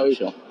pretty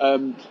special.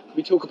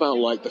 We talk about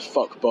like the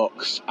fuck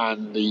box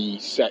and the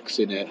sex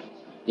in it.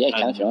 Yeah, you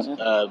can if you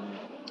want.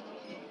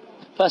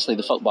 Personally,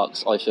 the fuck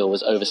box I feel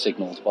was over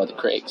signalled by the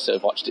critics that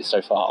have watched it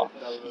so far.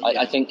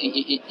 I think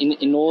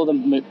in all the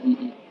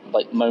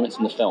moments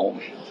in the film,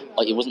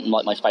 like it wasn't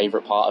like my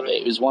favourite part of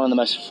it. It was one of the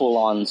most full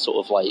on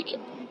sort of like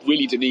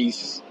really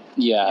Denise.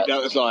 Yeah,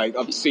 that was like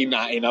I've seen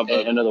that in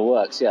other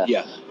works.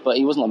 Yeah, but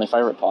it wasn't like my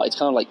favourite part. It's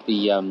kind of like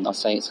the I was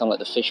saying it's kind of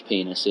like the fish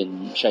penis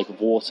in Shape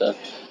of Water.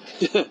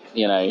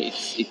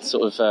 It's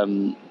sort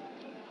of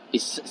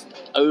it's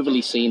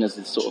overly seen as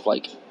this sort of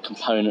like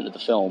component of the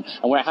film,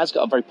 and where it has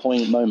got a very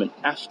poignant moment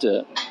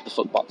after the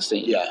footbox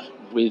scene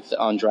with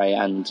Andre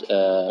and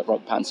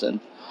Robert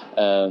Pattinson.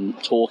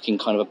 talking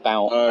kind of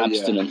about Oh, yeah.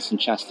 abstinence and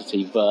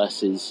chastity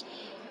versus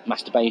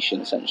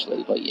masturbation,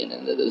 essentially. Like, you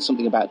know, there's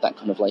something about that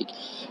kind of like,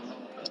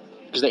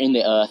 because they're in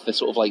the earth, they're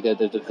sort of like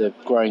they're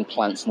growing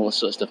plants and all this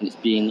sort of stuff, and it's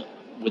being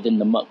within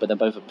the muck, but they're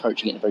both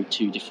approaching it in very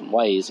two different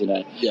ways, you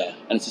know. Yeah.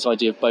 And it's this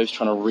idea of both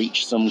trying to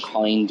reach some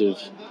kind of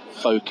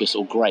focus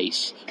or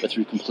grace, but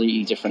through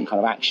completely different kind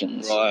of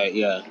actions. Right.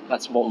 Yeah.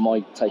 That's what my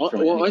take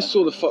from it. Well, I anyway.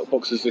 saw the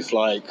fuckbox as this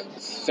like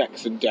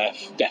sex and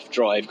death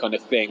drive kind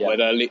of thing, Yeah. where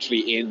they're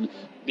literally in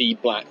the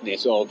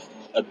blackness of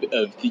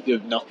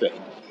nothing.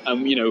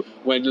 And you know,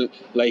 when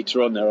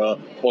later on there are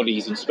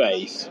bodies in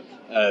space,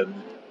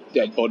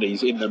 dead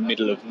bodies in the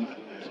middle of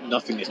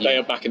nothingness, they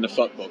are back in the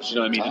fuckbox. You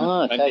know what I mean?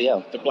 Ah, okay, and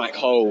yeah. The black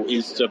hole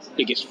is the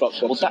biggest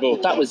fuckbox Well, of all.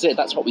 that was it.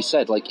 That's what we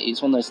said. Like,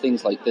 it's one of those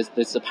things. Like,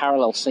 there's a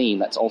parallel scene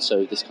that's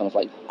also this kind of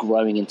like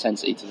growing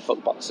intensity to the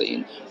fuckbox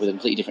scene with a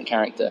completely different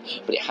character,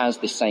 but it has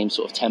this same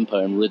sort of tempo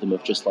and rhythm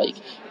of just like,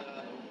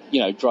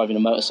 you know, driving a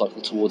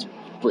motorcycle towards a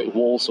brick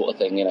wall sort of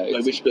thing. You know.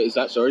 Like, which bit is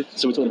that? Sorry.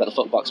 So we're talking about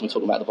the fuckbox and we're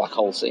talking about the black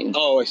hole scene.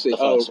 Oh, I see. The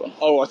first one.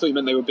 Oh, I thought you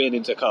meant they were being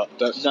intercut.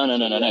 That's... No.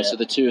 Yeah. So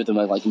the two of them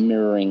are like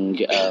mirroring.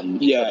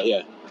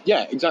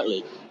 Yeah,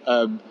 exactly.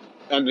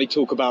 And they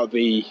talk about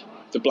the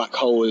black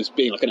hole as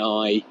being like an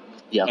eye.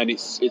 Yeah. And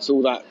it's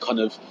all that kind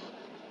of.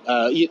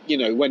 You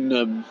know,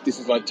 when this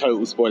is like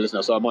total spoilers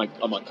now, so I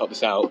might cut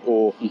this out,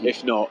 or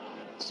if not,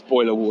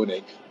 spoiler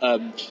warning.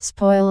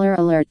 Spoiler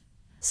alert.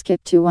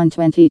 Skip to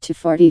 120 to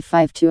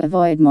 45 to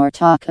avoid more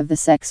talk of the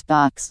sex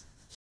box.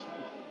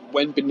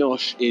 When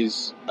Binoche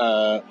is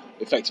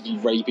effectively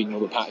raping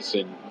Robert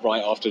Pattinson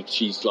right after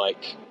she's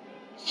like.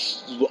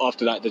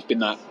 After that, there's been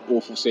that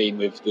awful scene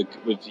with the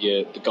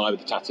guy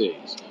with the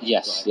tattoos.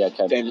 Yes. Right? Yeah.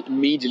 Okay. Then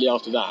immediately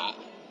after that,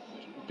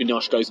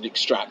 Binoche goes and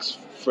extracts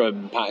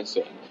from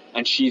Pattinson,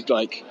 and she's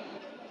like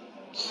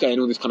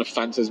saying all this kind of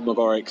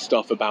phantasmagoric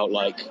stuff about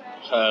like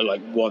her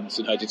like wants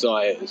and her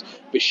desires,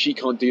 but she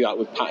can't do that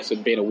with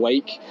Pattinson being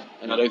awake,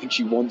 and I don't think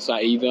she wants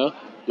that either.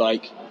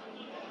 Like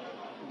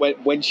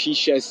when she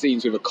shares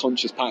scenes with a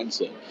conscious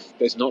Pattinson,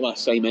 there's not that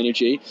same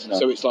energy. No.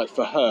 So it's like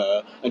for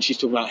her, and she's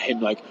talking about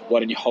him like,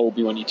 why don't you hold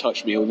me when you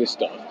touch me, all this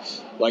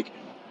stuff. Like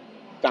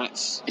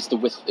that's It's the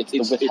withheld. It's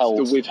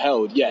the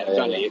withheld. Yeah,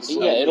 exactly. Yeah. It's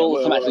It all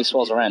thematically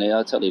swirls around it.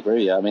 I totally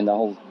agree. I mean,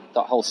 that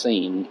whole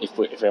scene, if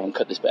we haven't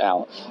cut this bit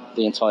out,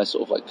 the entire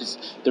sort of like, because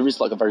there is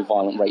like a very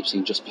violent rape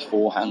scene just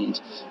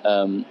beforehand,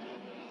 and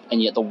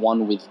yet the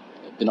one with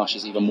Binoche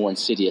is even more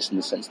insidious in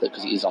the sense that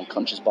because it is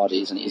unconscious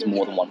bodies and it is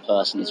more than one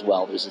person as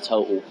well. There's a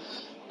total.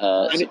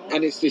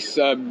 And it's this.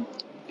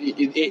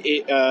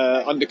 It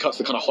undercuts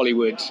the kind of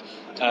Hollywood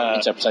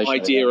interpretation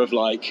idea of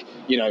like,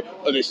 you know,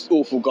 oh, this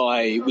awful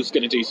guy was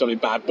going to do something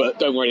bad, but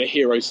don't worry, the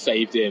hero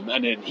saved him,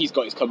 and then he's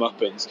got his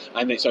comeuppance,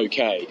 and it's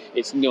okay.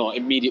 It's not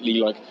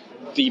immediately like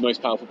the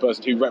most powerful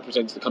person who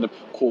represents the kind of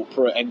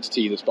corporate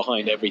entity that's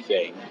behind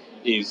everything.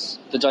 Is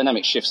the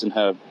dynamic shifts in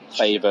her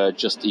favour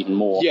just even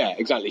more. Yeah,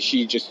 exactly.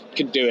 She just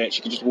can do it.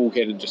 She can just walk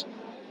in and just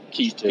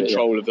keep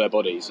control of their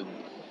bodies. And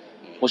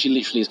well, she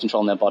literally is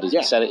controlling their bodies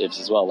with sedatives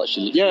as well. Like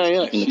she literally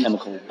is keeping the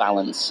chemical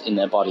balance in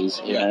their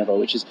bodies,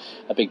 which is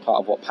a big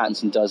part of what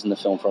Pattinson does in the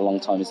film for a long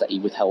time. Is that he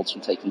withholds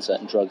from taking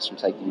certain drugs, from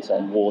taking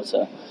certain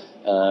water,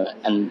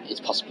 and it's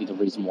possibly the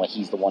reason why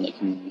he's the one that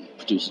can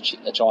produce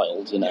a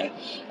child. You know,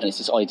 and it's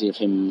this idea of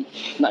him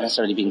not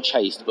necessarily being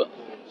chaste, but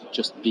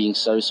just being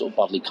so sort of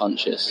bodily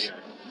conscious.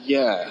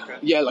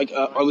 Like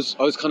I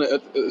was kind of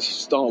at the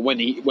start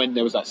when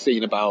there was that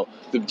scene about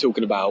them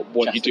talking about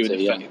what chastity, you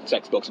do in the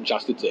sex box and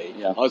chastity.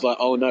 I was like,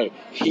 oh no,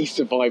 he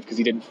survived because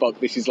he didn't fuck.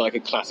 This is like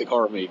a classic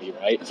horror movie,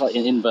 right? It's like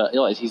in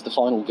he's the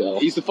final girl.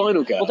 He's the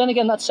final girl. Well, then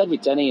again, that's said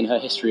with Denny and her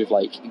history of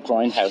like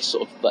grindhouse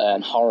sort of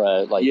and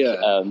horror, like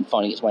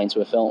finding its way into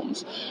her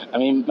films. I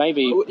mean,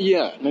 maybe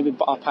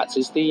Pats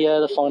is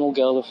the final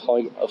girl of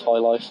high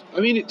life. I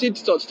mean, it did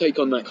start to take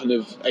on that kind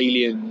of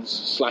aliens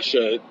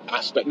slasher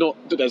aspect. Not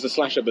that there's a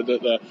slasher, but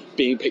that they're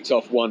being picked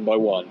off one by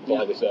one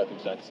by the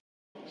circumstance.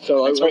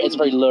 So it's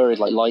very lurid,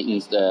 like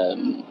Lighton's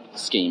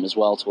scheme as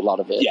well to a lot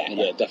of it.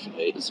 Yeah,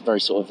 definitely. It's very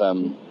sort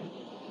of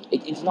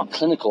it's not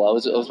clinical. I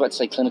was about to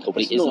say clinical,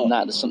 but it isn't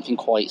that. There's something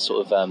quite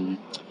sort of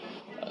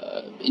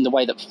in the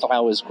way that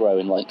flowers grow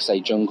in, like, say,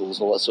 jungles,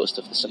 all that sort of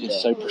stuff. There's something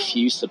so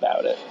profuse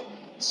about it,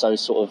 so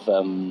sort of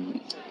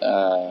I'm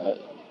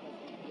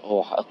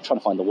trying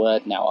to find the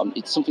word now.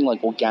 It's something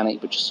like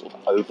organic, but just sort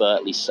of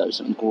overtly so.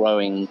 Something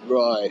growing,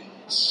 right?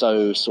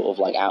 So sort of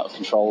like out of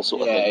control,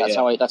 sort of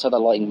thing. That's how the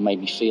lighting made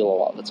me feel a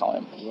lot of the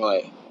time.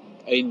 Right,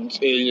 in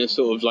a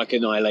sort of like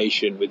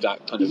annihilation with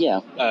that kind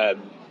of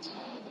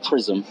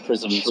prism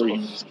trees sort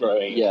of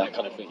growing, that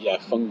kind of thing. Yeah,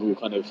 fungal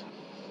kind of.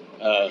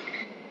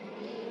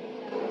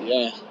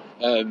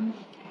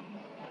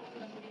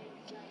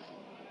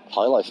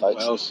 Highlight, folks.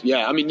 What else?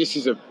 Yeah, I mean, this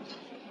is a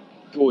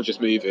gorgeous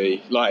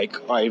movie. Like,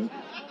 I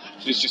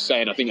was just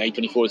saying, I think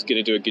A24 is going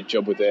to do a good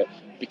job with it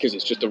because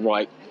it's just the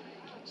right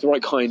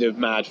kind of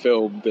mad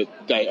film that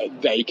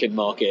they can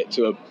market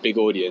to a big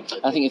audience.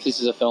 I think if this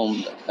is a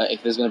film,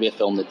 if there's going to be a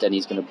film that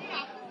Denny's going to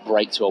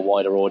break to a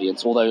wider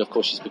audience. Although, of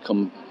course, she's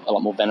become a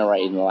lot more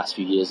venerated in the last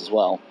few years as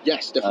well.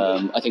 Yes,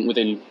 definitely. I think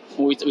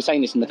we're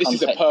saying this in the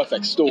context. This is a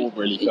perfect storm,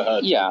 really, for her.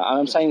 Yeah,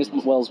 I'm saying this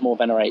Wells more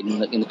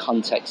venerated in the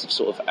context of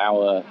sort of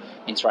our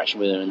interaction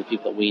with her and the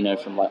people that we know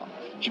from, like,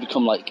 she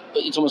become like,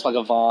 it's almost like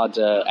a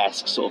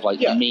Varda-esque sort of like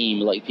meme,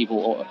 like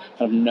people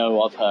kind of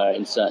know of her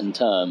in certain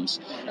terms,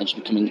 and she's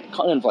becoming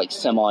kind of like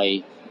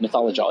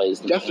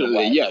semi-mythologized.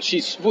 Definitely, yeah.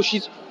 She's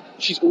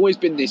always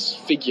been this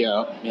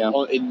figure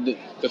in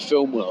the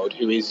film world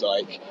who is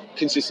like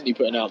consistently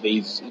putting out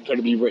these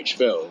incredibly rich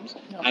films,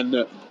 and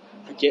that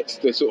gets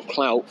the sort of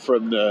clout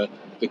from the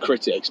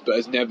critics, but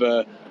has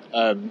never.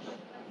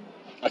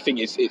 I think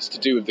it's to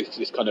do with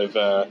this kind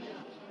of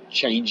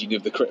changing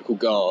of the critical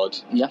guard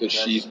that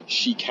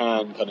she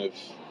can kind of.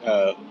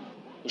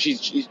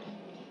 She's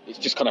it's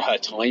just kind of her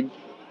time.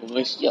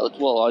 Almost. Yeah,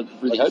 well, I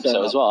really hope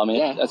so as well. I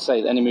mean, I'd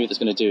say any movie that's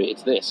going to do it,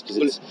 it's this,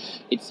 because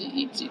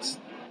it's.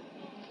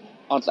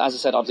 As I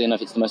said, oddly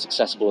enough, it's the most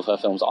accessible of her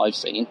films that I've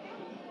seen.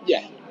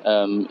 Yeah.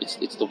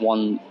 It's the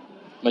one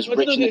most rich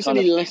in the kind of... I don't know it's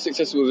any less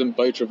accessible than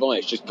Beau Travail.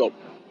 It's just got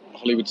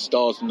Hollywood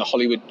stars and the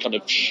Hollywood kind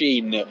of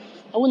sheen that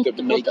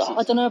makes it.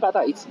 I don't know about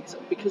that. It's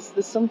because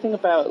there's something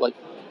about, like,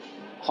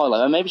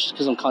 highlight. Maybe it's just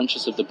because I'm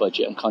conscious of the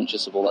budget, I'm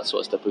conscious of all that sort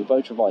of stuff. But with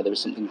Beau Travail, there is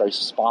something very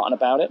Spartan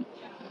about it,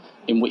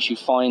 in which you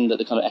find that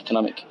the kind of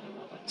economic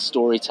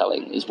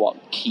storytelling is what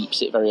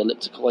keeps it very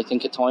elliptical, I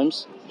think, at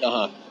times.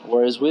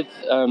 Whereas with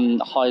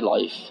High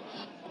Life,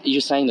 you're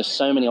saying there's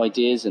so many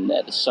ideas in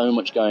there, there's so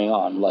much going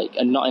on, like,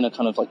 and not in a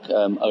kind of like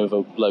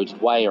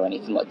overloaded way or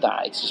anything like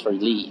that. It's just very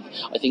lean.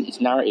 I think its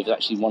narrative is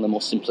actually one of the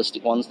more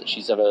simplistic ones that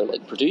she's ever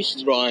like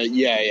produced. Right?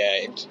 Yeah.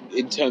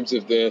 In terms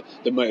of the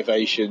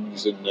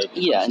motivations and the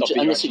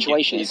and the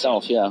situation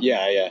itself. Yeah.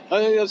 I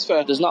think that's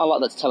fair. There's not a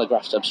lot that's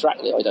telegraphed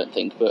abstractly, I don't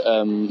think, but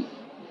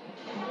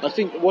I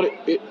think what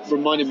it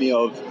reminded me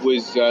of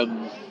was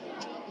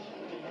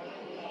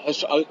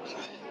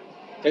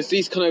there's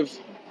these kind of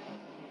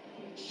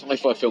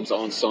sci-fi films that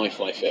aren't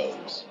sci-fi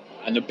films,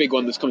 and the big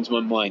one that's coming to my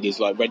mind is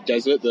like Red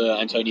Desert, the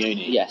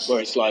Antonioni. Yes. Where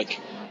it's like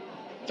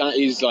that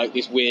is like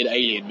this weird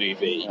alien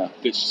movie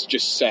that's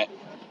just set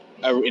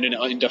in an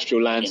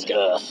industrial landscape.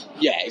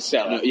 It's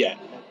set on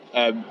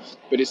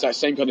but it's that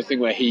same kind of thing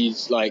where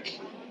he's like,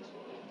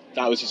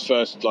 that was his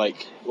first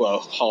like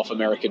half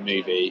American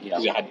movie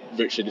because it had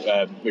Richard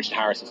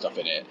Harris and stuff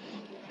in it,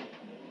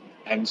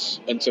 and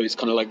so it's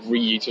kind of like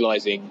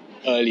reutilizing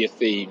earlier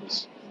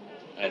themes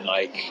and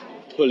like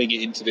pulling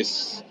it into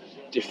this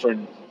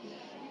different,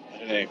 I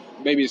don't know,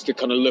 maybe it's the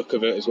kind of look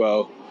of it as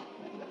well.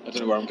 I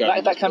don't know where I'm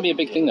going. That can be a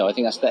big thing though. I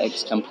think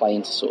aesthetics can play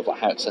into sort of like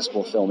how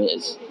accessible film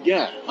is.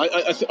 Yeah,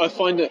 I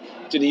find that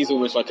Denis is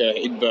almost like a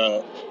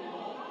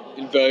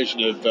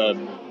inversion of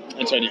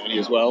Antonioni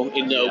as well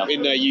in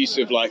their use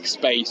of like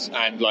space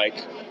and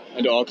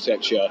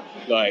architecture,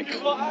 like,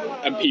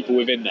 and people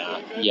within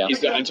that. Is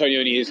that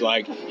Antonioni is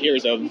like, here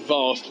is a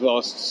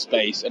vast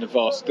space and a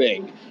vast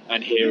thing,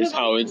 and here is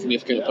how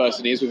insignificant a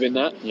person is within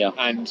that.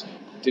 And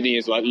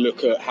Denis is like,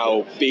 look at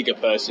how big a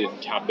person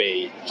can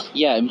be.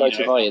 Yeah, in Beau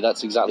Travail,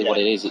 that's exactly what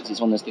it is. It's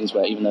one of those things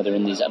where even though they're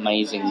in these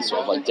amazing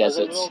sort of like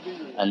deserts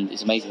and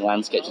these amazing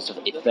landscapes and stuff,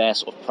 it's their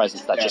sort of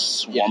presence that's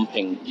just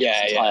swamping the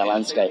entire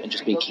landscape and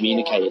just being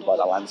communicated by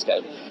that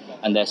landscape.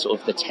 And their sort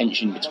of the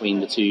tension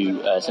between the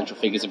two central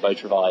figures in Beau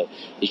Travail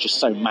is just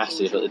so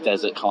massive that the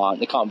desert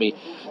can't be.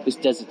 This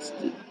desert's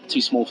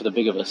too small for the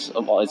big of us.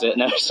 What is it?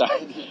 No,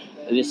 sorry.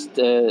 This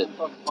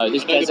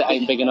desert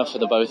ain't big enough for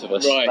the both of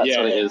us. Right, that's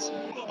what it is.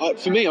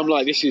 For me, I'm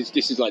like, this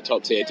is like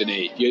top tier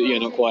Denis. You're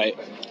not quite.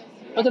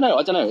 I don't know.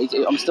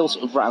 I'm still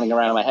sort of rattling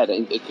around in my head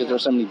because there are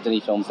so many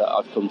Denis films that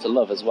I've come to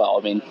love as well.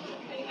 I mean,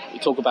 we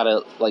talk about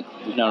it like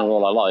we've known her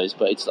all our lives,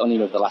 but it's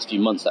only over the last few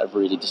months that I've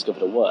really discovered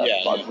her work.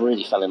 I've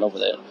really fell in love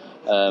with it.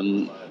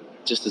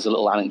 Just as a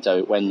little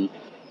anecdote, when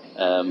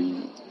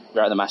we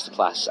were at the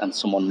masterclass and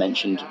someone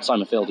mentioned,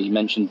 Simon Field, he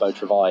mentioned Beau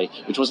Travail,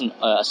 which wasn't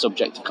a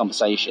subject of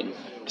conversation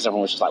because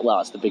everyone was just like, well,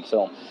 it's the big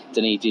film.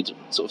 Denis did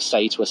sort of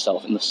say to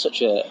herself in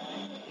such a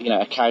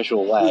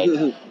casual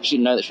way. She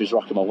didn't know that she was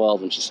rocking my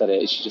world when she said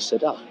it. She just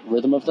said,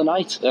 Rhythm of the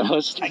Night. And I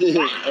was just like,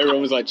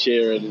 everyone was like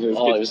cheering. It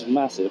was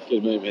massive.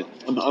 Good moment.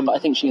 But I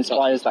think she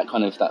inspires that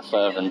kind of, that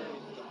fervent,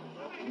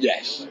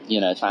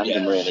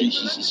 fandom, really.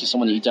 She's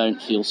someone that you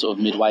don't feel sort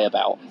of midway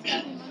about,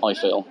 I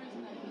feel.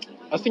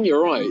 I think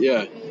you're right,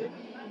 yeah.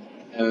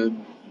 Well,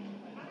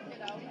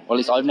 at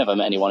least I've never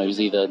met anyone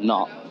who's either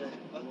loved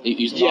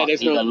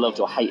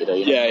or hated her.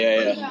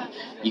 Yeah.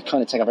 You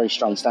kind of take a very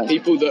strong stance.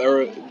 People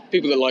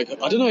that like,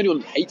 I don't know anyone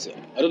that hates it.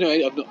 I don't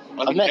know.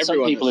 I've met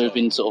some people who've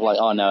been sort of like,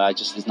 oh no,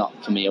 it's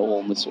not for me at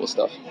all, and this sort of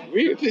stuff.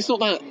 Really? It's not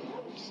that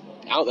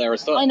out there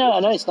as stuff. I know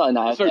it's not in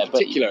that. It's very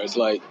particular. It's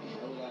like,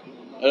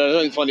 I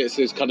don't find it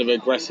as kind of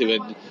aggressive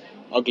and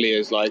ugly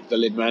as like the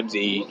Lynn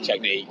Ramsey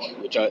technique,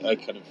 which I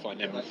kind of find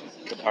them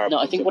comparable. No,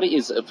 I think what it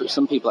is, for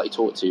some people that you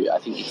talk to, I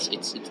think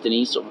it's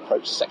Denis' sort of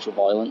approach to sexual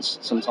violence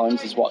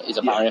sometimes is what is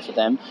a barrier for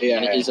them.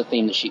 And it is a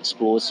theme that she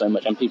explores so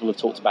much, and people have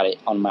talked about it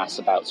en masse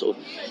about sort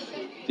of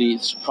the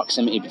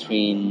proximity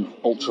between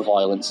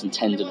ultra-violence and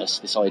tenderness,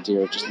 this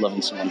idea of just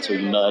loving someone until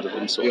you murder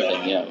them sort of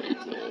thing,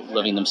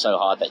 loving them so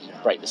hard that you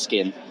break the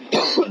skin,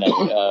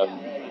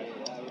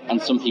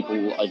 and some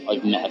people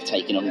I've met have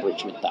taken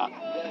umbrage with that.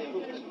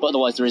 But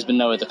otherwise there has been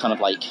no other kind of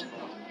like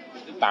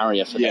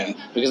barrier for them,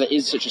 because it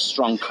is such a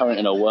strong current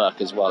in her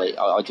work as well.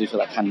 I do feel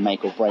that can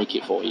make or break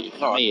it for you.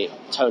 For me, it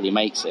totally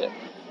makes it.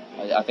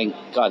 I think,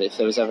 God, if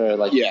there was ever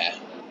like...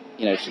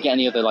 if you get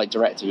any other like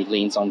director who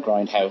leans on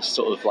Grindhouse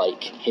sort of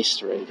like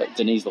history, like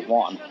Denis the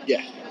One.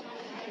 Yeah.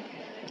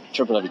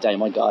 Trouble Every Day,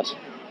 my God.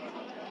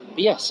 But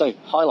yeah, so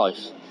High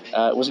Life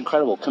was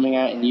incredible, coming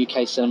out in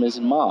UK cinemas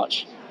in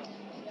March.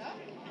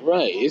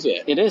 Right, is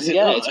it? It is,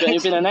 yeah.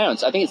 It's been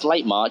announced. I think it's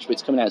late March, but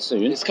it's coming out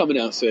soon. It's coming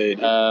out soon.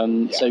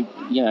 So,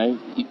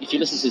 if you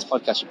listen to this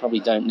podcast, you probably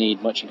don't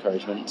need much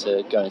encouragement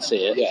to go and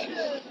see it.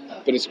 Yeah,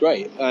 but it's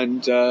great.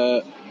 And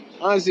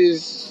as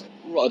is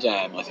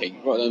Rotterdam, I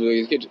think. Rotterdam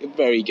is a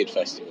very good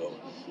festival.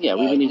 Yeah,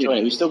 we've been enjoying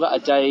it. We've still got a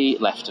day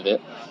left of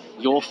it.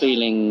 You're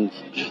feeling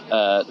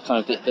kind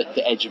of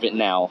the edge of it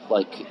now,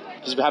 like,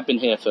 because we have been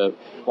here for,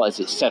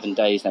 7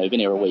 days now? We've been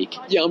here a week.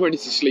 Yeah, I'm ready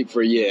to sleep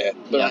for a year,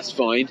 but that's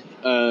fine.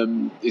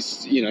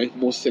 It's,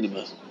 more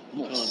cinema.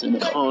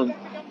 Can't.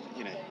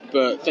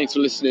 But thanks for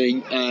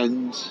listening,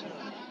 and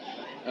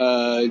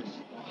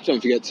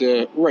don't forget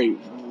to rate,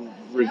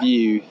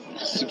 review,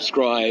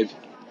 subscribe.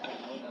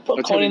 Put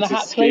a coin in the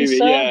hat, please,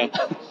 sir.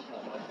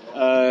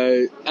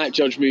 Yeah. At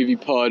Judge Movie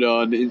Pod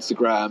on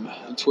Instagram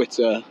and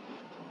Twitter.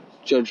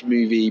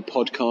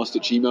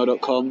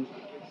 judgemoviepodcast@gmail.com.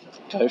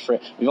 Go for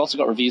it. We've also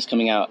got reviews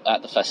coming out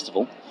at the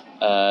festival.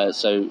 Ben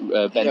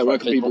where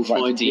can people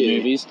find you?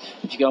 Movies.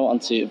 If you go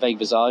onto Vague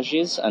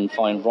Visages and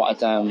find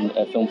Rotterdam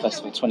Film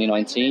Festival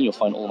 2019, you'll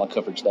find all my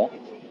coverage there.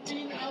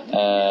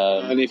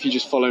 And if you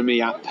just follow me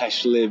at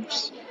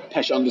Pesh_lives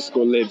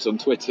on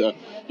Twitter,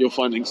 you'll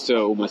find links to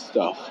all my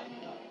stuff.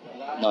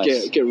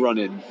 Nice. Get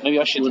running. Maybe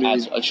I should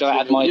add. Should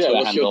I add my Twitter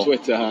handle? What's your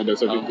Twitter handle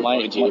so people can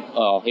find you?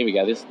 Here we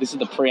go. This is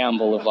the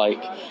preamble of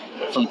like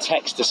from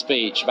text to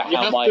speach about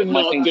how my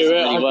things do it.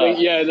 really work.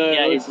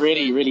 It's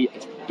really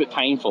it's a bit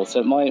painful.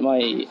 So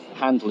my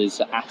handle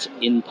is at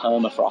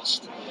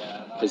 *inpermafrost,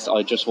 because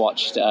I just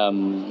watched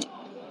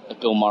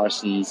Bill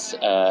Morrison's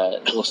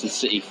Dawson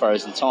City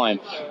Frozen Time,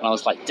 and I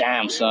was like,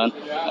 damn son.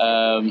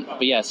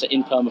 But yeah, so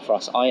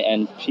 *inpermafrost,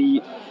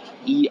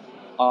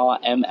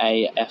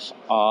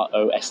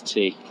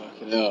 INPERMAFROST.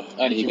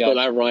 And if you've got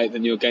that right,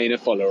 then you'll gain a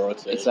follower or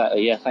two.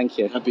 Exactly, yeah, thank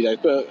you. Happy days.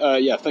 But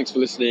thanks for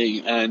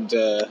listening, and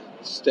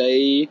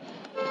see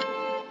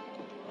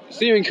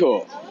you in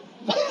court.